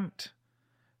content,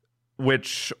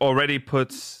 which already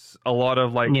puts a lot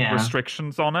of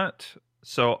restrictions on it.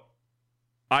 So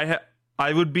I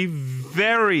would be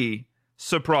very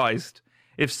surprised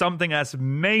if something as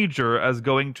major as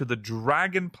going to the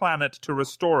dragon planet to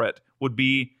restore it would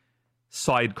be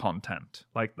side content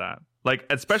like that. Like,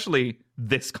 especially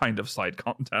this kind of side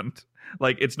content.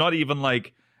 Like, it's not even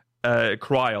like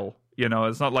Kryl, you know,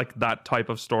 it's not like that type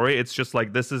of story. It's just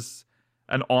like, this is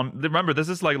remember, this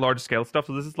is like large scale stuff.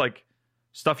 So this is like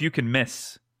stuff you can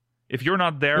miss. If you're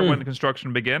not there when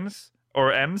construction begins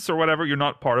or ends or whatever, you're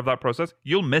not part of that process,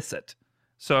 you'll miss it.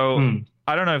 So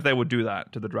I don't know if they would do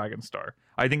that to the Dragon Star.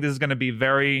 I think this is going to be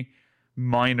very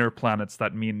minor planets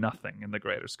that mean nothing in the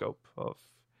greater scope of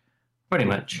pretty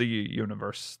much the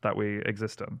universe that we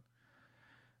exist in.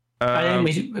 I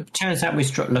think it turns out we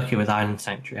struck lucky with Island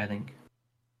Sanctuary, I think.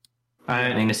 I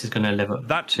don't think this is going to live up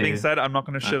that being said, I'm not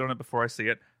going to shit on it before I see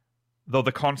it. Though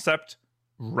the concept,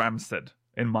 rancid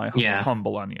in my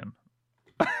humble onion.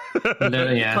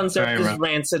 Yeah, concept very is rough.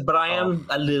 rancid, but I am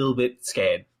a little bit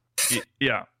scared.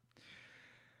 Yeah.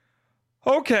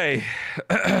 Okay.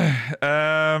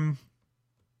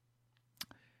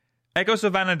 Echoes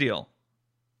of Vana'diel.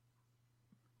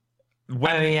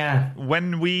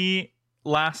 When we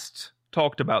last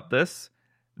talked about this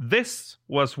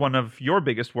was one of your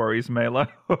biggest worries, Mela,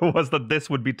 was that this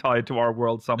would be tied to our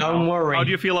world somehow. Don't worry. How do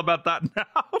you feel about that now?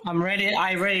 I'm ready.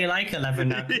 I really like 11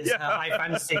 now. It's a high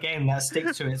fantasy game that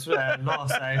sticks to its law,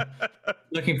 so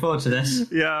looking forward to this.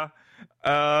 Yeah.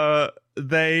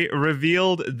 They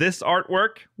revealed this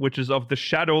artwork, which is of the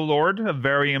Shadow Lord, a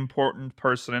very important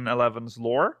person in 11's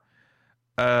lore.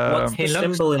 What's the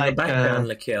symbol in the background,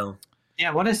 Lakil?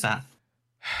 Yeah, what is that?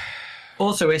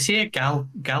 Also, is he a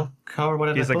Galka or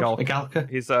whatever? He's a Galka. A Galka?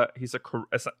 He's a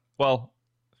well.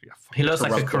 Yeah, he looks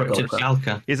like a corrupted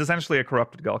Galka. He's essentially a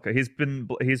corrupted Galka. He's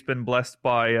been blessed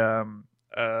by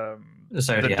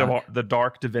the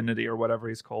dark divinity or whatever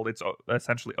he's called. It's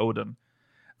essentially Odin.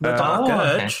 The Dark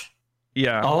Urge.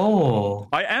 Yeah. Oh.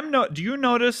 Do you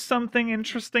notice something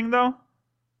interesting though?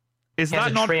 Is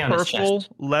that not purple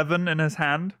Levin in his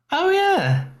hand? Oh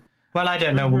yeah. Well, I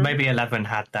don't know. Maybe 11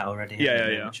 had that already.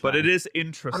 Yeah. But it is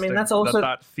interesting. I mean, that's also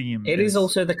that theme. It is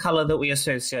also the color that we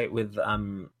associate with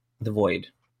the void.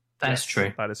 That's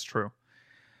true. That is true.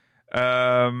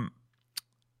 That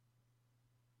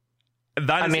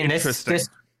is interesting.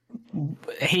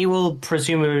 He will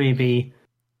presumably be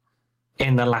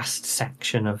in the last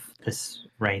section of this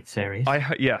raid series.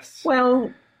 Yes.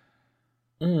 Well,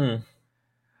 unless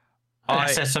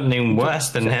there's something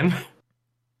worse than him.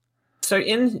 So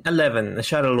in 11, the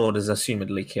Shadow Lord is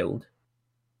assumedly killed.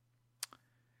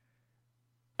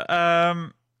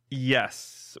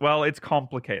 Yes. Well, it's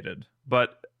complicated,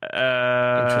 but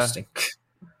interesting.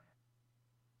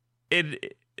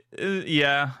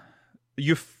 Yeah.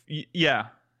 Yeah.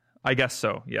 I guess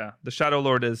so. Yeah. The Shadow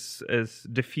Lord is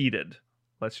defeated,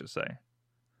 let's just say.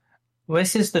 Well,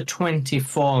 this is the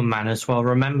 24-man as well.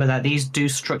 Remember that these do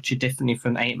structure differently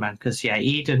from 8-man because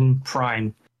Eden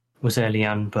Prime was early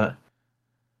on, but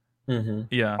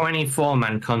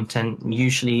 24-man content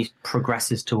usually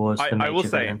progresses towards the major I will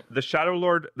say, villain. the Shadow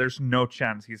Lord, there's no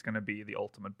chance he's going to be the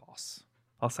ultimate boss.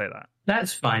 I'll say that.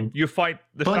 That's fine. You fight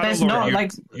the but Shadow there's Lord.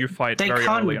 not you fight. They very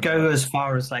can't early go as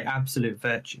far as absolute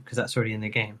virtue because that's already in the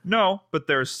game. No, but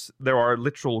there are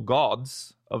literal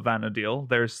gods of Vana'diel.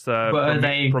 There's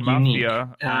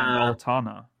Promathia and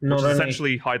Altana, which is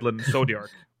essentially Hydaelyn and Zodiark.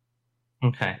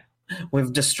 Okay.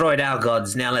 We've destroyed our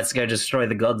gods. Now let's go destroy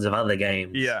the gods of other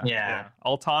games. Yeah.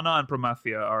 Altana and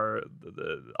Promathia are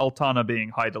the Altana being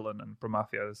Hydaelyn and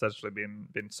Promathia essentially being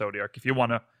Zodiark. If you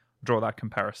want to draw that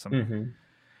comparison,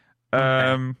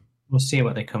 we'll see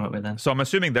what they come up with then. So I'm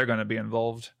assuming they're going to be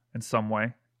involved in some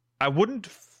way. I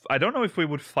don't know if we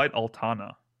would fight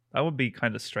Altana. That would be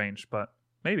kind of strange, but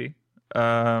maybe.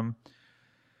 We'll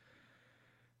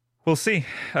see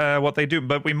what they do,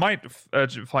 but we might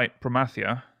fight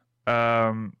Promathia.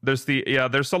 There's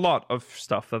a lot of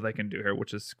stuff that they can do here,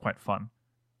 which is quite fun.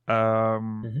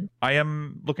 I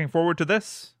am looking forward to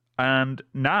this, and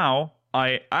now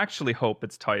I actually hope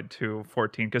it's tied to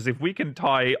 14, because if we can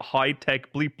tie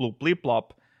high-tech bleep bloop bleep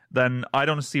blop, then I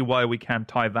don't see why we can't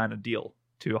tie Vana'diel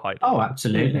to Hydaelyn. Oh,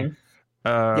 absolutely.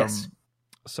 Yes.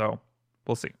 So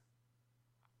we'll see.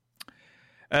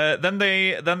 Then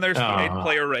there's the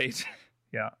 8-player raid.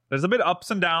 Yeah, there's a bit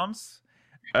ups and downs.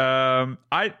 I'm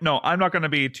not going to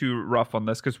be too rough on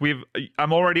this because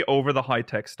I'm already over the high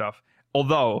tech stuff.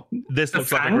 Although this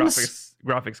looks like a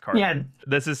graphics card. Yeah,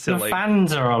 this is silly. The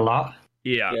fans are a lot.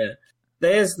 Yeah.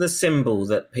 There's the symbol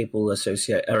that people are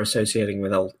associating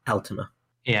with Altima.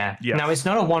 Yeah. Yes. Now it's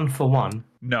not a 1-for-1.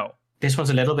 No. This one's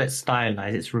a little bit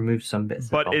stylized. It's removed some bits.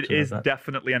 But of Ultima, it is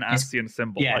definitely an Ascian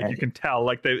symbol. Yeah. Like you can tell.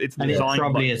 Like it's and designed. It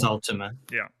probably is Ultima.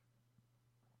 Yeah.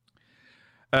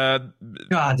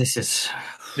 God, this is.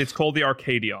 It's called the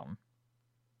Arcadion.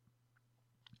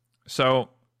 So.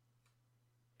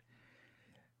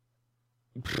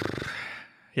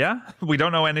 Yeah, we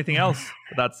don't know anything else.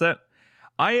 That's it.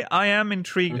 I am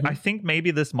intrigued. I think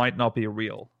maybe this might not be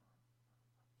real.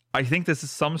 I think this is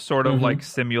some sort of like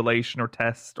simulation or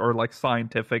test or like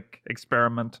scientific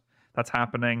experiment that's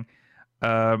happening.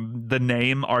 The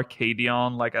name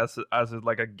Arcadion, like as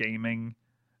like a gaming,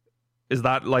 is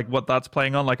that like what that's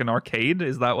playing on, like an arcade?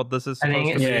 Is that what this is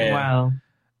supposed to be?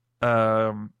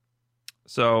 Well.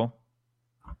 So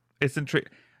it's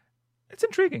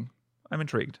intriguing. I'm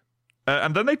intrigued.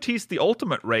 And then they teased the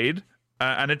ultimate raid,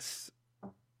 and it's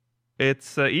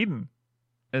Eden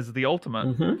is the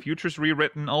ultimate. Futures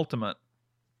rewritten ultimate.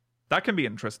 That can be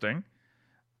interesting.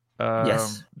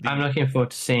 Yes. I'm looking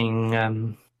forward to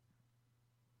seeing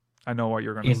I know what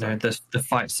you're going to say. The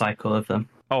fight cycle of them.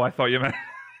 Oh, I thought you meant.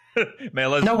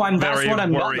 Mela's No, that's what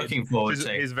I'm worried. not looking forward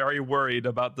to. He's very worried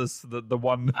about this. The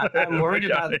one. I'm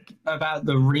worried about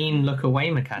the Reen look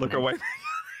away mechanic. Look away.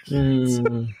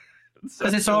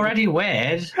 Because it's already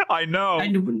weird. I know.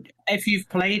 And if you've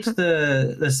played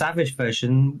the Savage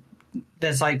version,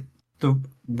 there's like the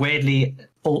weirdly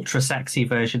ultra sexy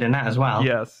version in that as well.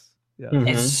 Yes. Yeah.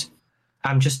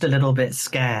 I'm just a little bit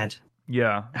scared.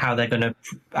 Yeah. How they're going to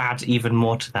add even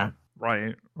more to that.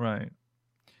 Right.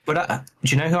 But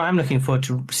do you know who I'm looking forward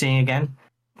to seeing again?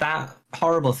 That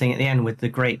horrible thing at the end with the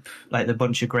grape, like the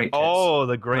bunch of grape tits. Oh,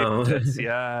 the grape tits.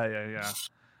 Yeah.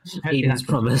 Eden's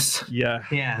Promise. Yeah,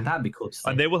 that'd be cool to see.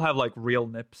 And they will have like real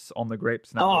nips on the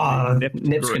grapes now. Oh,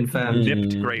 nips confirmed.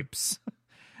 Nipped grapes.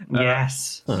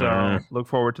 Yes. So look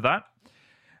forward to that.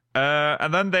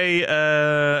 And then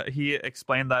he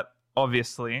explained that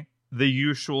obviously the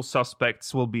usual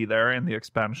suspects will be there in the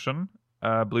expansion.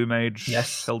 Blue Mage,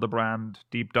 Hildebrand,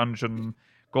 Deep Dungeon,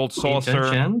 Gold Saucer. Deep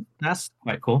Dungeon? That's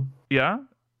quite cool. Yeah.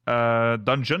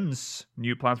 Dungeons.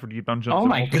 New plans for Deep Dungeons. Oh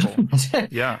my god.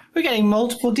 Yeah. We're getting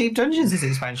multiple Deep Dungeons this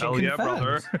expansion. Hell yeah,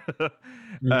 confirmed. brother.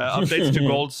 Updates to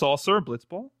Gold Saucer,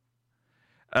 Blitzball.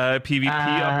 PvP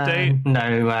update.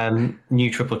 No,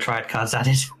 new triple triad cards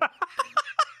added.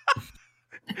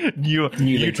 new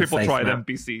triple triad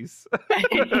NPCs.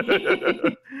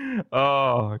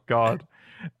 Oh god.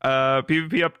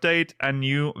 PvP update and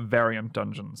new variant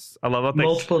dungeons. I love that.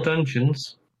 Multiple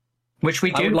dungeons, which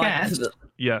we do get.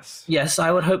 Yes,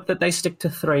 I would hope that they stick to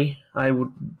 3. I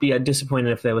would be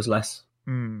disappointed if there was less.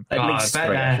 At least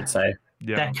 3, I should say.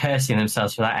 Yeah. They're cursing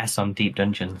themselves for that S on Deep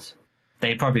Dungeons.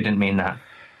 They probably didn't mean that.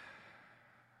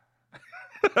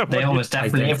 They almost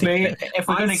definitely. If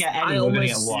we're going to get any, we're going to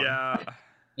get 1. Yeah.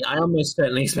 I almost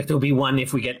certainly expect it will be 1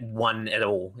 if we get 1 at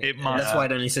all. That's why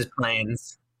it only says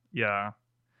plans. Yeah.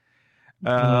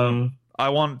 I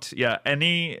want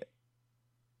any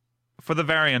for the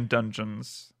variant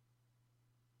dungeons.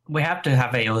 We have to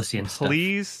have Aeolus stuff.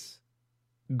 Please,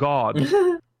 God,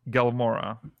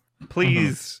 Gelmora.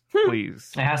 Please.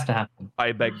 It has to happen.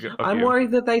 I beg of I'm you.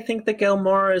 worried that they think that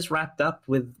Gelmora is wrapped up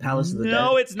with Palace of the Dead.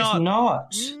 No, it's not.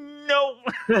 It's not. No.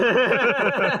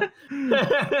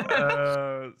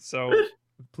 So,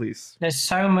 please. There's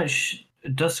so much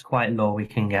Duskwhite lore we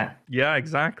can get. Yeah,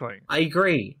 exactly. I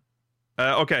agree.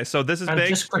 Okay, so this is big.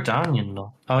 Just Gridanian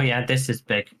lore. Oh yeah, this is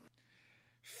big.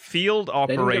 Field operations.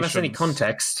 They didn't give us any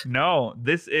context. No,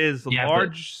 this is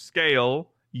large-scale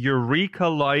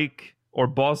Eureka-like or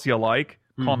Bosnia-like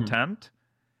content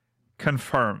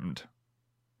confirmed.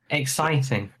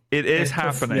 Exciting. It is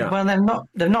happening. Well,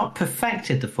 they've not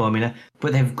perfected the formula,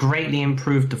 but they've greatly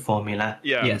improved the formula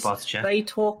in Bosnia. They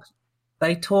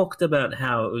talked about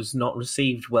how it was not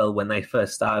received well when they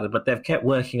first started, but they've kept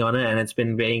working on it, and it's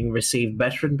been being received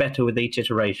better and better with each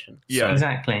iteration. Yeah,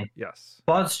 exactly. Yes,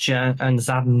 Bosnia and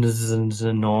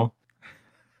Zadnor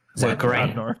were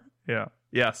great. Yeah.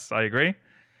 Yes, I agree.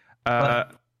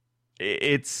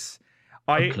 It's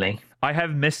ugly. I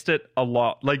have missed it a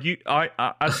lot. Like I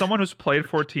as someone who's played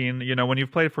 14, when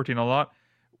you've played 14 a lot,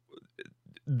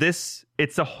 it's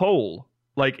a whole.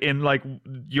 Like in like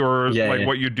your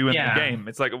what you do in the game.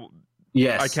 It's like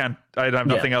I have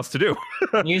nothing else to do.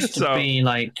 It used to be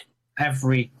like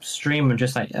every streamer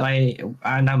just like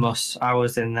Anamos, I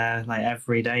was in there like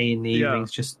every day in the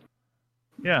evenings just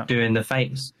doing the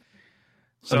fates.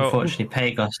 So unfortunately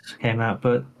Pagos came out,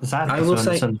 but I will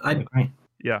say great.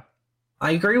 Yeah.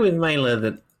 I agree with Mela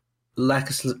that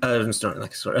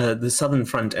the Southern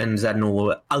Front and Zadnor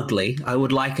were ugly. I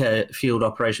would like a field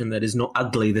operation that is not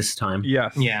ugly this time.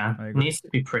 Yes. Yeah. It needs to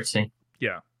be pretty.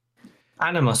 Yeah.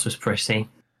 Animus was pretty.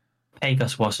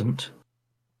 Pagos wasn't.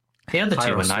 The other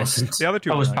two were nice. The other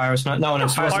two was Pyros not? No,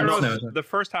 Pyros, the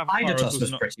first half of Hydatos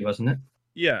was pretty, wasn't it?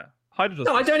 Yeah. Hydatos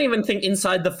I don't even think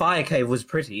Inside the Fire Cave was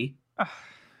pretty.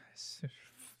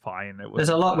 Fine. There's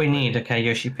a lot we need,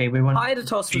 Yoshi P. We want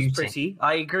Hydatos was pretty.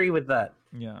 I agree with that.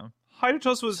 Yeah.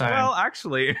 Hydatos was,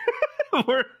 actually,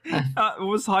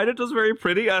 was Hydatos very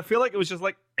pretty? I feel like it was just,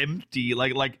 like, empty,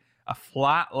 like a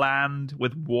flat land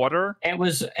with water. It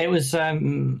was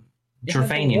Dravanian,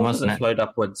 wasn't it? Flowed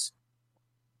upwards.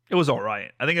 It was all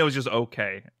right. I think it was just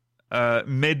okay.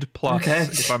 Mid plus,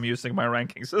 if I'm using my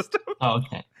ranking system. Oh,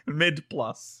 okay. Mid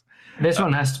plus. This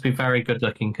one has to be very good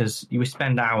looking, because you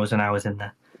spend hours and hours in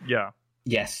there. Yeah.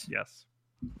 Yes.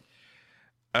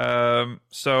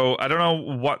 So I don't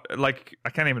know what, like, I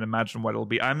can't even imagine what it'll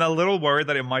be. I'm a little worried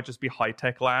that it might just be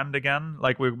high-tech land again.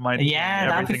 Like, we might... Yeah,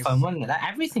 that'd be fun, wouldn't it?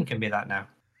 Everything can be that now.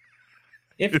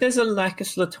 If there's a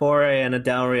Lacus Latore and a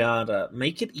Dalriada,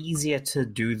 make it easier to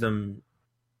do them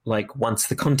like once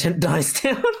the content dies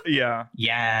down. Yeah.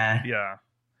 Yeah.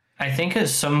 I think at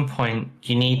some point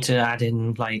you need to add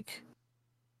in like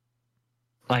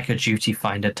a duty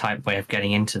finder type way of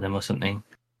getting into them or something.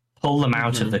 Pull them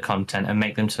out of the content and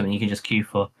make them something you can just queue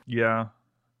for. Yeah.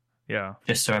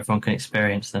 Just so everyone can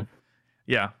experience them.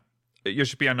 Yeah.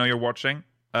 Yoshipi, I know you're watching.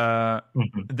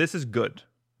 This is good.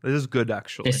 This is good,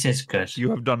 actually. This is good. You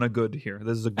have done a good here.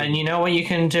 This is a good. And you know what you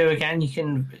can do again? You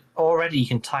can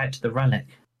tie it to the relic.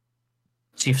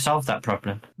 So you've solved that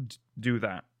problem. Do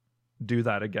that. Do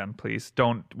that again, please.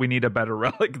 We need a better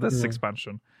relic this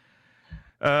expansion.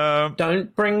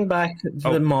 Don't bring back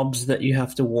the mobs that you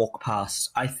have to walk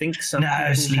past. I think some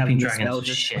people sleeping have dragons.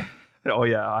 Shit. Oh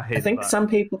yeah, I think some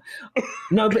people.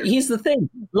 No, but here's the thing.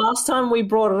 Last time we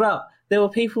brought it up, there were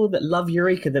people that love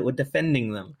Eureka that were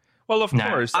defending them. Well, of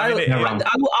course. I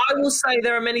will say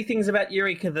there are many things about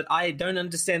Eureka that I don't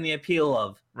understand the appeal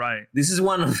of. Right. This is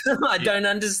one of them. I don't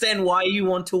understand why you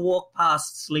want to walk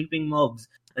past sleeping mobs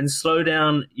and slow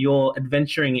down your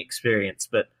adventuring experience,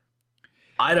 but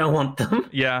I don't want them.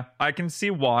 Yeah, I can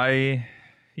see why.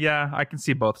 Yeah, I can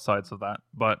see both sides of that.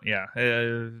 But yeah,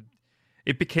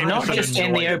 it became not just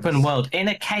in the open world, in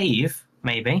a cave,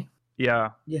 maybe. Yeah.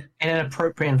 In an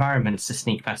appropriate environment to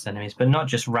sneak past enemies, but not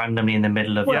just randomly in the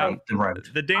middle of the road.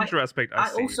 The danger aspect I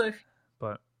see. Also,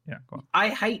 but yeah, go on. I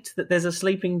hate that there's a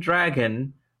sleeping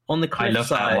dragon on the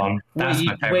cliffside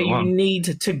where you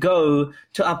need to go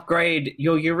to upgrade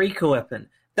your Eureka weapon.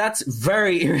 That's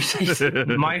very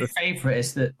irritating. My favourite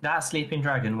is that sleeping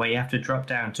dragon where you have to drop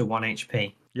down to 1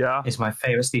 HP. Yeah. Is my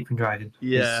favourite sleeping dragon.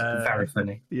 Yeah. It's very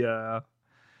funny. Yeah.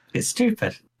 It's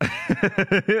stupid.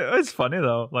 It's funny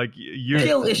though. Like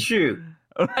kill issue.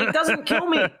 It doesn't kill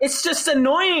me. It's just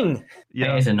annoying.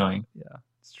 Yeah. It is annoying. Yeah,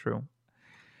 it's true.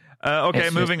 Okay,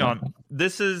 moving on.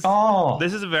 This is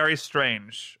very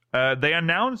strange. They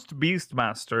announced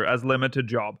Beastmaster as limited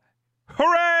job.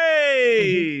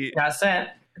 Hooray! That's it.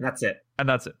 And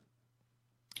that's it.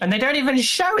 And they don't even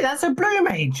show it. That's a blue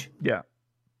mage. Yeah.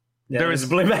 There is a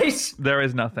blue mage. There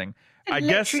is nothing. I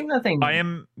guess nothing. I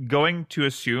am going to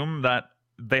assume that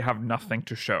they have nothing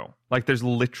to show. Like there's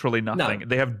literally nothing. No.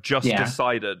 They have just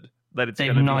decided that it's going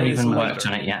to be. They've not even worked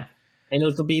on it yet. And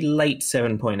it'll be late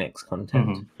 7.x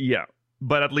content. Yeah.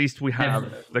 But at least we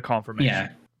have the confirmation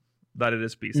that it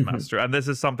is Beastmaster. And this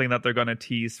is something that they're going to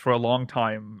tease for a long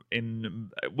time.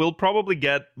 We'll probably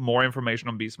get more information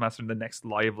on Beastmaster in the next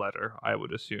live letter, I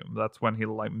would assume. That's when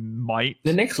he'll might.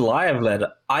 The next live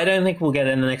letter? I don't think we'll get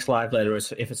in the next live letter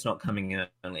if it's not coming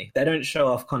early. They don't show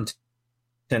off content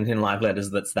in live letters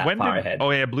that's that far ahead.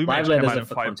 Oh yeah, Blue Mage live came letters out are in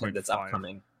for 5. content that's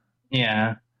upcoming.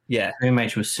 Yeah. Blue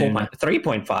Mage was sooner.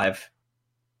 3.5.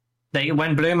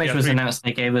 When Blue Mage was announced,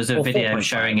 they gave us a video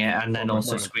showing it, and then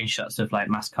also screenshots of like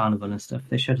Mass Carnival and stuff.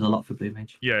 They showed us a lot for Blue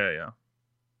Mage. Yeah.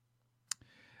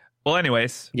 Well,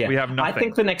 anyways, we have nothing. I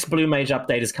think the next Blue Mage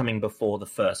update is coming before the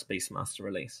first Beastmaster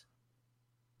release.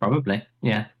 Probably,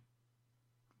 yeah.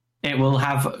 It will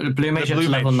have Blue Mage up to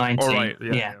level 19. Oh, right.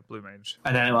 Yeah, Blue Mage.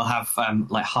 And then it will have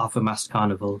like half a Mass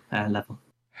Carnival level.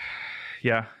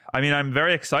 Yeah, I mean, I'm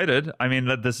very excited. I mean,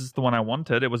 that this is the one I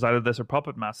wanted. It was either this or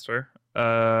Puppet Master.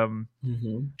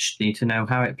 Just need to know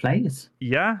how it plays.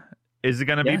 Yeah, is it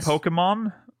going to be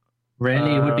Pokemon?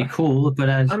 Really, it would be cool, but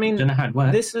I mean, don't know how it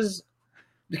works. This is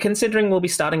considering we'll be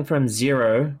starting from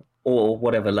 0 or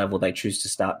whatever level they choose to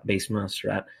start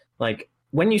Beastmaster at. Like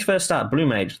when you first start Blue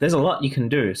Mage, there's a lot you can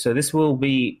do. So this will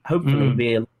be hopefully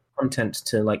be a content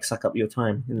to like suck up your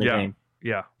time in the game.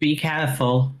 Yeah. Be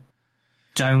careful.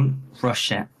 Don't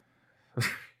rush it.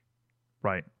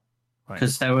 Right.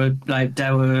 Because there were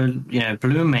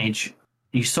Blue Mage.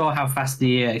 You saw how fast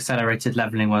the accelerated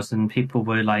leveling was, and people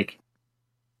were like,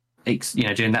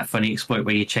 doing that funny exploit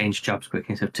where you change jobs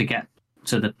quickly to get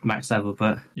to the max level.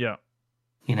 But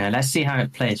let's see how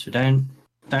it plays. But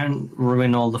don't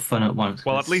ruin all the fun at once.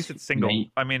 Well, at least it's single.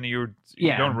 I mean, you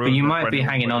don't ruin. But you might be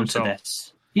hanging on to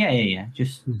this. Yeah.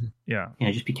 Just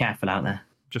just be careful out there.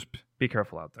 Just be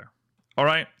careful out there. All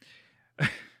right.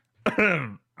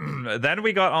 Then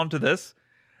we got onto this,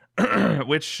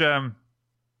 which the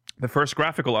first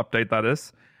graphical update that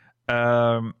is,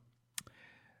 and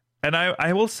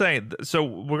I will say, so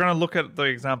we're gonna look at the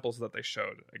examples that they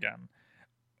showed again,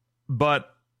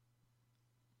 but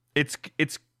it's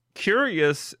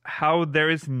curious how there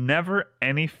is never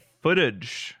any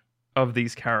footage of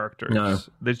these characters. No.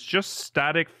 There's just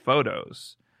static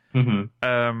photos,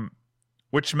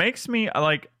 which makes me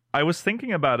like. I was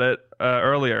thinking about it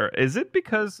earlier. Is it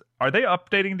because are they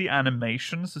updating the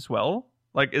animations as well?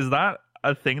 Like, is that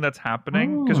a thing that's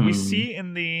happening? Because we see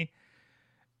in the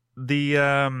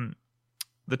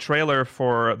the trailer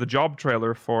for the job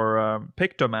trailer for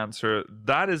Pictomancer,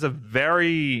 that is a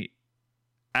very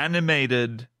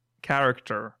animated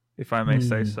character, if I may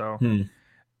say so.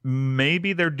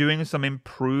 Maybe they're doing some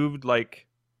improved, like,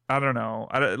 I don't know,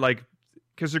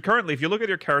 because currently, if you look at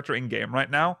your character in game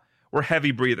right now, we're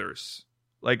heavy breathers.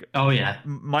 Like, oh yeah,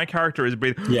 my character is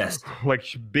breathing, yes, like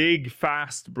big,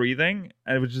 fast breathing,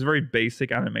 and which is very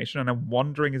basic animation. And I'm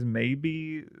wondering, is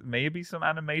maybe some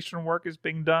animation work is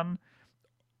being done.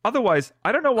 Otherwise,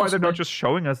 I don't know why they're not just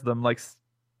showing us them like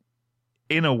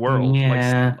in a world,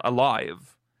 like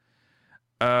alive.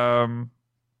 But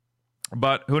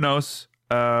who knows?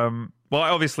 Well,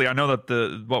 obviously, I know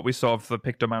that what we saw of the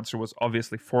Pictomancer was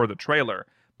obviously for the trailer,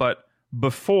 but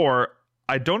before,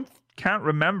 can't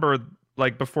remember,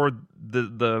 like before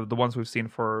the ones we've seen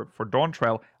for Dawn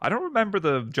Trail, I don't remember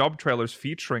the job trailers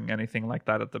featuring anything like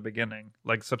that at the beginning,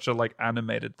 like such a like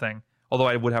animated thing. Although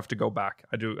I would have to go back.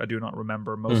 I do not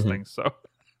remember most things, so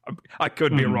I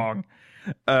could be wrong.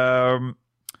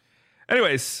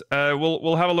 Anyways,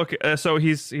 we'll have a look. So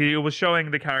he was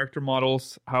showing the character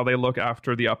models, how they look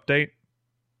after the update.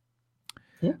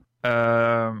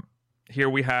 Yeah. Here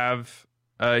we have.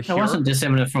 It wasn't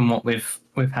dissimilar from what we've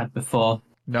had before.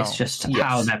 No. It's just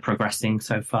how they're progressing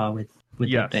so far with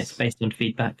the updates based on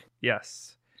feedback.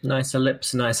 Yes. Nicer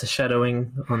lips, nicer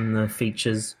shadowing on the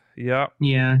features. Yeah.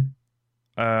 Yeah.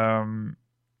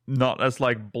 Not as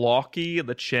like blocky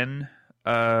the chin.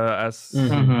 As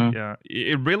yeah,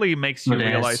 it really makes you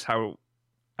realize how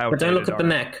outdated. But don't look at the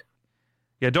neck.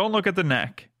 Yeah, don't look at the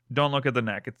neck. Don't look at the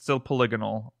neck. It's still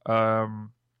polygonal.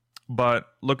 But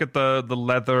look at the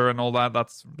leather and all that.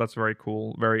 That's very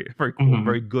cool. Very very cool.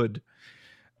 Very good.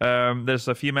 There's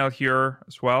a female here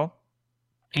as well.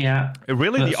 Yeah.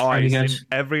 Really, the eyes in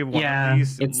every one of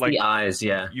these. It's like, the eyes,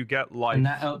 yeah. You get life. And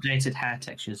that updated hair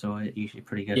textures are usually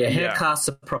pretty good. Yeah, hair casts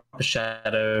a proper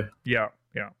shadow. Yeah.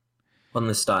 On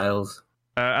the styles.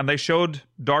 And they showed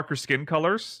darker skin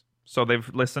colors, so they've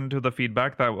listened to the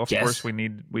feedback that, of course, we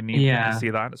need to see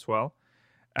that as well.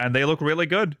 And they look really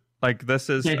good. Like, this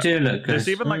is... They do look good. There's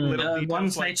even, like, little details.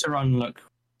 Ones later on look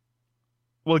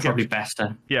we'll probably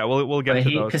better. Yeah, we'll get to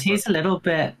those. Because he's a little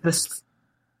bit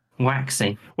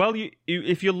waxy. Well,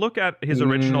 if you look at his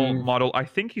original model, I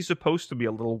think he's supposed to be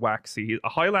a little waxy.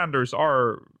 Highlanders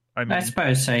are, I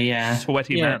suppose so, yeah.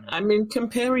 Sweaty men. I mean,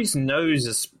 compare his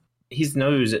nose,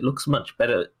 it looks much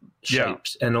better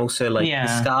shaped. And also, like,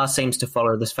 the scar seems to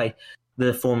follow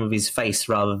the form of his face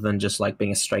rather than just, like,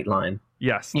 being a straight line.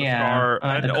 Yes, the scar.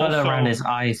 And the color around his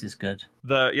eyes is good.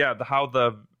 How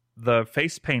the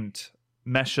face paint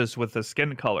meshes with the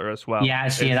skin color as well. Yeah,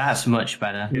 actually, that's much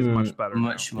better. It's much better.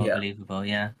 Much more believable,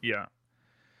 yeah. Yeah.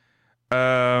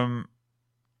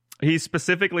 He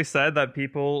specifically said that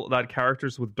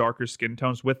characters with darker skin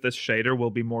tones with this shader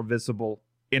will be more visible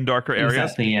in darker areas.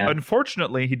 Exactly, yeah.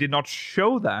 Unfortunately, he did not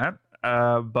show that,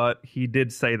 but he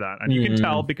did say that. And you can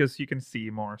tell because you can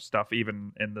see more stuff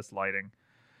even in this lighting.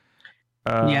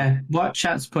 What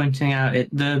chat's pointing out,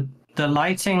 the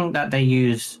lighting that they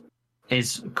use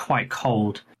is quite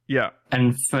cold. Yeah.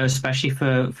 And especially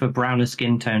for browner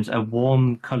skin tones, a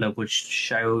warm color would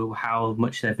show how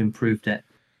much they've improved it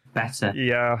better.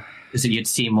 Yeah. Because you'd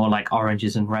see more like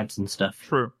oranges and reds and stuff.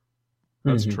 True.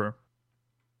 That's true.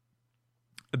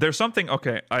 There's something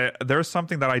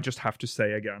that I just have to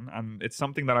say again, and it's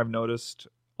something that I've noticed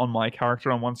on my character,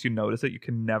 and once you notice it, you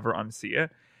can never unsee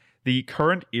it. The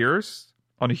current ears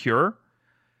on Hure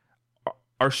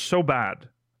are so bad.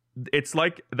 It's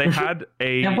like they had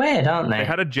They're weird, aren't they? They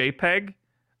had a JPEG,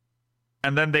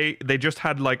 and then they just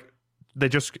had they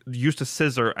just used a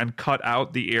scissor and cut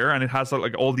out the ear, and it has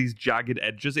like all these jagged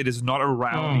edges. It is not a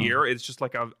round ear. It's just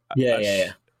like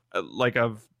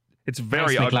it's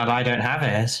very ugly. Glad I don't have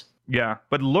it. Yeah,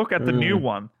 but look at the new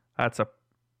one. That's a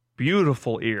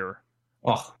beautiful ear.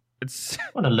 Oh, it's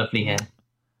what a lovely hair.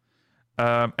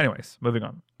 Anyways, moving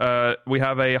on. We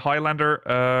have a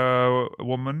Highlander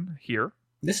woman here.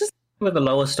 This is with the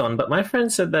lowest one, but my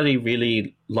friend said that he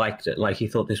really liked it. Like, he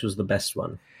thought this was the best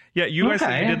one. Yeah, you guys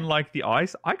said you didn't like the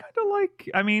eyes. I kind of like.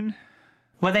 I mean,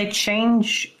 well, they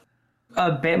change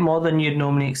a bit more than you'd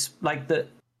normally like.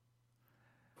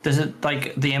 There's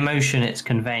the emotion it's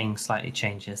conveying slightly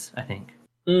changes. I think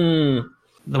the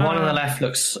one on the left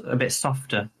looks a bit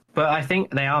softer, but I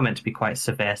think they are meant to be quite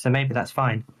severe, so maybe that's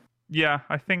fine. Yeah,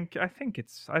 I think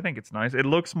it's nice. It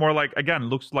looks more like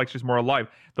she's more alive.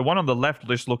 The one on the left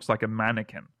just looks like a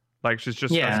mannequin. Like she's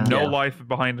just has no life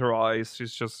behind her eyes.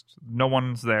 She's just no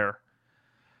one's there.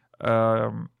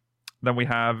 Then we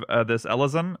have this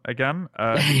Ellison again.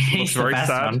 He looks very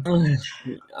sad.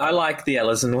 I like the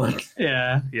Ellison one.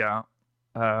 Yeah. Yeah.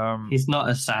 He's not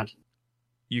as sad.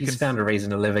 He's found a reason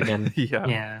to live again.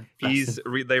 Yeah.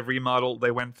 They've remodeled.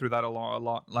 They went through that a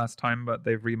lot last time, but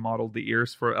they've remodeled the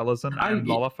ears for Ellison and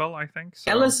Lalafell, I think.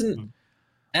 So.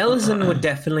 Ellison were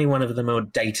definitely one of the more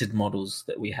dated models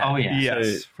that we have. Oh yeah,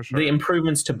 yes, for sure. The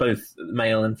improvements to both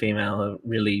male and female are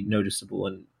really noticeable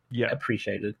and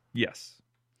appreciated. Yes.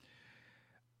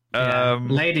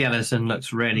 Lady Ellison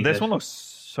looks really good. This one looks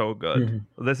so good.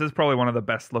 Mm-hmm. This is probably one of the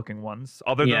best looking ones.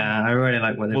 Other than, I really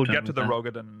like what they've we'll done get to the that.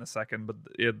 Rogadin in a second, but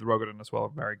the Rogadin as well,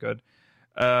 very good.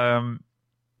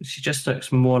 She just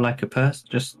looks more like a person.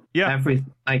 Just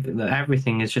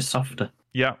everything is just softer.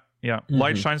 Yeah. Mm-hmm.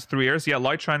 Light shines through ears. Yeah,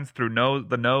 light shines through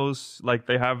the nose. Like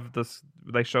they have this.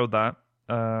 They showed that.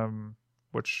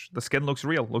 Which the skin looks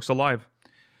real, looks alive.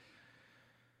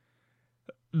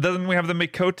 Then we have the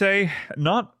Mikote.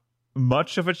 Not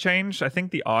much of a change. I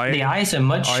think the eyes are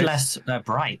much less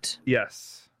bright.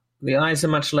 Yes. The eyes are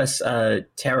much less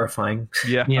terrifying.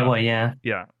 Yeah.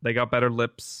 Yeah. They got better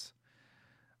lips.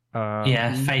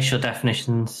 Facial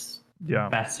definitions. Yeah.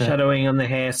 Better. Shadowing on the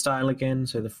hairstyle again,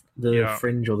 so the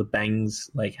fringe or the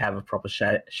bangs like have a proper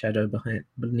shadow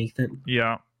beneath it.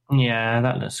 Yeah. Yeah,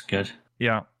 that looks good.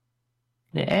 Yeah.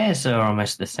 The ears are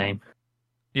almost the same.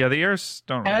 Yeah, the ears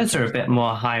don't. Hers are a bit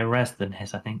more high res than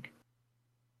his, I think.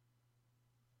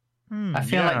 I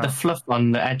feel like the fluff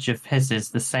on the edge of his is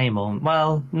the same, or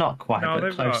well, not quite,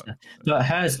 but closer. But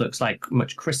hers looks like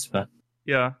much crisper.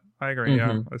 Yeah, I agree.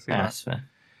 Mm-hmm. Yeah, I see that. That's fair.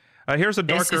 Here's a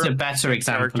darker. This is a better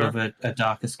example of a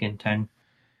darker skin tone.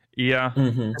 Yeah,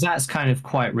 that's kind of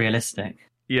quite realistic.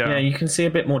 Yeah, you can see a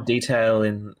bit more detail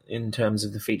in terms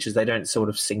of the features. They don't sort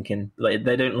of sink in. Like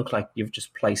they don't look like you've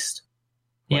just placed.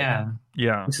 Yeah.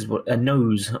 This is what a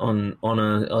nose on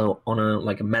a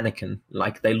like a mannequin.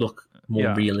 Like they look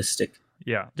more realistic.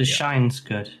 Yeah. The shine's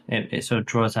good. It sort of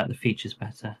draws out the features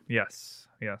better. Yes.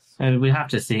 We have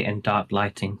to see it in dark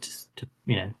lighting to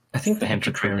I think the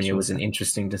Hemtricromia was an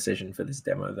interesting decision for this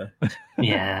demo, though.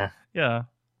 Yeah. Yeah.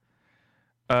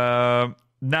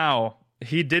 Now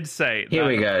he did say here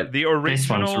we go. The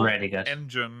original really good.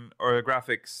 engine or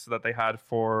graphics that they had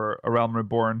for A Realm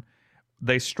Reborn,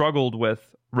 they struggled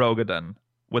with Rogadin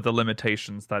with the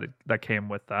limitations that came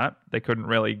with that. They couldn't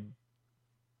really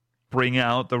bring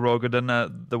out the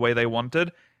Rogadin the way they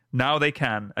wanted. Now they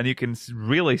can, and you can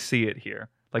really see it here.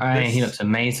 Like he looks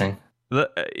amazing.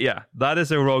 That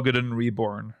is a Rogadin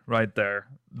reborn right there.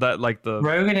 That like the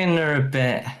Rogadin are a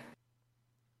bit,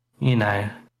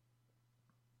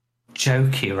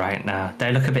 jokey right now.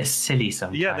 They look a bit silly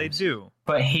sometimes. Yeah, they do.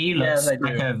 But he looks like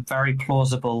a very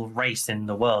plausible race in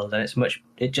the world, and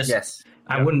yes.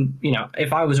 I wouldn't,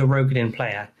 if I was a Rogadin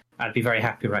player, I'd be very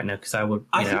happy right now because I would.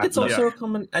 I think it's also a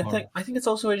common. I think it's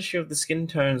also an issue of the skin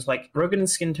tones. Like Rogadin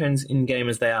skin tones in game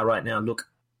as they are right now look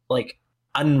like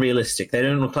unrealistic. They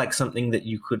don't look like something that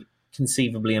you could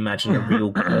conceivably imagine a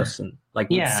real person with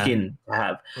skin to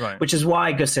have. Right. Which is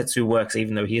why Gosetsu works,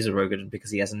 even though he is a Rogadin,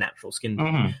 because he has a natural skin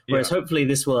tone. Whereas hopefully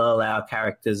this will allow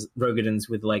characters, Rogadins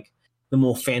with like the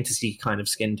more fantasy kind of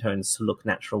skin tones to look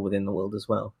natural within the world as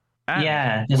well.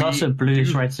 And there's also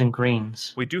blues, reds, and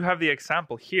greens. We do have the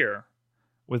example here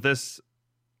with this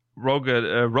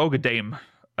Rogadame.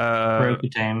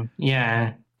 Rogadame,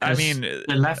 yeah. I mean,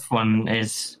 the left one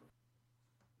is.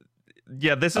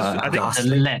 Yeah, this is. I think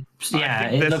the lips. Yeah,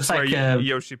 it looks like a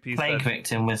Yoshi P plague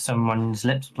victim with someone's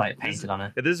lips painted on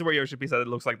it. This is where Yoshi P said it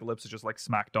looks like the lips are just like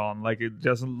smacked on. Like it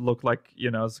doesn't look like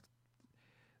it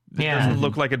doesn't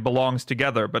look like it belongs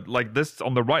together. But like this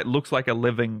on the right looks like a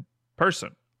living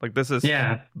person. Like this is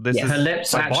her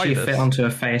lips actually fit onto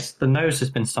her face. The nose has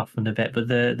been softened a bit, but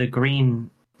the green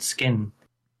skin,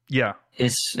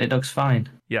 it looks fine.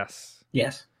 Yes.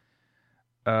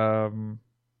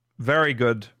 Very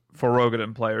good for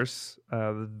Rogadin players.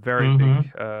 Very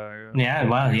big.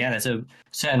 There's a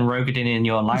certain Rogadin in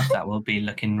your life that will be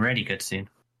looking really good soon.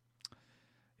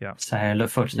 Yeah. So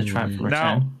look forward to the triumphant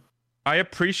return. Now, I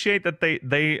appreciate that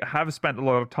they have spent a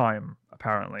lot of time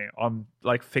apparently on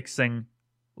like fixing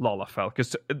Lalafell,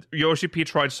 because Yoshi P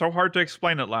tried so hard to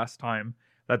explain it last time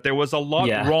that there was a lot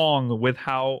wrong with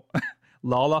how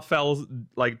Lalafell's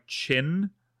like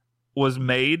chin was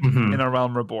made in A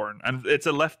Realm Reborn, and it's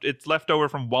left over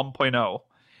from 1.0,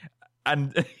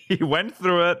 and he went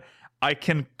through it. I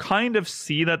can kind of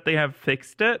see that they have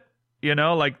fixed it.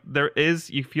 Like there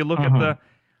is, if you look at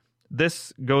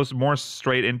this goes more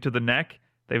straight into the neck.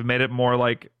 They've made it more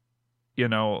like,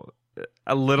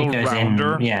 a little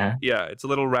rounder. It's a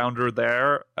little rounder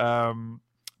there.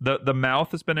 The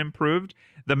mouth has been improved.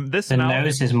 The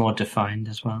nose is more defined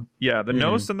as well. Yeah, the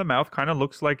nose and the mouth kind of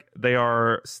looks like they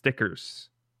are stickers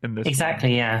in this.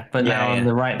 Exactly, but now on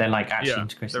the right they're like actually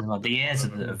integrated. The ears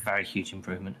are a very huge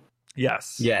improvement.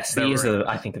 Yes. Yes, they're he is, right.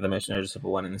 I think, the most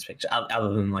noticeable one in this picture,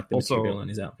 other than like the Also- material on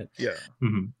his outfit. Yeah.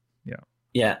 Mhm.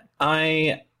 Yeah,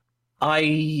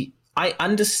 I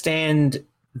understand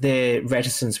their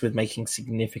reticence with making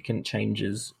significant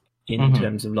changes in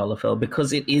terms of Lalafell,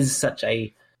 because it is such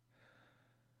a...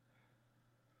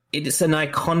 It's an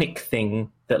iconic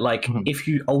thing that, like, if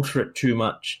you alter it too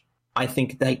much, I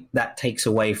think that takes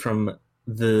away from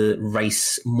the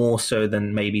race more so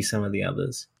than maybe some of the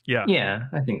others. Yeah. Yeah,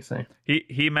 I think so.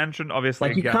 He mentioned, obviously,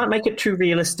 Like, you again, can't make it too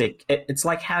realistic. It's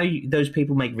like how those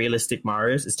people make realistic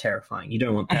Marios is terrifying. You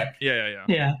don't want that. Yeah.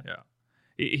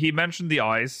 He mentioned the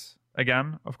eyes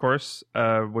again, of course,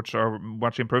 which are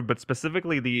much improved, but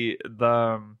specifically the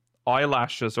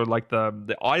eyelashes, or like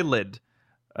the eyelid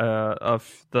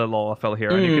of the Lalafell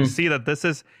here, and you can see that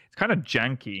it's kind of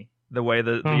janky the way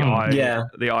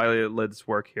the eyelids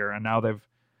work here, and now they've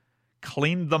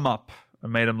cleaned them up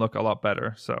and made them look a lot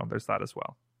better. So there's that as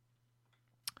well.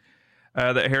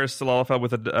 Here's Lalafell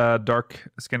with a dark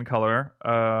skin color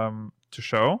to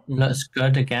show. Looks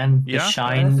good again. The Yeah.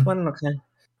 shine.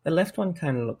 The left one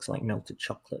kind of looks like melted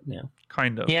chocolate now.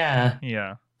 Kind of. Yeah.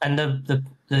 Yeah. And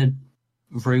the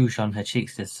rouge on her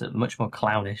cheeks is much more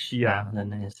clownish now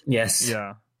than it is. Yes.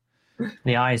 Yeah.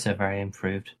 The eyes are very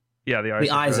improved. Yeah, the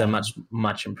eyes good. are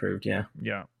much improved, yeah.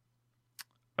 Yeah.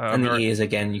 And the ears,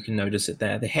 again, you can notice it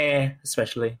there. The hair,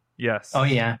 especially. Yes. Oh,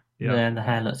 yeah. Yeah. The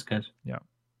hair looks good. Yeah.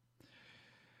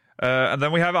 And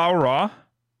then we have Aura.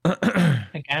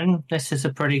 Again, this is a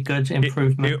pretty good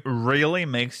improvement. It really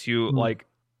makes you like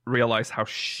realize how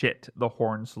shit the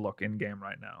horns look in game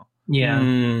right now.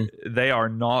 Yeah. They are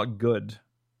not good.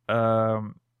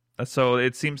 So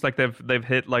it seems like they've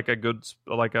hit like a good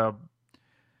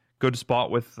spot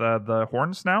with the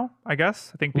horns now, I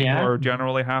guess. I think people are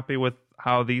generally happy with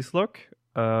how these look.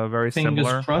 Very Fingers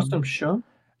similar. crossed, I'm sure.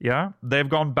 Yeah. They've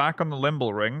gone back on the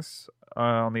limble rings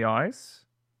on the eyes.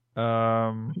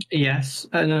 Yes.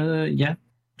 Yeah.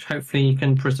 Hopefully you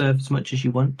can preserve as much as you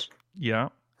want. Yeah.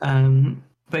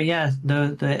 But yeah,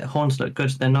 the horns look good.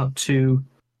 They're not too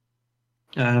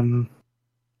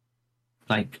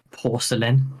like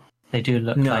porcelain. They do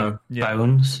look like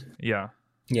bones. Yeah.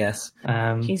 Yes.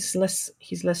 He's less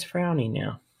frowny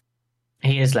now.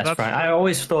 He is less That's frowny. I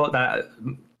always thought that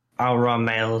our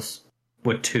males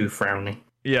were too frowny.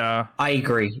 Yeah. I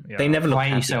agree. Yeah. They never look Why are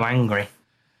you happy. so angry?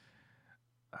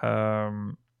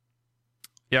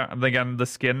 Yeah, and again, the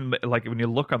skin, like when you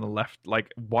look on the left,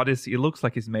 like it looks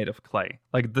like he's made of clay.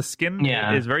 Like the skin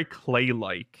is very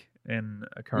clay-like in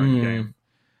a current game.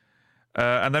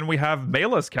 And then we have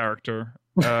Mela's character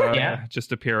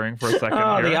just appearing for a second.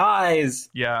 Oh, here. the eyes!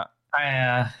 Yeah.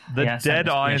 The dead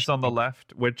eyes on the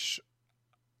left, which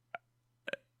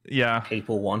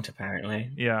people want, apparently.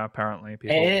 Yeah, apparently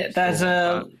people.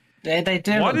 They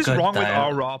do. What look is good, wrong though. with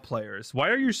our raw players? Why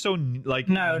are you so like?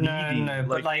 No, needy?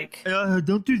 but like,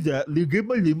 don't do that. Get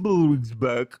my limbo rings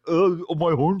back.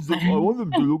 My horns. I want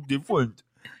them to look different.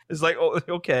 It's like, oh,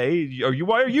 okay.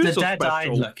 Why are you the so dead-eyed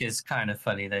special? look is kind of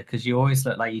funny though, because you always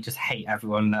look like you just hate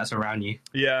everyone that's around you.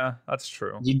 Yeah, that's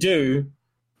true. You do.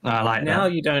 I like now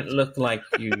that. you don't look like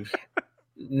you.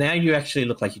 Now you actually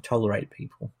look like you tolerate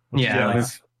people. Yeah, Yeah.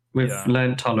 we've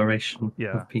learned toleration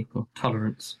Yeah. of people.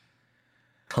 Tolerance.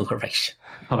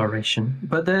 Toleration.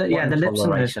 But the lips and nose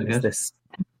Toleration are is good. this.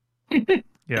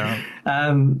 Yeah.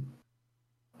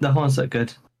 The horns look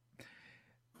good.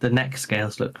 The neck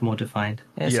scales look more defined.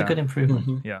 It's a good improvement.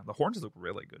 Mm-hmm. Yeah, the horns look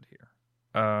really good here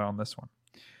on this one.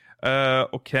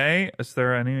 Okay, is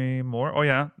there any more? Oh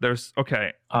yeah, there's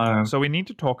okay. So we need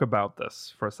to talk about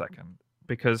this for a second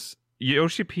because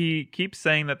Yoshi P keeps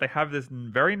saying that they have this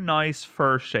very nice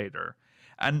fur shader,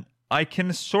 and I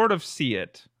can sort of see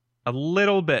it a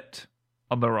little bit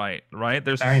on the right.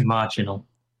 There's Very marginal.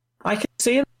 I can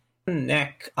see it on the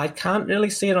neck. I can't really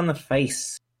see it on the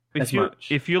face. if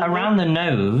you Around the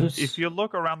nose. If you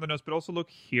look around the nose, but also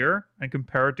look here and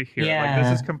compare it to here, like Yeah.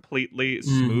 this is completely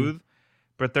smooth,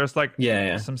 but there's like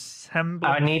some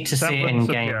semblance. I need to see it in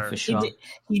game for sure.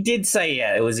 He did say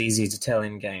it was easy to tell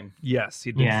in game. Yes,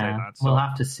 he did say that. So we'll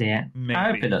have to see it. maybe.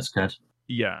 I hope it looks good.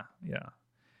 Yeah.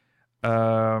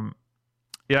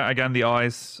 Again, the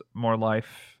eyes, more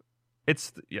life.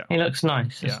 It's He looks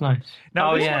nice. It's Yeah. nice.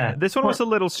 Now, Oh, this yeah. one, this one was a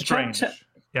little strange.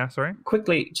 Yeah, sorry.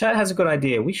 Quickly, Chat has a good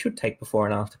idea. We should take before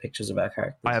and after pictures of our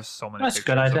characters. I have so many That's a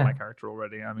pictures good of idea. my character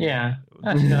already. I mean, Yeah,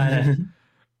 that's a good idea.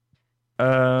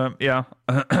 Yeah.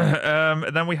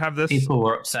 And then we have this. People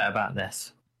were upset about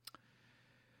this.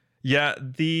 Yeah,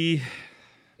 the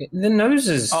nose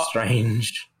is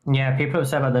strange. Yeah, people are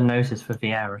upset about the noses for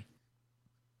Viera.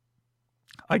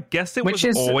 I guess it was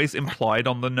always implied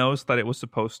on the nose that it was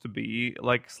supposed to be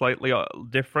like slightly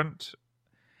different.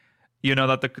 You know,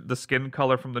 that the skin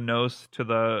color from the nose to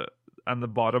the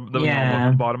bottom,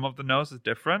 the bottom of the nose is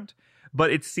different.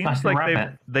 But it seems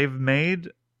like they've made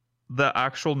the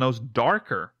actual nose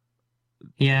darker.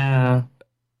 Yeah.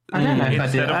 I don't know if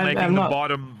instead of making the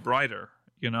bottom brighter,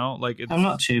 you know, like I'm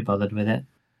not too bothered with it.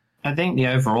 I think the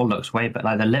overall looks way better.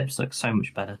 Like the lips look so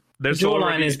much better. The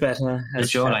jawline is better. The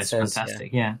jawline's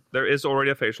fantastic. Yeah. There is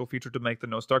already a facial feature to make the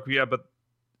nose darker. Yeah, but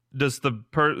does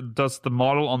the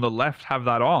model on the left have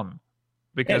that on?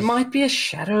 Because it might be a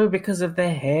shadow because of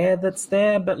their hair that's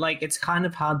there, but like it's kind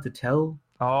of hard to tell.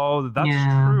 Oh, that's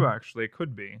true. Actually, it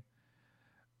could be.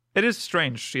 It is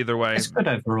strange either way. It's good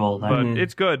overall, though. But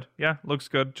it's good. Yeah, looks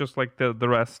good, just like the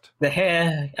rest. The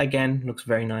hair, again, looks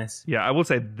very nice. Yeah, I will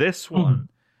say this one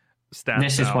stands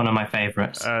This is one of my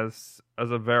favorites. As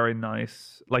a very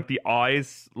nice... Like, the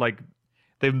eyes, like,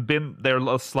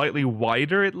 they're slightly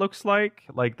wider, it looks like.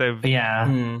 Like, they've...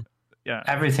 Yeah. Yeah.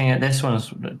 Everything at this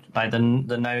one's, like, the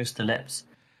nose, the lips...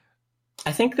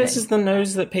 I think this is the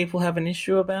nose that people have an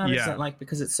issue about. Yeah. Is that like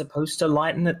because it's supposed to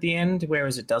lighten at the end,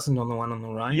 whereas it doesn't on the one on the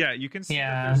right? Yeah, you can see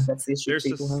that's the issue. There's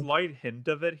a slight hint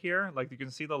of it here. Like you can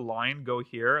see the line go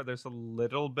here. There's a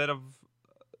little bit of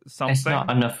something. It's not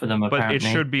enough for them, apparently. But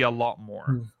it should be a lot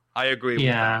more. I agree with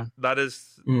that. That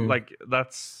is like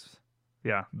that's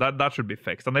that should be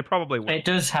fixed, and they probably will. It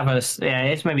does have it's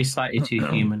maybe slightly too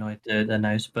humanoid the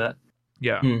nose, but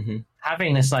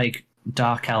having this like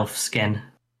dark elf skin.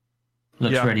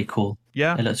 Looks really cool.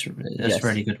 Yeah. It looks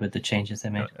really good with the changes they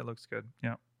made. It looks good.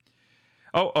 Yeah.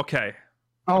 Oh, okay.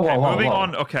 Whoa. Moving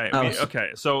on. Okay. Okay.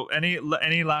 So any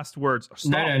last words?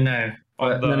 Stop. No.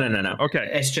 No. Okay.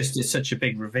 It's such a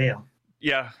big reveal.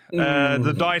 Yeah.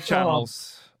 The dye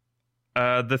channels.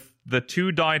 The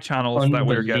 2 dye channels that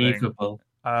we're getting. Unbelievable.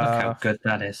 Look how good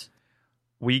that is.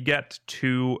 We get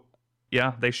 2.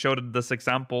 Yeah, they showed this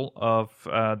example of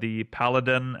the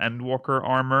Paladin Endwalker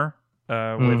armor.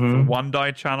 With 1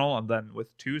 dye channel and then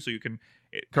with 2, so you can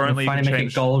currently you can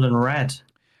change it gold and red.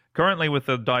 Currently, with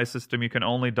the dye system, you can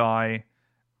only dye,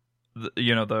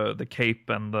 the cape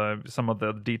and some of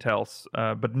the details,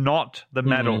 but not the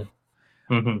metal.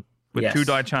 With 2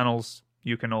 dye channels,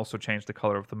 you can also change the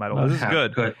color of the metal. This is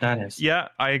good. Good that is. Yeah,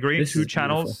 I agree. This 2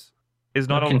 channels is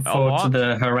not looking a forward lot. To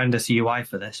the horrendous UI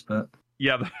for this, but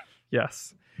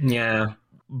yes, yeah,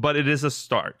 but it is a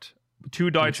start. 2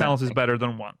 dye channels is better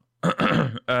than 1.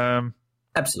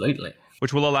 Absolutely.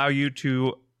 Which will allow you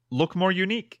to look more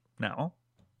unique now.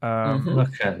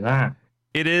 Look at that.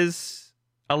 It is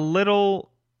a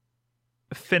little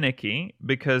finicky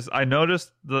because I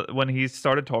noticed that when he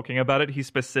started talking about it, he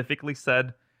specifically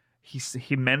said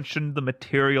he mentioned the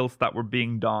materials that were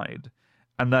being dyed,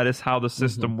 and that is how the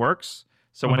system works.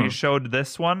 So when he showed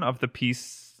this one of the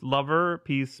Peacemaker,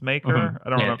 I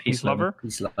don't know, Peace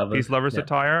Lover's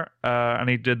attire, and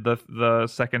he did the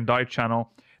second dye channel.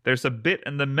 There's a bit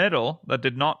in the middle that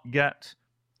did not get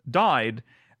dyed,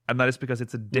 and that is because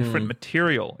it's a different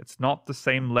material. It's not the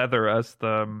same leather as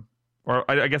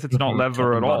I guess it's not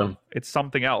leather at all. It's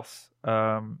something else.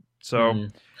 So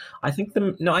I think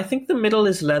the middle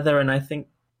is leather, and I think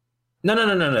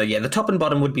No. Yeah, the top and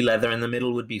bottom would be leather, and the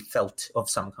middle would be felt of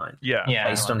some kind. Yeah.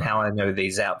 Based on how I know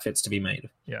these outfits to be made.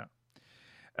 Yeah.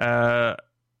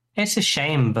 It's a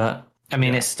shame, but I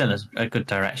mean, it's still a good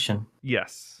direction.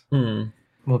 Yes.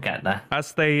 We'll get there.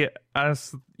 As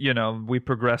we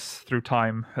progress through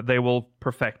time, they will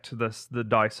perfect the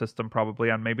dye system probably,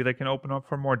 and maybe they can open up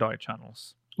for more dye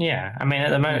channels. Yeah, I mean, at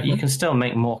the moment, you can still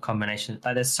make more combinations.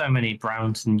 Like, there's so many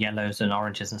browns and yellows and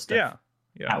oranges and stuff.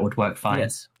 Yeah. That would work fine.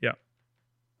 Yes. Yeah.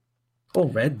 Or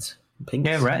reds, pinks.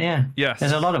 Yeah, red. Yeah. Yes.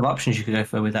 There's a lot of options you could go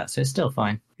for with that, so it's still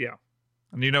fine. Yeah.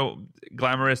 And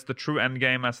glamour is the true end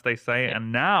game, as they say,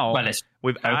 and now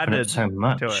we've added so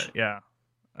much to it. Yeah.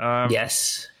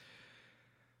 Yes.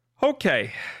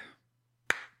 Okay.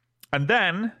 And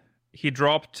then he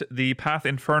dropped the Path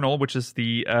Infernal, which is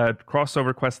the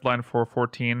crossover quest line for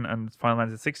 14 and Final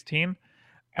Fantasy 16,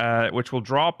 which will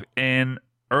drop in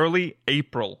early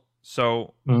April.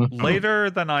 So later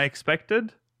than I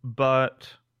expected, but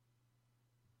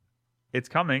it's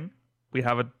coming. We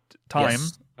have a time.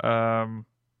 Yes. I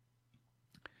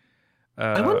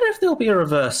wonder if there'll be a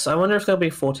reverse. I wonder if there'll be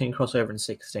 14 crossover in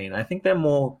 16. I think they're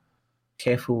more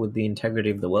careful with the integrity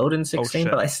of the world in 16,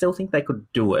 but I still think they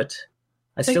could do it.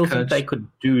 I still think they could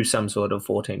do some sort of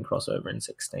 14 crossover in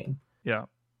 16. Yeah.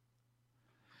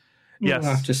 Yes.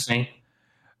 We'll have to see.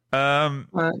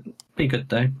 Be good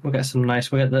though. We'll get the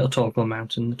little toggle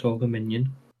mountain, the toggle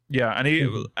minion. Yeah,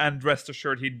 and and rest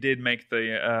assured, he did make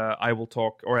the I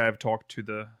have talked to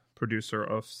the producer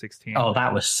of 16. Oh,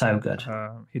 that was so good.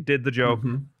 He did the joke,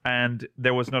 and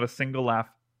there was not a single laugh.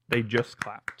 They just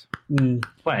clapped.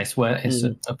 Well, it's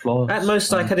applause. At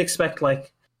most, I could expect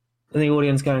like the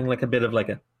audience going like a bit of like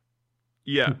a.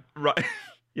 Yeah. Right.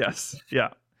 Yes. Yeah.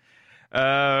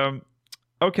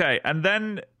 Okay, and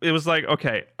then it was like,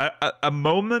 okay, a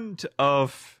moment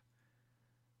of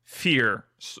fear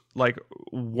like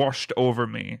washed over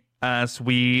me as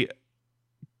we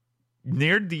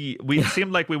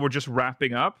seemed like we were just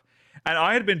wrapping up, and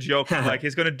I had been joking like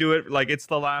he's gonna do it, like it's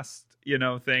the last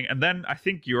thing, and then I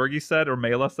think Georgi said, or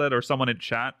Mela said, or someone in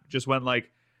chat just went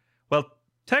like, well,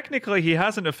 technically he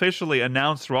hasn't officially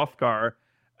announced Hrothgar,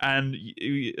 and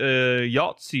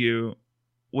Yotsu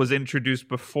was introduced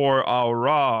before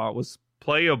Aura was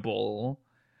playable,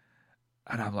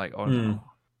 and I'm like, oh no,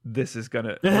 this is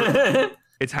gonna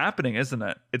it's happening, isn't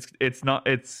it?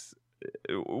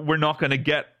 We're not gonna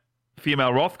get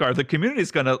female Hrothgar. The community is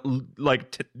gonna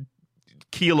like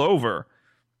keel over.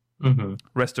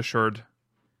 Rest assured,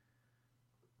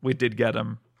 we did get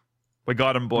him. We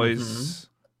got him, boys.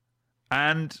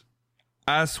 And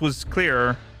as was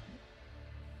clear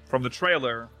from the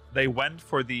trailer, they went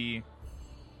for the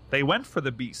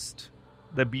beast,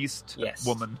 Yes.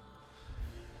 woman.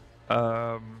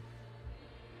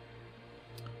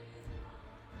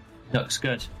 Looks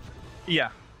good. Yeah,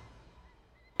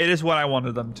 it is what I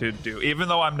wanted them to do. Even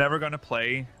though I'm never going to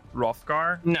play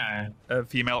Hrothgar, No,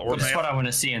 female or it's male, what I want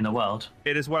to see in the world.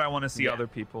 it is what I want to see other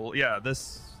people. Yeah,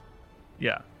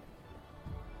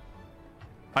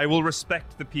 I will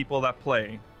respect the people that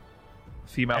play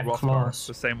female Of Hrothgar course.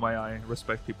 the same way I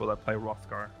respect people that play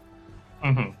Hrothgar.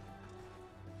 Mm-hmm.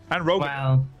 And Rogan.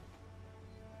 Well,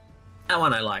 That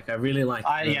one I like. I really like.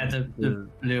 the blue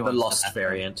the one's Lost better.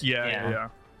 variant. Yeah.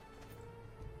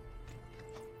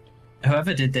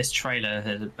 Whoever did this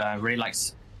trailer really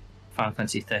likes Final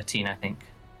Fantasy 13, I think.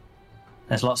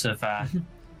 There's lots of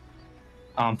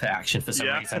armpit action for some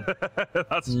reason.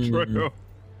 That's true.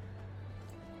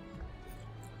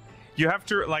 You have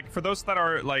to, like, for those that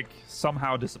are like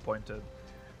somehow disappointed,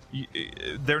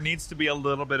 there needs to be a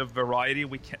little bit of variety.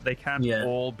 They can't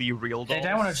all be real dolls. They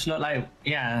don't want to just look like,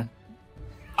 I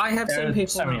have There seen are people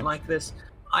so many not like this.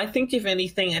 I think, if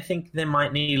anything, they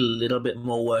might need a little bit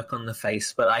more work on the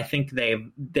face, but I think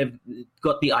they've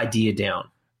got the idea down.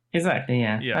 Exactly,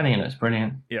 yeah. I think it looks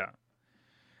brilliant. Yeah.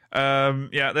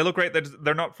 They look great.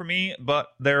 They're not for me, but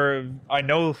I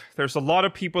know there's a lot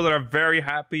of people that are very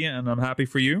happy, and I'm happy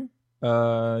for you.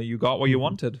 You got what you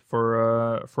wanted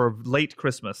for late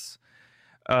Christmas.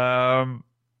 Okay,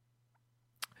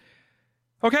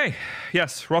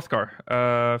 yes,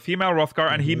 Hrothgar, female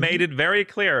Hrothgar, and he made it very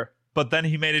clear, but then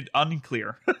he made it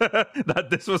unclear that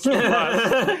this was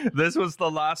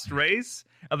the last race,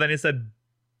 and then he said,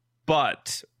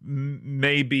 but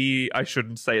maybe I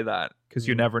shouldn't say that because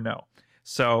you never know.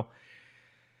 So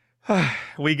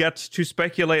we get to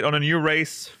speculate on a new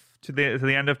race to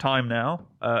the end of time now,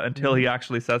 until he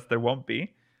actually says there won't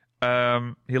be.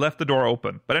 He left the door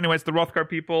open, but anyways, the Hrothgar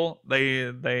people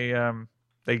they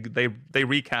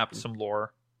recapped some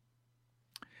lore.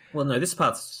 Well, no, this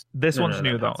one's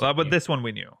new though, but this one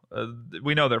we knew.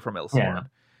 We know they're from Ilsworn.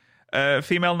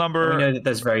 Female number. We know that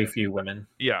there's very few women.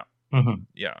 Yeah.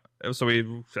 Yeah, so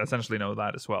we essentially know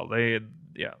that as well. They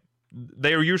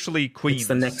are usually queens. It's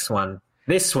the next one.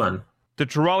 This one. The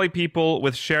Turali people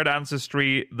with shared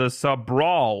ancestry, the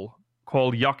Sabral,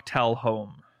 called Yuktel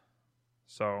home.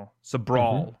 So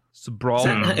Sabral,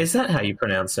 Sabral. Is that how you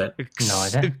pronounce it? No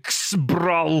idea.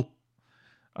 Xbral.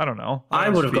 I don't know. I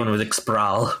would have gone with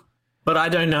Xbral, but I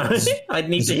don't know. I'd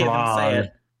need to hear them say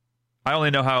it. I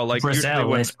only know how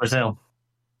Brazil is Brazil.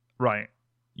 Right.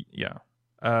 Yeah.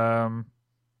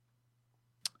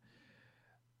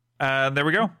 There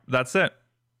we go. That's it.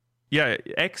 Yeah,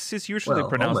 X is usually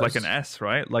pronounced almost like an S,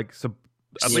 right? Like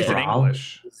at least in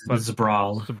English. But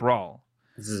Zabral. Zabral.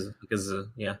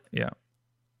 Yeah. Yeah.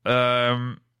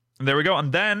 There we go.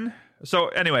 And then, so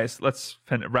anyways, let's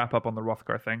wrap up on the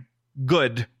Hrothgar thing.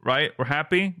 Good, right? We're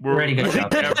happy. Really good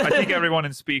job. I think everyone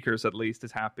in speakers at least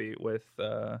is happy with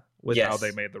how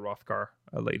they made the Hrothgar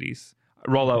ladies.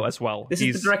 Rollo as well. This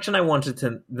is the direction I wanted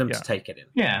them to take it in.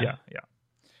 Yeah.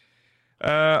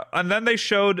 And then they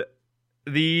showed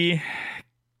the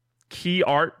key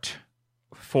art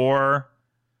for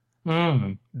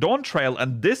Dawn Trail,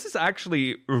 and this is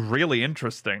actually really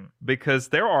interesting because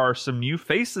there are some new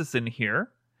faces in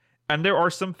here, and there are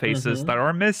some faces that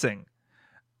are missing.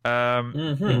 At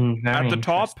the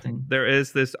top, there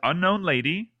is this unknown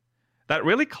lady that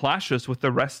really clashes with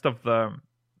the rest of the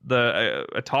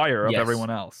attire of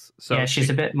everyone else. So she's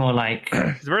a bit more like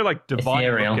it's very like divine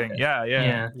ethereal. looking.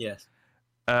 Yeah. Yes.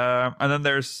 And then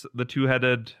there's the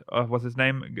two-headed, what's his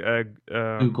name?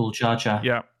 Google Jar Jar.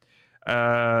 Yeah.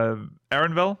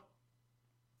 Erenville,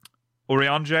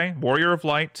 Urianger, Warrior of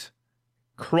Light,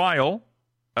 Kryl,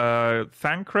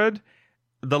 Thancred,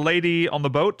 the lady on the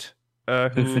boat,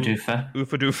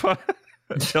 Ufadufa,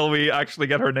 until we actually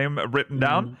get her name written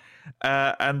down.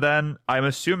 And then I'm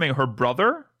assuming her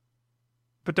brother,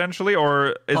 potentially,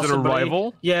 or is Possibly. it a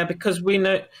rival? Yeah, because we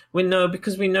know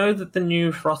that the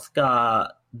new Hrothgar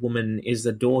woman is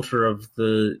the daughter of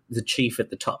the chief at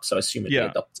the top, so assumedly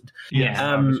adopted.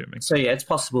 Yeah, I'm assuming. So yeah, it's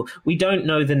possible. We don't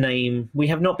know the name. We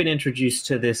have not been introduced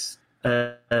to this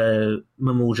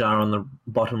Mamuljar on the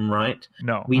bottom right.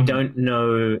 No. We don't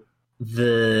know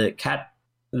the cat,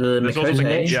 the There's also the-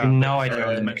 Mikote. yeah. No idea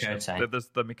what the Mikote. There's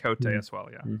the Mikote as well,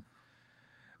 yeah.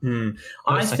 I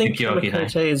Looks like think a the Georgi there.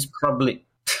 Mikote is probably...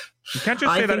 You can't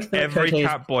just say that every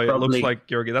cat boy looks like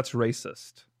Georgi. That's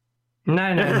racist.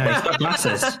 No, he's got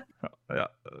glasses. Yeah.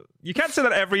 You can't say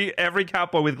that every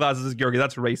cat boy with glasses is Georgi.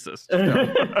 That's racist.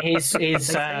 He's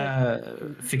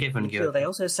forgiven, Georgi. They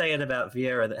also say it about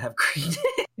Vieira that have green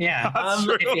hair. Yeah, That's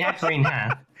true. if he had green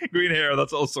hair. Green hair,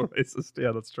 that's also racist.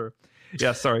 Yeah, that's true.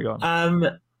 Yeah, sorry, go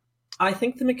on. I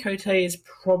think the Mikote is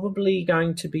probably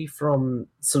going to be from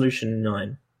Solution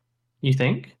 9. You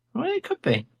think? Well, it could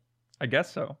be. I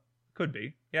guess so. Could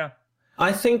be. Yeah.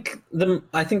 I think the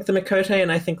Mikote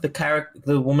and I think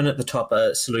the woman at the top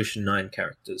are Solution 9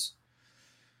 characters.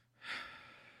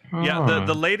 Yeah,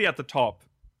 the lady at the top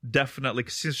definitely,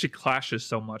 since she clashes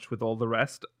so much with all the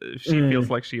rest, she feels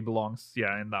like she belongs,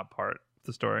 in that part of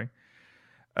the story.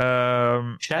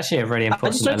 She's actually a really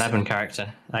important don't- 11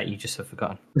 character that you just have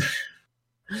forgotten.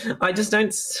 I just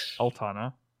don't.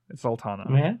 Altana. It's Altana.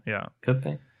 Yeah? Yeah. Could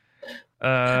be.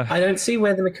 I don't see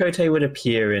where the Mikote would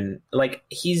appear in. Like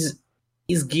his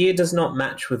gear does not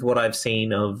match with what I've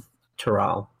seen of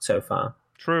Taral so far.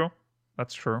 True.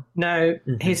 That's true. No,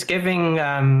 he's giving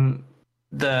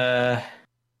the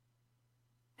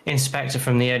inspector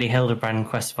from the early Hildebrand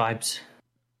quest vibes.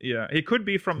 Yeah, he could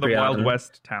be from the Brianna. Wild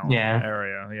West town Yeah.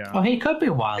 area. Yeah. Oh, he could be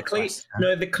Wild West.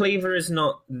 No, the cleaver is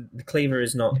not. The cleaver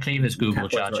is not. The cleaver's Google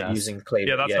Catboy's Jar not Jars. using cleaver.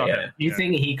 Yeah, that's not him. You Yeah.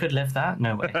 think he could live that?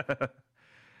 No way.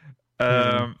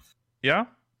 Yeah.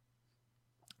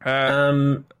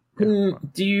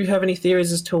 Do you have any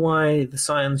theories as to why the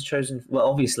Scion's chosen? Well,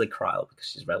 obviously Kryl because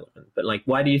she's relevant, but like,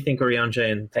 why do you think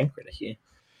Urianger and Thancred are here?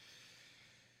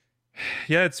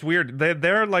 Yeah, it's weird.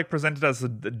 They're like presented as a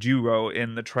duo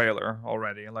in the trailer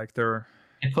already. Like they're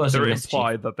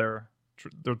implied that they're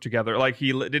together. Like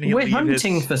We're leave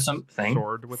hunting his for something.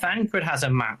 sword with him? Thancred has a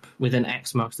map with an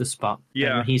X marks the spot.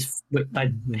 Yeah.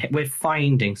 And we're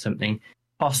finding something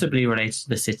possibly related to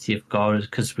the City of God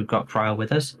because we've got Kryl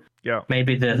with us. Yeah.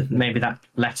 Maybe that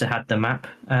letter had the map.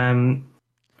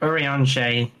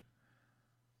 Urianger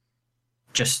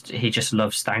just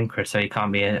loves Thancred, so he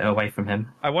can't be away from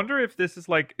him. I wonder if this is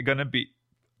like gonna be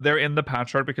they're in the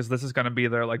patch art because this is gonna be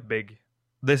their like big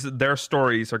their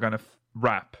stories are gonna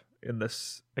wrap in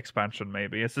this expansion.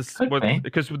 Maybe it's this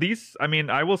because these. I mean,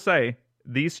 I will say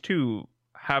these two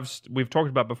we've talked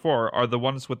about before are the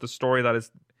ones with the story that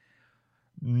is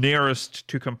nearest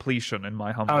to completion in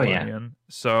my humble opinion.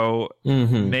 So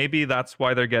maybe that's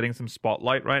why they're getting some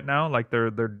spotlight right now. Like they're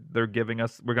giving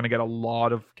us, we're going to get a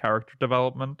lot of character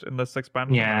development in this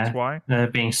expansion. Yeah, that's why they're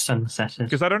being sunsetted.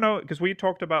 Because I don't know, because we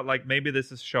talked about like maybe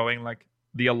this is showing like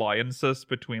the alliances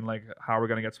between like how we're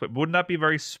going to get split. Wouldn't that be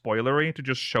very spoilery to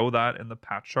just show that in the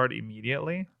patch chart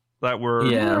immediately? That we're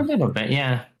a little bit,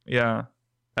 yeah.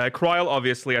 Kryl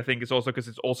obviously I think is also because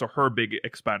it's also her big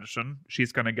expansion.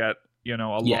 She's going to get a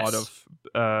lot of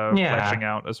fleshing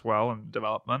out as well and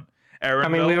development. Erenville, I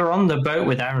mean, we were on the boat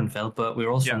with Erenville, but we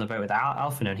were also on the boat with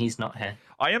Alphen, and he's not here.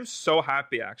 I am so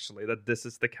happy actually that this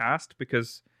is the cast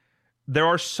because there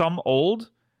are some old,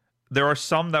 there are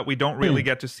some that we don't really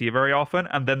get to see very often,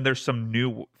 and then there's some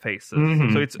new faces.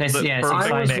 So it's the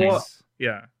perfect mix.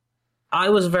 Yeah. I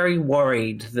was very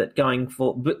worried that going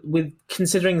for, but with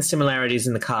considering the similarities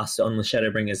in the cast on the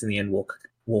Shadowbringers and the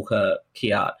Endwalker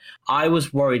key art, I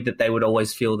was worried that they would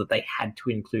always feel that they had to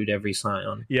include every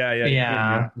Scion. Yeah.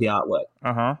 In the artwork.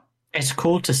 It's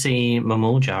cool to see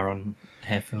Mamuljar on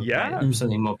here for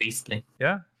something more beastly.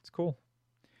 Yeah, it's cool.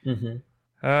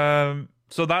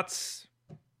 So that's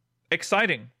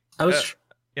exciting. I was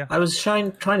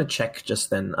trying to check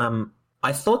just then.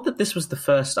 I thought that this was the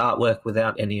first artwork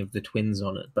without any of the twins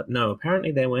on it, but no,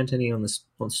 apparently there weren't any on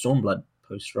Stormblood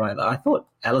poster either. I thought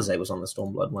Alizé was on the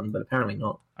Stormblood one, but apparently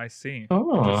not. I see.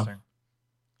 Oh. Interesting.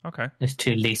 Okay. It's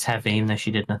too least heavy, even though she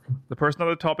did nothing. The person at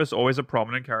the top is always a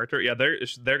prominent character. Yeah,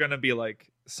 they're going to be like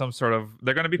some sort of...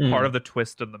 They're going to be part of the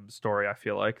twist in the story, I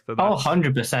feel like. So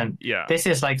 100%. Yeah. This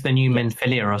is like the new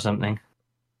Minfilia or something.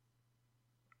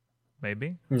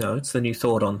 Maybe? No, it's the new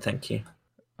Thordon, thank you.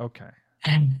 Okay.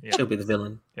 Yeah. She'll be the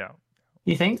villain. Yeah.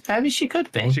 You think? Maybe she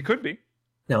could be. She could be.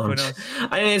 No, Who knows?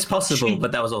 I mean, it's possible,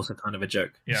 but that was also kind of a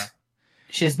joke. Yeah.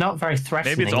 She's not very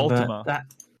threatening. Maybe it's Ultima.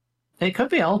 It could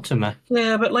be Ultima.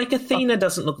 Yeah, but like Athena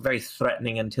doesn't look very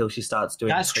threatening until she starts doing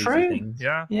That's crazy true. things.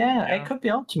 Yeah. Yeah, it could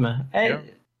be Ultima.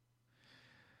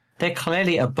 They're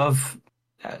clearly above.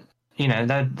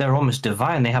 They're almost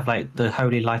divine. They have like the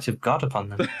holy light of God upon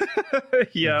them.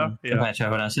 Yeah. Compared to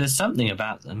everyone else, there's something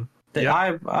about them.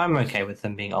 I'm okay with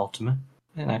them being Ultima.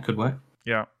 I think that could work.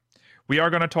 Yeah. We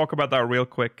are going to talk about that real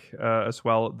quick as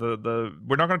well.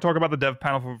 We're not going to talk about the dev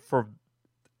panel for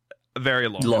very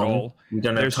long at all.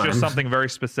 There's just something very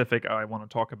specific I want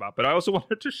to talk about. But I also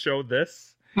wanted to show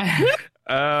this. What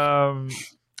a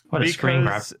screen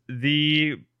grab.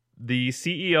 The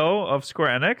CEO of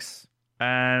Square Enix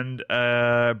and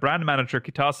brand manager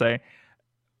Kitase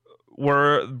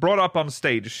were brought up on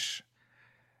stage.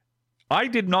 I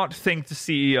did not think the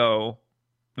CEO,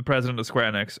 the president of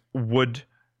Square Enix, would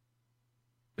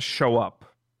show up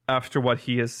after what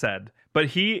he has said. But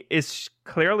he is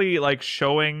clearly like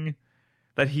showing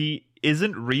that he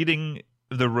isn't reading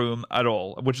the room at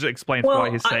all, which explains why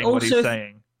he's saying what he's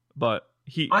saying. But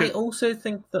I also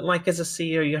think that, like, as a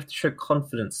CEO, you have to show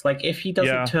confidence. Like, if he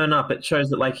doesn't turn up, it shows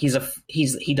that like he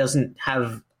doesn't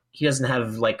have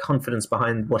like confidence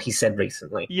behind what he said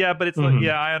recently. Yeah, but it's like,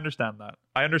 I understand that.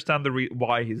 I understand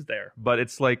why he's there, but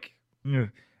it's like,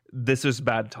 this is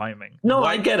bad timing. No,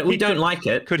 I get it. We don't like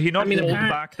it. Could he not hold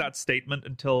back that statement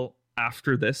until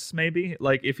after this, maybe?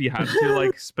 Like, if he had to,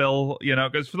 like, spill,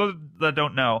 because for those that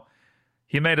don't know,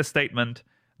 he made a statement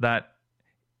that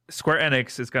Square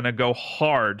Enix is going to go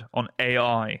hard on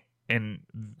AI in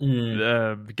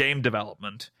game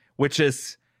development, which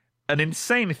is an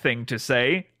insane thing to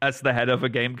say as the head of a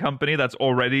game company that's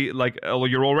already, like,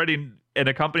 you're already in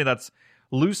a company that's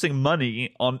losing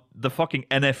money on the fucking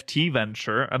NFT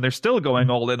venture, and they're still going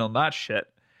all in on that shit.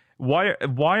 Why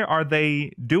are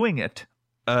they doing it?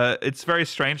 It's very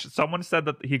strange. Someone said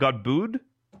that he got booed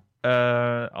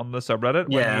on the subreddit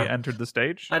when he entered the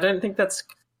stage. I don't think that's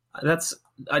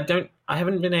I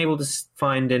haven't been able to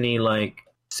find any like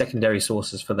secondary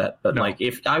sources for that, but like,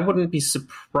 if I wouldn't be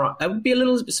surprised, I would be a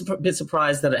little bit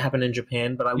surprised that it happened in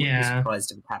Japan, but I wouldn't be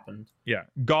surprised if it happened. Yeah,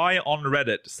 guy on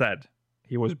Reddit said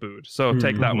he was booed, so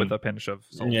take that with a pinch of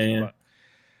salt. But,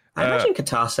 I imagine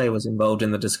Kitase was involved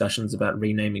in the discussions about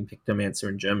renaming Pictomancer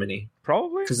in Germany.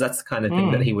 Probably, because that's the kind of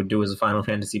thing that he would do as a Final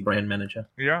Fantasy brand manager.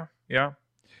 Yeah.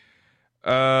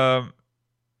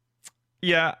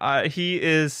 He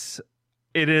is.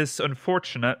 It is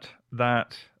unfortunate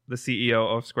that the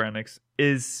CEO of Square Enix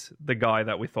is the guy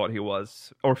that we thought he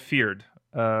was, or feared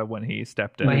when he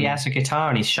stepped in. Well, he has a guitar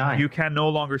and he's shy. You can no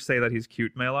longer say that he's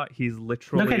cute, Mela. He's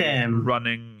literally look at him.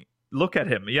 running. Look at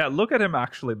him. Yeah, look at him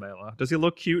actually, Mela. Does he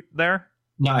look cute there?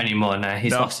 Not anymore, no.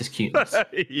 He's lost his cuteness.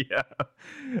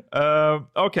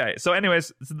 Okay, so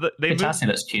anyways, Kitase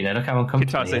looks cute there. Look how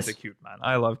uncomfortable he is. Kitase's a cute man.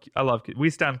 I love we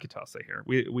stand Kitase here.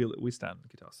 We stand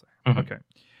Kitase. Okay.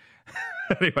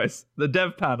 Anyways, the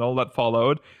dev panel that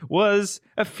followed was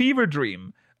a fever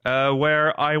dream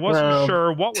where I wasn't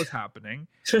sure what was happening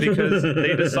because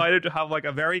they decided to have like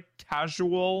a very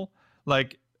casual,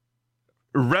 like,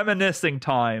 reminiscing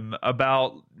time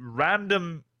about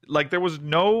random, like, there was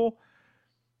no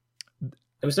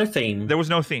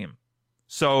theme.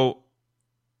 So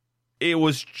it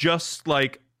was just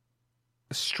like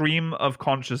a stream of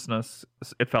consciousness.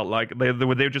 It felt like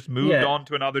they just moved on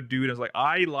to another dude. It's like,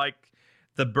 I like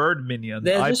the bird minion.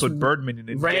 I put bird minion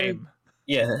in game.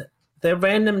 Yeah, they're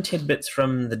random tidbits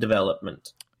from the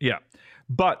development. Yeah,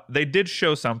 but they did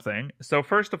show something. So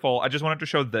first of all, I just wanted to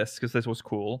show this because this was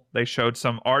cool. They showed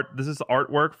some art. This is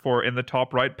artwork for, in the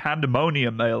top right,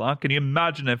 Pandemonium, Mela. Can you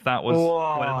imagine if that was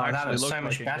what it actually that was looked so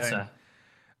much like better.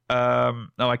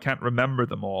 No, I can't remember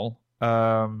them all.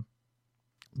 Byako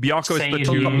is the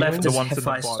top left the is ones in the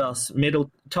bottom. Hephaestus.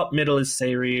 Top middle is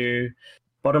Seiryu.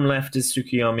 Bottom left is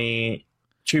Tsukuyomi.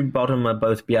 Two bottom are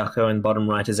both Byako, and bottom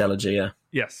right is Elegia.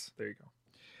 Yes, there you go.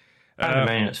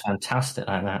 Pandemonium looks fantastic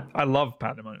like that. I love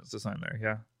Pandemonium's design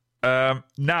there, yeah.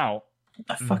 Now,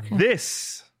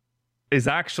 this is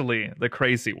actually the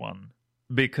crazy one,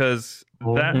 because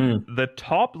the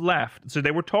top left, so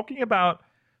they were talking about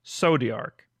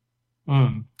Zodiark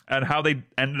and how they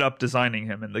ended up designing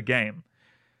him in the game.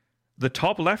 The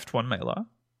top left one, Mela,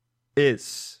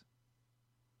 is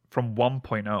from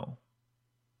 1.0.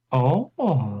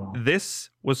 Oh. This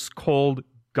was called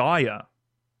Gaia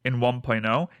in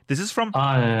 1.0. This is from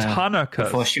Tanaka's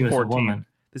before she was 14. a woman.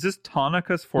 This is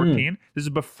Tanaka's 14. This is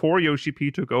before Yoshi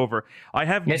P took over.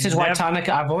 This is why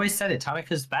Tanaka. I've always said it.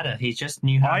 Tanaka's better. He just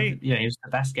knew how. He was the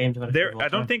best game developer. I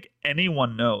don't think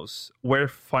anyone knows where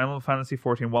Final Fantasy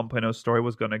 14 1.0 story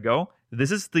was going to go.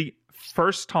 This is the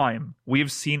first time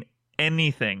we've seen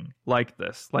anything like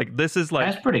this. Like this is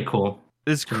like that's pretty cool.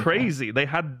 It's crazy. They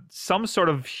had some sort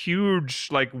of huge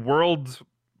like world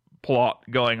plot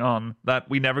going on that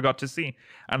we never got to see,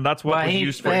 and that's what was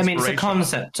used for inspiration. It's a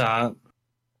concept art.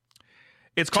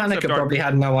 It's concept Tanaka probably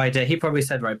had no idea. He probably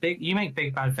said, "Right, you make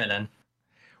big bad villain.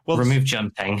 Well, remove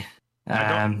jumping."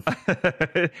 Remember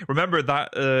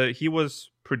that he was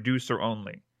producer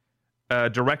only.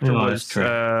 Director was.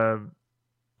 Man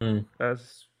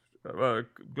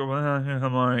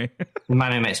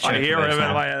who makes I hear him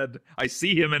in my head. I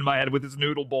see him in my head with his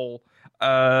noodle bowl.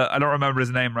 I don't remember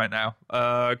his name right now.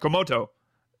 Komoto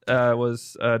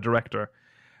was director.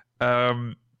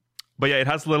 But yeah, it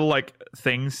has little like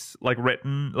things like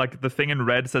written, like the thing in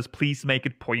red says, "Please make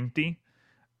it pointy."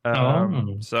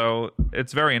 So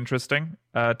it's very interesting.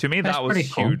 To me, that was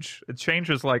huge. It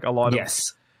changes like a lot of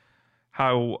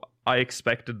how I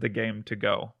expected the game to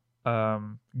go.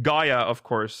 Gaia, of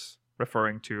course,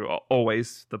 referring to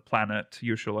always the planet,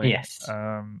 usually. Yes.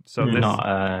 So this,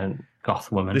 not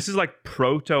goth woman. This is like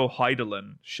proto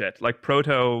Heidelin shit. Like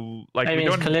proto, like I mean,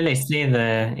 you can clearly see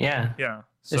yeah.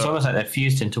 So, it's almost like they're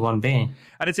fused into one being.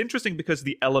 And it's interesting because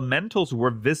the elementals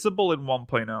were visible in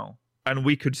 1.0, and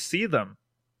we could see them,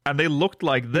 and they looked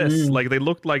like this. Like they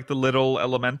looked like the little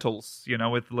elementals, you know,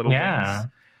 with little wings.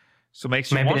 So it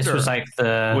makes you wonder. This was like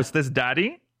was this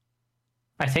Daddy?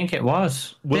 I think it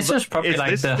was. This was probably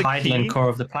like the Heidelin core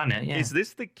of the planet. Yeah. Is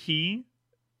this the key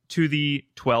to the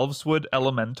 12swood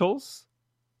elementals?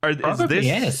 Or is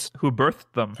this who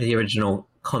birthed them? The original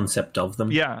concept of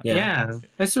them. Yeah.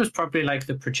 This was probably like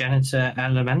the progenitor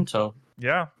elemental.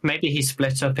 Yeah. Maybe he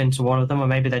split up into one of them, or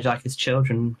maybe they're like his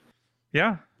children.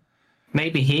 Yeah.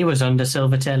 Maybe he was under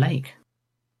Silvertear Lake.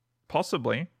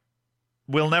 Possibly.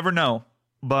 We'll never know.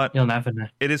 But you'll never know.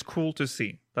 It is cool to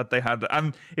see that they had,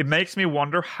 and it makes me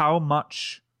wonder how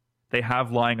much they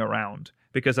have lying around,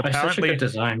 because apparently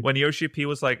when Yoshi P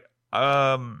was like,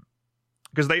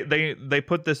 because they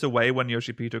put this away when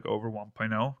Yoshi P took over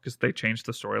 1.0 because they changed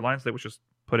the storylines. They was just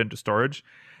put into storage,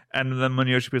 and then when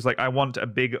Yoshi P was like, I want a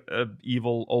big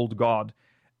evil old god,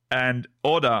 and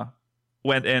Oda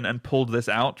went in and pulled this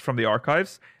out from the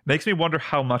archives, makes me wonder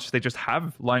how much they just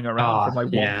have lying around from like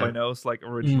 1.0's like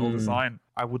original design.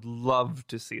 I would love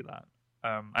to see that.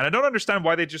 And I don't understand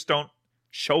why they just don't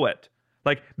show it.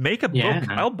 Like, make a book.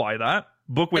 I'll buy that.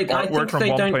 Book with artwork from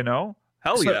 1.0.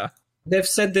 Hell yeah. They've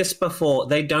said this before.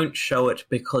 They don't show it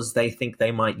because they think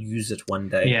they might use it one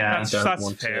day. Yeah, they don't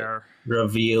want fair. To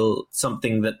reveal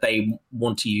something that they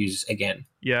want to use again.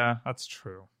 Yeah, that's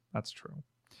true. That's true.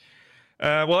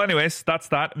 Well, anyways, that's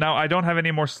that. Now, I don't have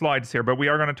any more slides here, but we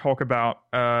are going to talk about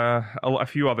a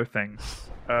few other things.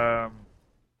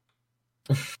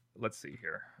 Let's see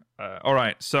here. All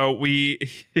right, so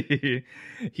he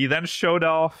then showed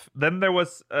off. Then there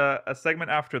was a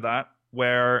segment after that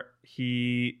where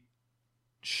he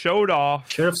showed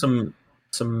off some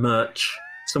merch,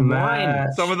 some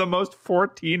wine, some of the most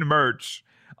 14 merch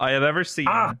I have ever seen.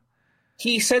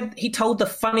 He told the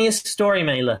funniest story,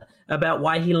 Mailer, about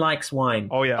why he likes wine.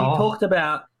 Oh yeah, he talked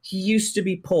about he used to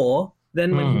be poor.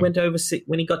 Then when he went overseas,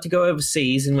 when he got to go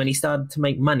overseas, and when he started to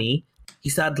make money, he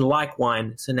started to like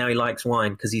wine. So now he likes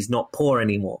wine because he's not poor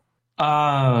anymore.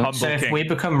 Oh, so if we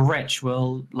become rich,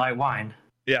 we'll like wine.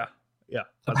 Yeah.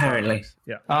 Apparently.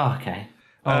 Yeah. Oh, okay.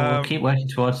 We'll keep working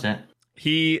towards it.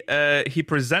 He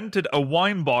presented a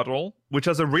wine bottle, which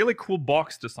has a really cool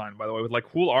box design, by the way, with like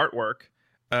cool artwork.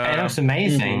 It looks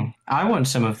amazing. I want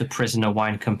some of the Prisoner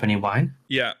Wine Company wine.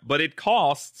 Yeah, but it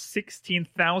costs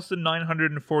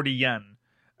 16,940 yen,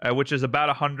 which is about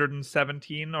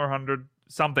 117 or 100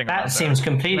 something. That seems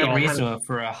completely reasonable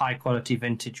for a high quality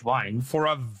vintage wine. For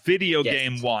a video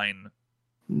game wine.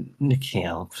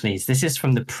 Nikhil, please. This is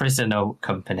from the Prisoner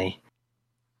Company.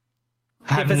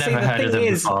 I've never heard of them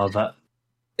before, but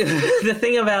the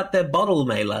thing about their bottle,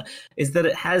 Mailer, is that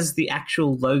it has the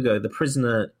actual logo, the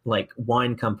Prisoner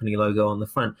wine company logo on the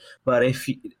front.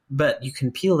 But you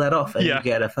can peel that off and you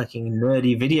get a fucking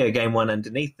nerdy video game one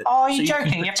underneath it. Oh, you're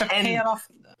joking? You have to peel off.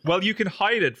 Well, you can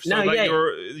hide it so that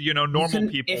you're normal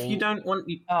people. If you don't want,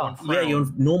 your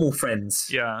normal friends.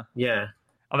 Yeah.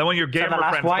 And then when your gamer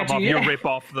friends come up, you rip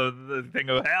off the thing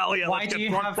of hell yeah. Why do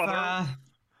you have?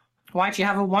 Why'd you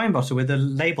have a wine bottle with the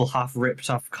label half ripped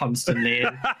off constantly?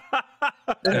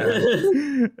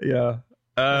 Yeah.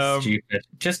 Stupid.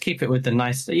 Just keep it with the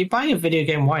nice. You're buying a video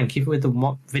game wine. Keep it with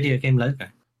the video game logo.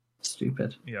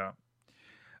 Stupid. Yeah.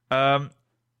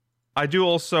 I do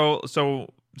also.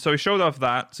 So he showed off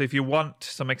that. So if you want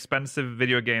some expensive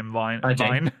video game wine,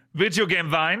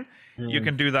 you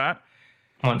can do that.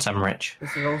 Once I'm rich.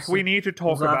 We need to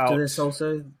talk about after this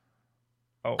also.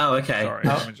 Oh, okay. Sorry,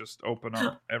 let me just open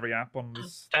up every app on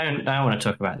this. I don't want to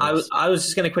talk about this. I was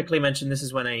just going to quickly mention this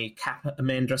is when a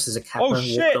man dressed as a Kappa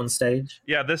walked on stage.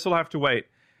 Yeah, this will have to wait.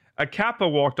 A Kappa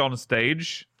walked on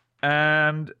stage,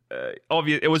 and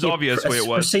it was obvious who it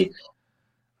was.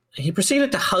 He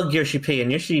proceeded to hug Yoshi P,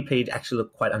 and Yoshi P actually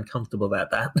looked quite uncomfortable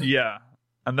about that. Yeah.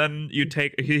 And then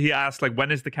he asked, like, when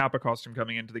is the Kappa costume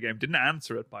coming into the game? Didn't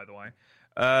answer it, by the way.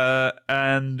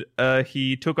 And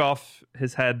he took off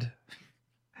his head,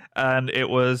 and it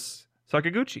was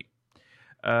Sakaguchi.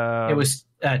 It was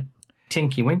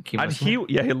Tinky Winky, wasn't and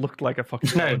he looked like a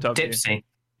fucking Dipsy.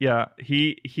 Yeah,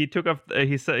 he took off.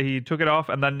 He said he took it off,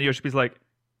 and then Yoshipi's like,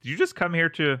 "Did you just come here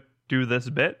to do this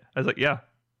bit?" I was like, "Yeah."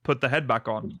 Put the head back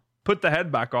on.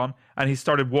 And he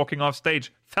started walking off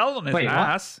stage. Fell on his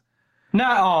ass.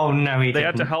 No, he They didn't.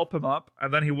 had to help him up,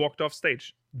 and then he walked off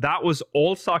stage. That was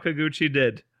all Sakaguchi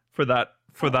did for that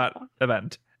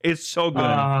event. It's so good.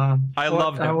 I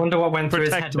loved it. I wonder what went through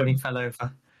his head when he fell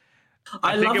over.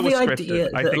 I think love it was the scripted. idea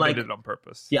I that, think like, they did it on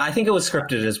purpose. Yeah, I think it was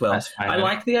scripted as well. I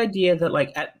like the idea that,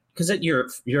 like, because at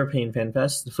European Fan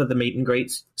Fest, for the meet and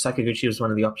greets, Sakaguchi was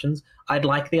one of the options. I'd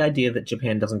like the idea that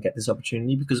Japan doesn't get this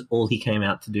opportunity because all he came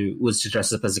out to do was to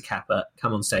dress up as a Kappa,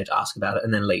 come on stage, ask about it,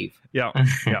 and then leave. Yeah.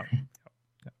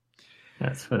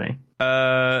 That's funny.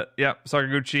 Yeah,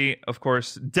 Sakaguchi, of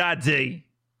course, daddy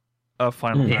of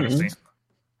Final Fantasy.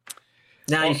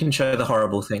 Now you can show the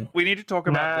horrible thing. We need to talk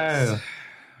about this.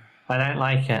 I don't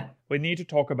like it. We need to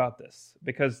talk about this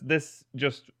because this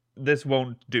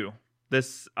won't do.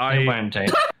 It won't do.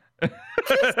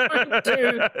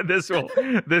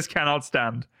 This cannot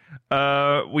stand.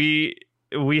 We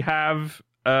have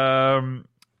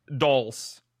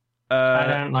dolls. I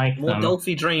don't like more them.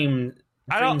 Dolphy Dream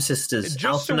Sisters.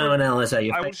 Alphino and Alice. I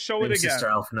will show it again. Sister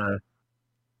Alphino.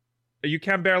 You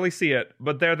can barely see it,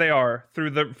 but there they are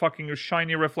through the fucking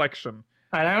shiny reflection.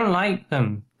 I don't like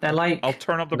them. They're like. I'll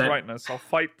turn up the brightness. I'll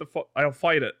fight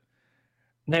it.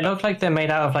 They look like they're made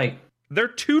out of like. They're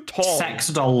too tall. Sex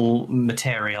doll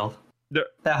material.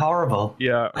 They're horrible.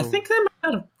 Yeah. I think they're made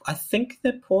out of. I think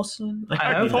they're porcelain.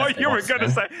 I thought you were going to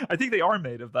say. I think they are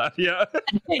made of that. Yeah.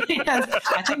 I think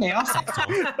they are sex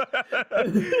dolls.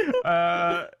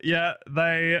 Yeah,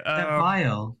 they're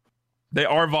vile. They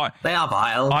are vile. They are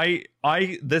vile.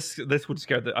 This would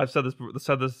scare the. I've said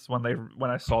this when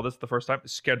I saw this the first time. It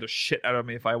scared the shit out of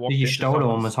me if I walked. The Yustola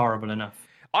one was horrible enough.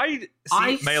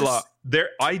 Mela.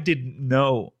 I didn't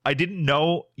know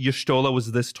Yustola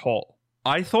was this tall.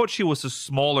 I thought she was a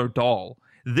smaller doll.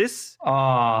 This.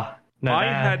 No,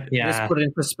 This put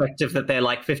in perspective that they're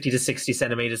like 50 to 60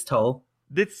 centimeters tall.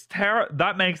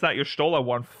 That makes that Yustola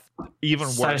one even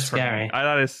worse. So scary.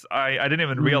 I didn't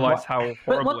even realize how horrible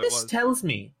But what it this was. tells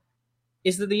me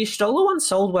is that the Yustola one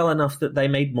sold well enough that they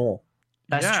made more.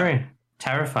 That's true.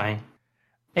 Terrifying.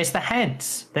 It's the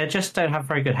heads. They just don't have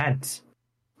very good heads.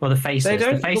 Or the faces.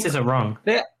 The faces are wrong.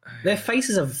 Their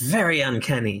faces are very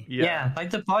uncanny. Yeah,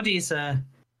 like the bodies are,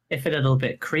 if a little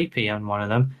bit creepy on one of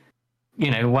them,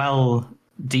 well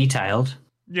detailed.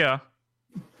 Yeah.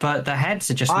 But the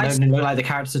heads are just don't look like the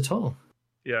characters at all.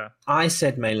 Yeah. I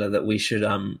said, Mela, that we should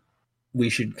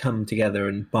come together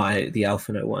and buy the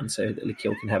Alphino one so that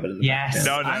Likil can have it in the Yes.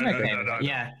 background. No.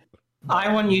 Yeah.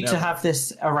 I want you to have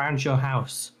this around your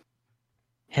house.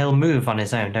 He'll move on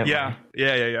his own, don't worry.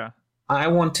 Yeah. I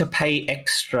want to pay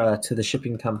extra to the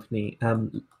shipping company,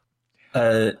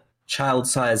 a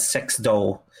child-sized sex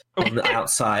doll on the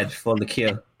outside for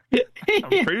Likil.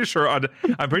 I'm pretty sure I'd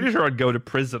go to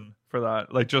prison for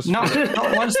that. Like just not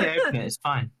once they open it, it's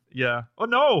fine. Yeah. Oh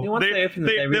no. Once they open it,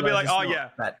 they'll be like, realize oh it's yeah.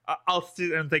 not that. I'll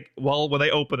see and think. Well, when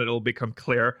they open it, it'll become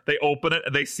clear. They open it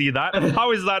and they see that.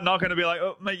 How is that not going to be like?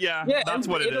 Oh yeah, that's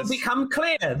what it is. It'll become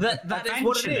clear that is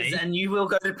what it is, and you will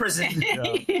go to prison.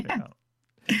 Yeah.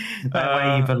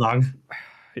 Where you belong.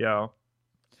 Yeah.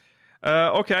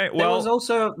 Okay. Well, there was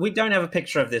also, we don't have a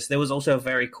picture of this. There was also a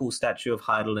very cool statue of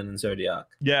Heidelin and Zodiac.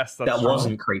 Yes, that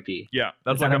wasn't creepy. Yeah,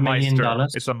 that's Is like that a $1 million?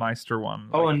 Meister. It's a Meister one.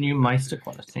 Oh, a new Meister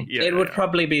quality. Yeah, it would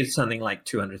probably be something like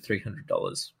 $200,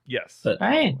 $300. Yes. But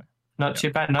hey, not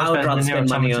too bad. I would rather spend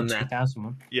money on that.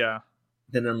 2001. Yeah.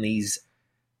 Than on these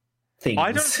things.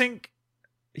 I don't think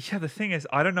Yeah, the thing is,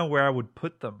 I don't know where I would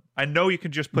put them. I know you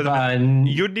can just put them in...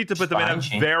 You'd need to put them in a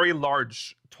very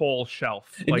large, tall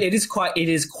shelf. Like, it is quite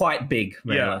big,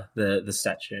 Mela, the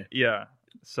statue. Yeah,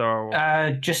 so...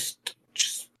 Just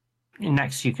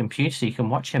next to your computer so you can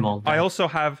watch him all day. I also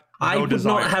have I would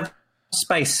not have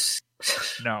space.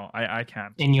 No, I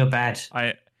can't. In your bed.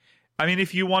 I mean,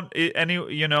 if you want any,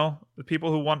 the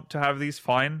people who want to have these,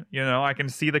 fine. I can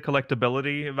see the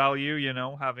collectability value,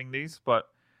 having these, but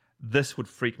this would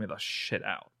freak me the shit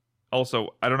out.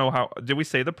 Also, I don't know how... Did we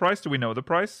say the price? Do we know the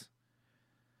price?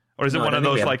 Or is it one of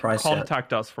those, like,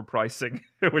 contact us for pricing?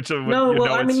 Which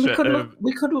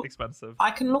we could expensive.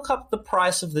 I can look up the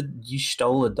price of the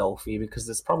Y'shtola Dolphy, because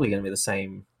it's probably going to be the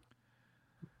same,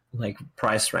 like,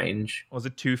 price range. Was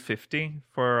it $250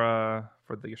 for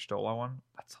the Y'shtola one?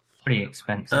 That's pretty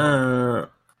expensive.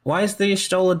 Why is the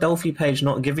Y'shtola Dolphy page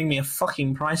not giving me a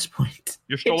fucking price point?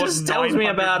 Y'shtola just tells me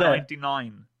about it.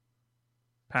 £999.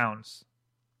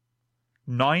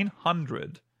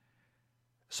 $900.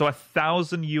 So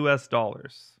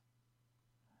 $1,000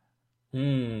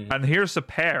 And here's a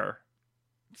pair.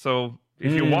 So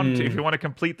if you want to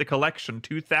complete the collection,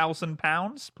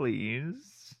 £2,000,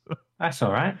 please. That's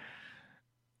all right.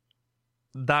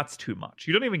 That's too much.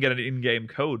 You don't even get an in-game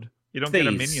code. You don't get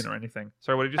a minion or anything.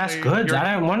 Sorry, what did you say? That's good.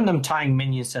 I don't want them tying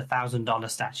minions to $1,000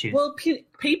 statues. Well,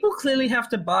 people clearly have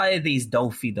to buy these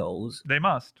Dolphy dolls. They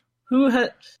must. Who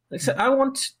had? So I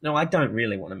don't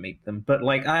really want to meet them, but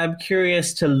like I'm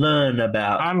curious to learn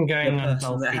about. I'm going the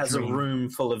person that has a room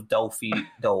full of Dolphy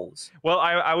dolls. Well,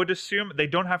 I would assume they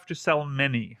don't have to sell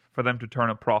many for them to turn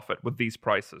a profit with these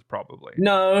prices, probably.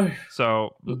 No.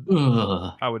 So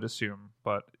I would assume,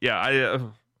 but yeah,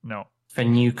 no. For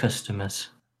new customers,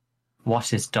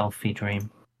 what is Dolphy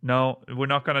Dream? No, we're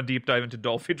not going to deep dive into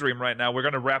Dolphy Dream right now. We're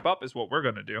going to wrap up, is what we're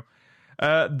going to do.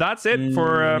 That's it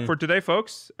for today,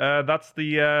 folks. That's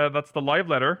the live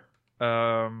letter.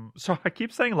 So I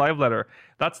keep saying live letter.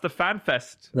 That's the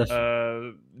FanFest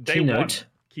day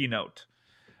keynote.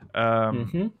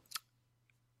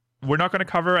 We're not going to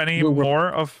cover any more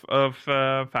of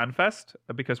FanFest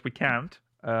because we can't.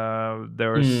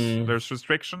 There's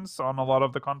restrictions on a lot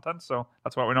of the content, so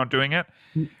that's why we're not doing it.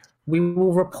 We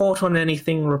will report on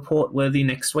anything report-worthy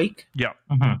next week. Yeah.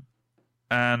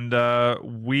 And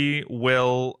we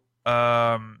will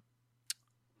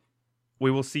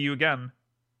see you again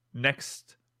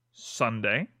next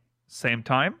Sunday, same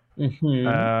time. Yes.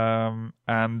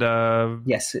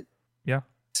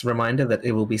 It's a reminder that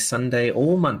it will be Sunday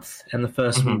all month and the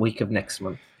first week of next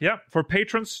month. Yeah. For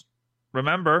patrons,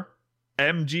 remember,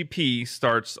 MGP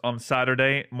starts on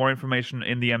Saturday. More information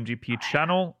in the MGP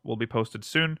channel will be posted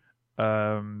soon.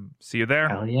 See you there.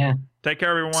 Hell yeah. Take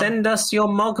care, everyone. Send us your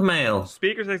mogmail.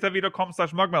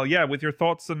 SpeakersxIV.com/mogmail. Yeah, with your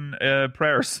thoughts and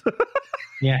prayers.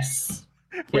 Yes.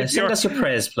 Send us your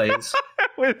prayers, please.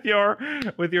 with your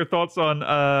thoughts on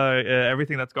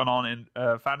everything that's gone on in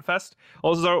FanFest.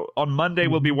 Also, on Monday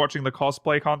we'll be watching the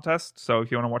cosplay contest. So if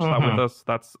you want to watch that with us,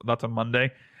 that's on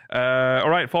Monday. All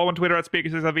right, follow on Twitter at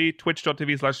SpeakersXIV,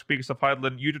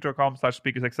 twitch.tv/SpeakersOfHeidland,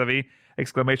 youtube.com/SpeakersXIV,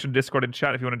 exclamation Discord and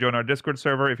chat if you want to join our Discord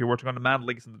server. If you're watching on demand,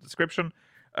 links in the description.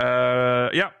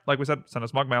 Like we said, send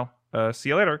us mogmail. See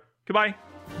you later. Goodbye.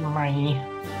 Bye.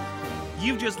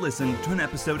 You've just listened to an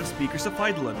episode of Speakers of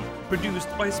Eidolon, produced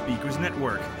by Speakers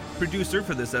Network. Producer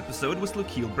for this episode was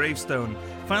Lukiel Bravestone.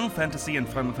 Final Fantasy and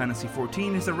Final Fantasy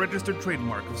XIV is a registered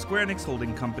trademark of Square Enix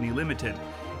Holding Company Limited.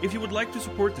 If you would like to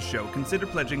support the show, consider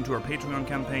pledging to our Patreon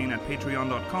campaign at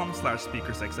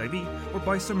patreon.com/SpeakersXIV or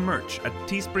buy some merch at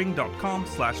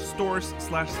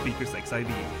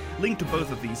teespring.com/stores/SpeakersXIV. Link to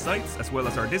both of these sites, as well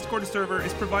as our Discord server,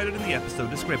 is provided in the episode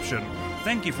description.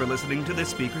 Thank you for listening to this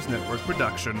Speakers Network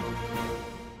production.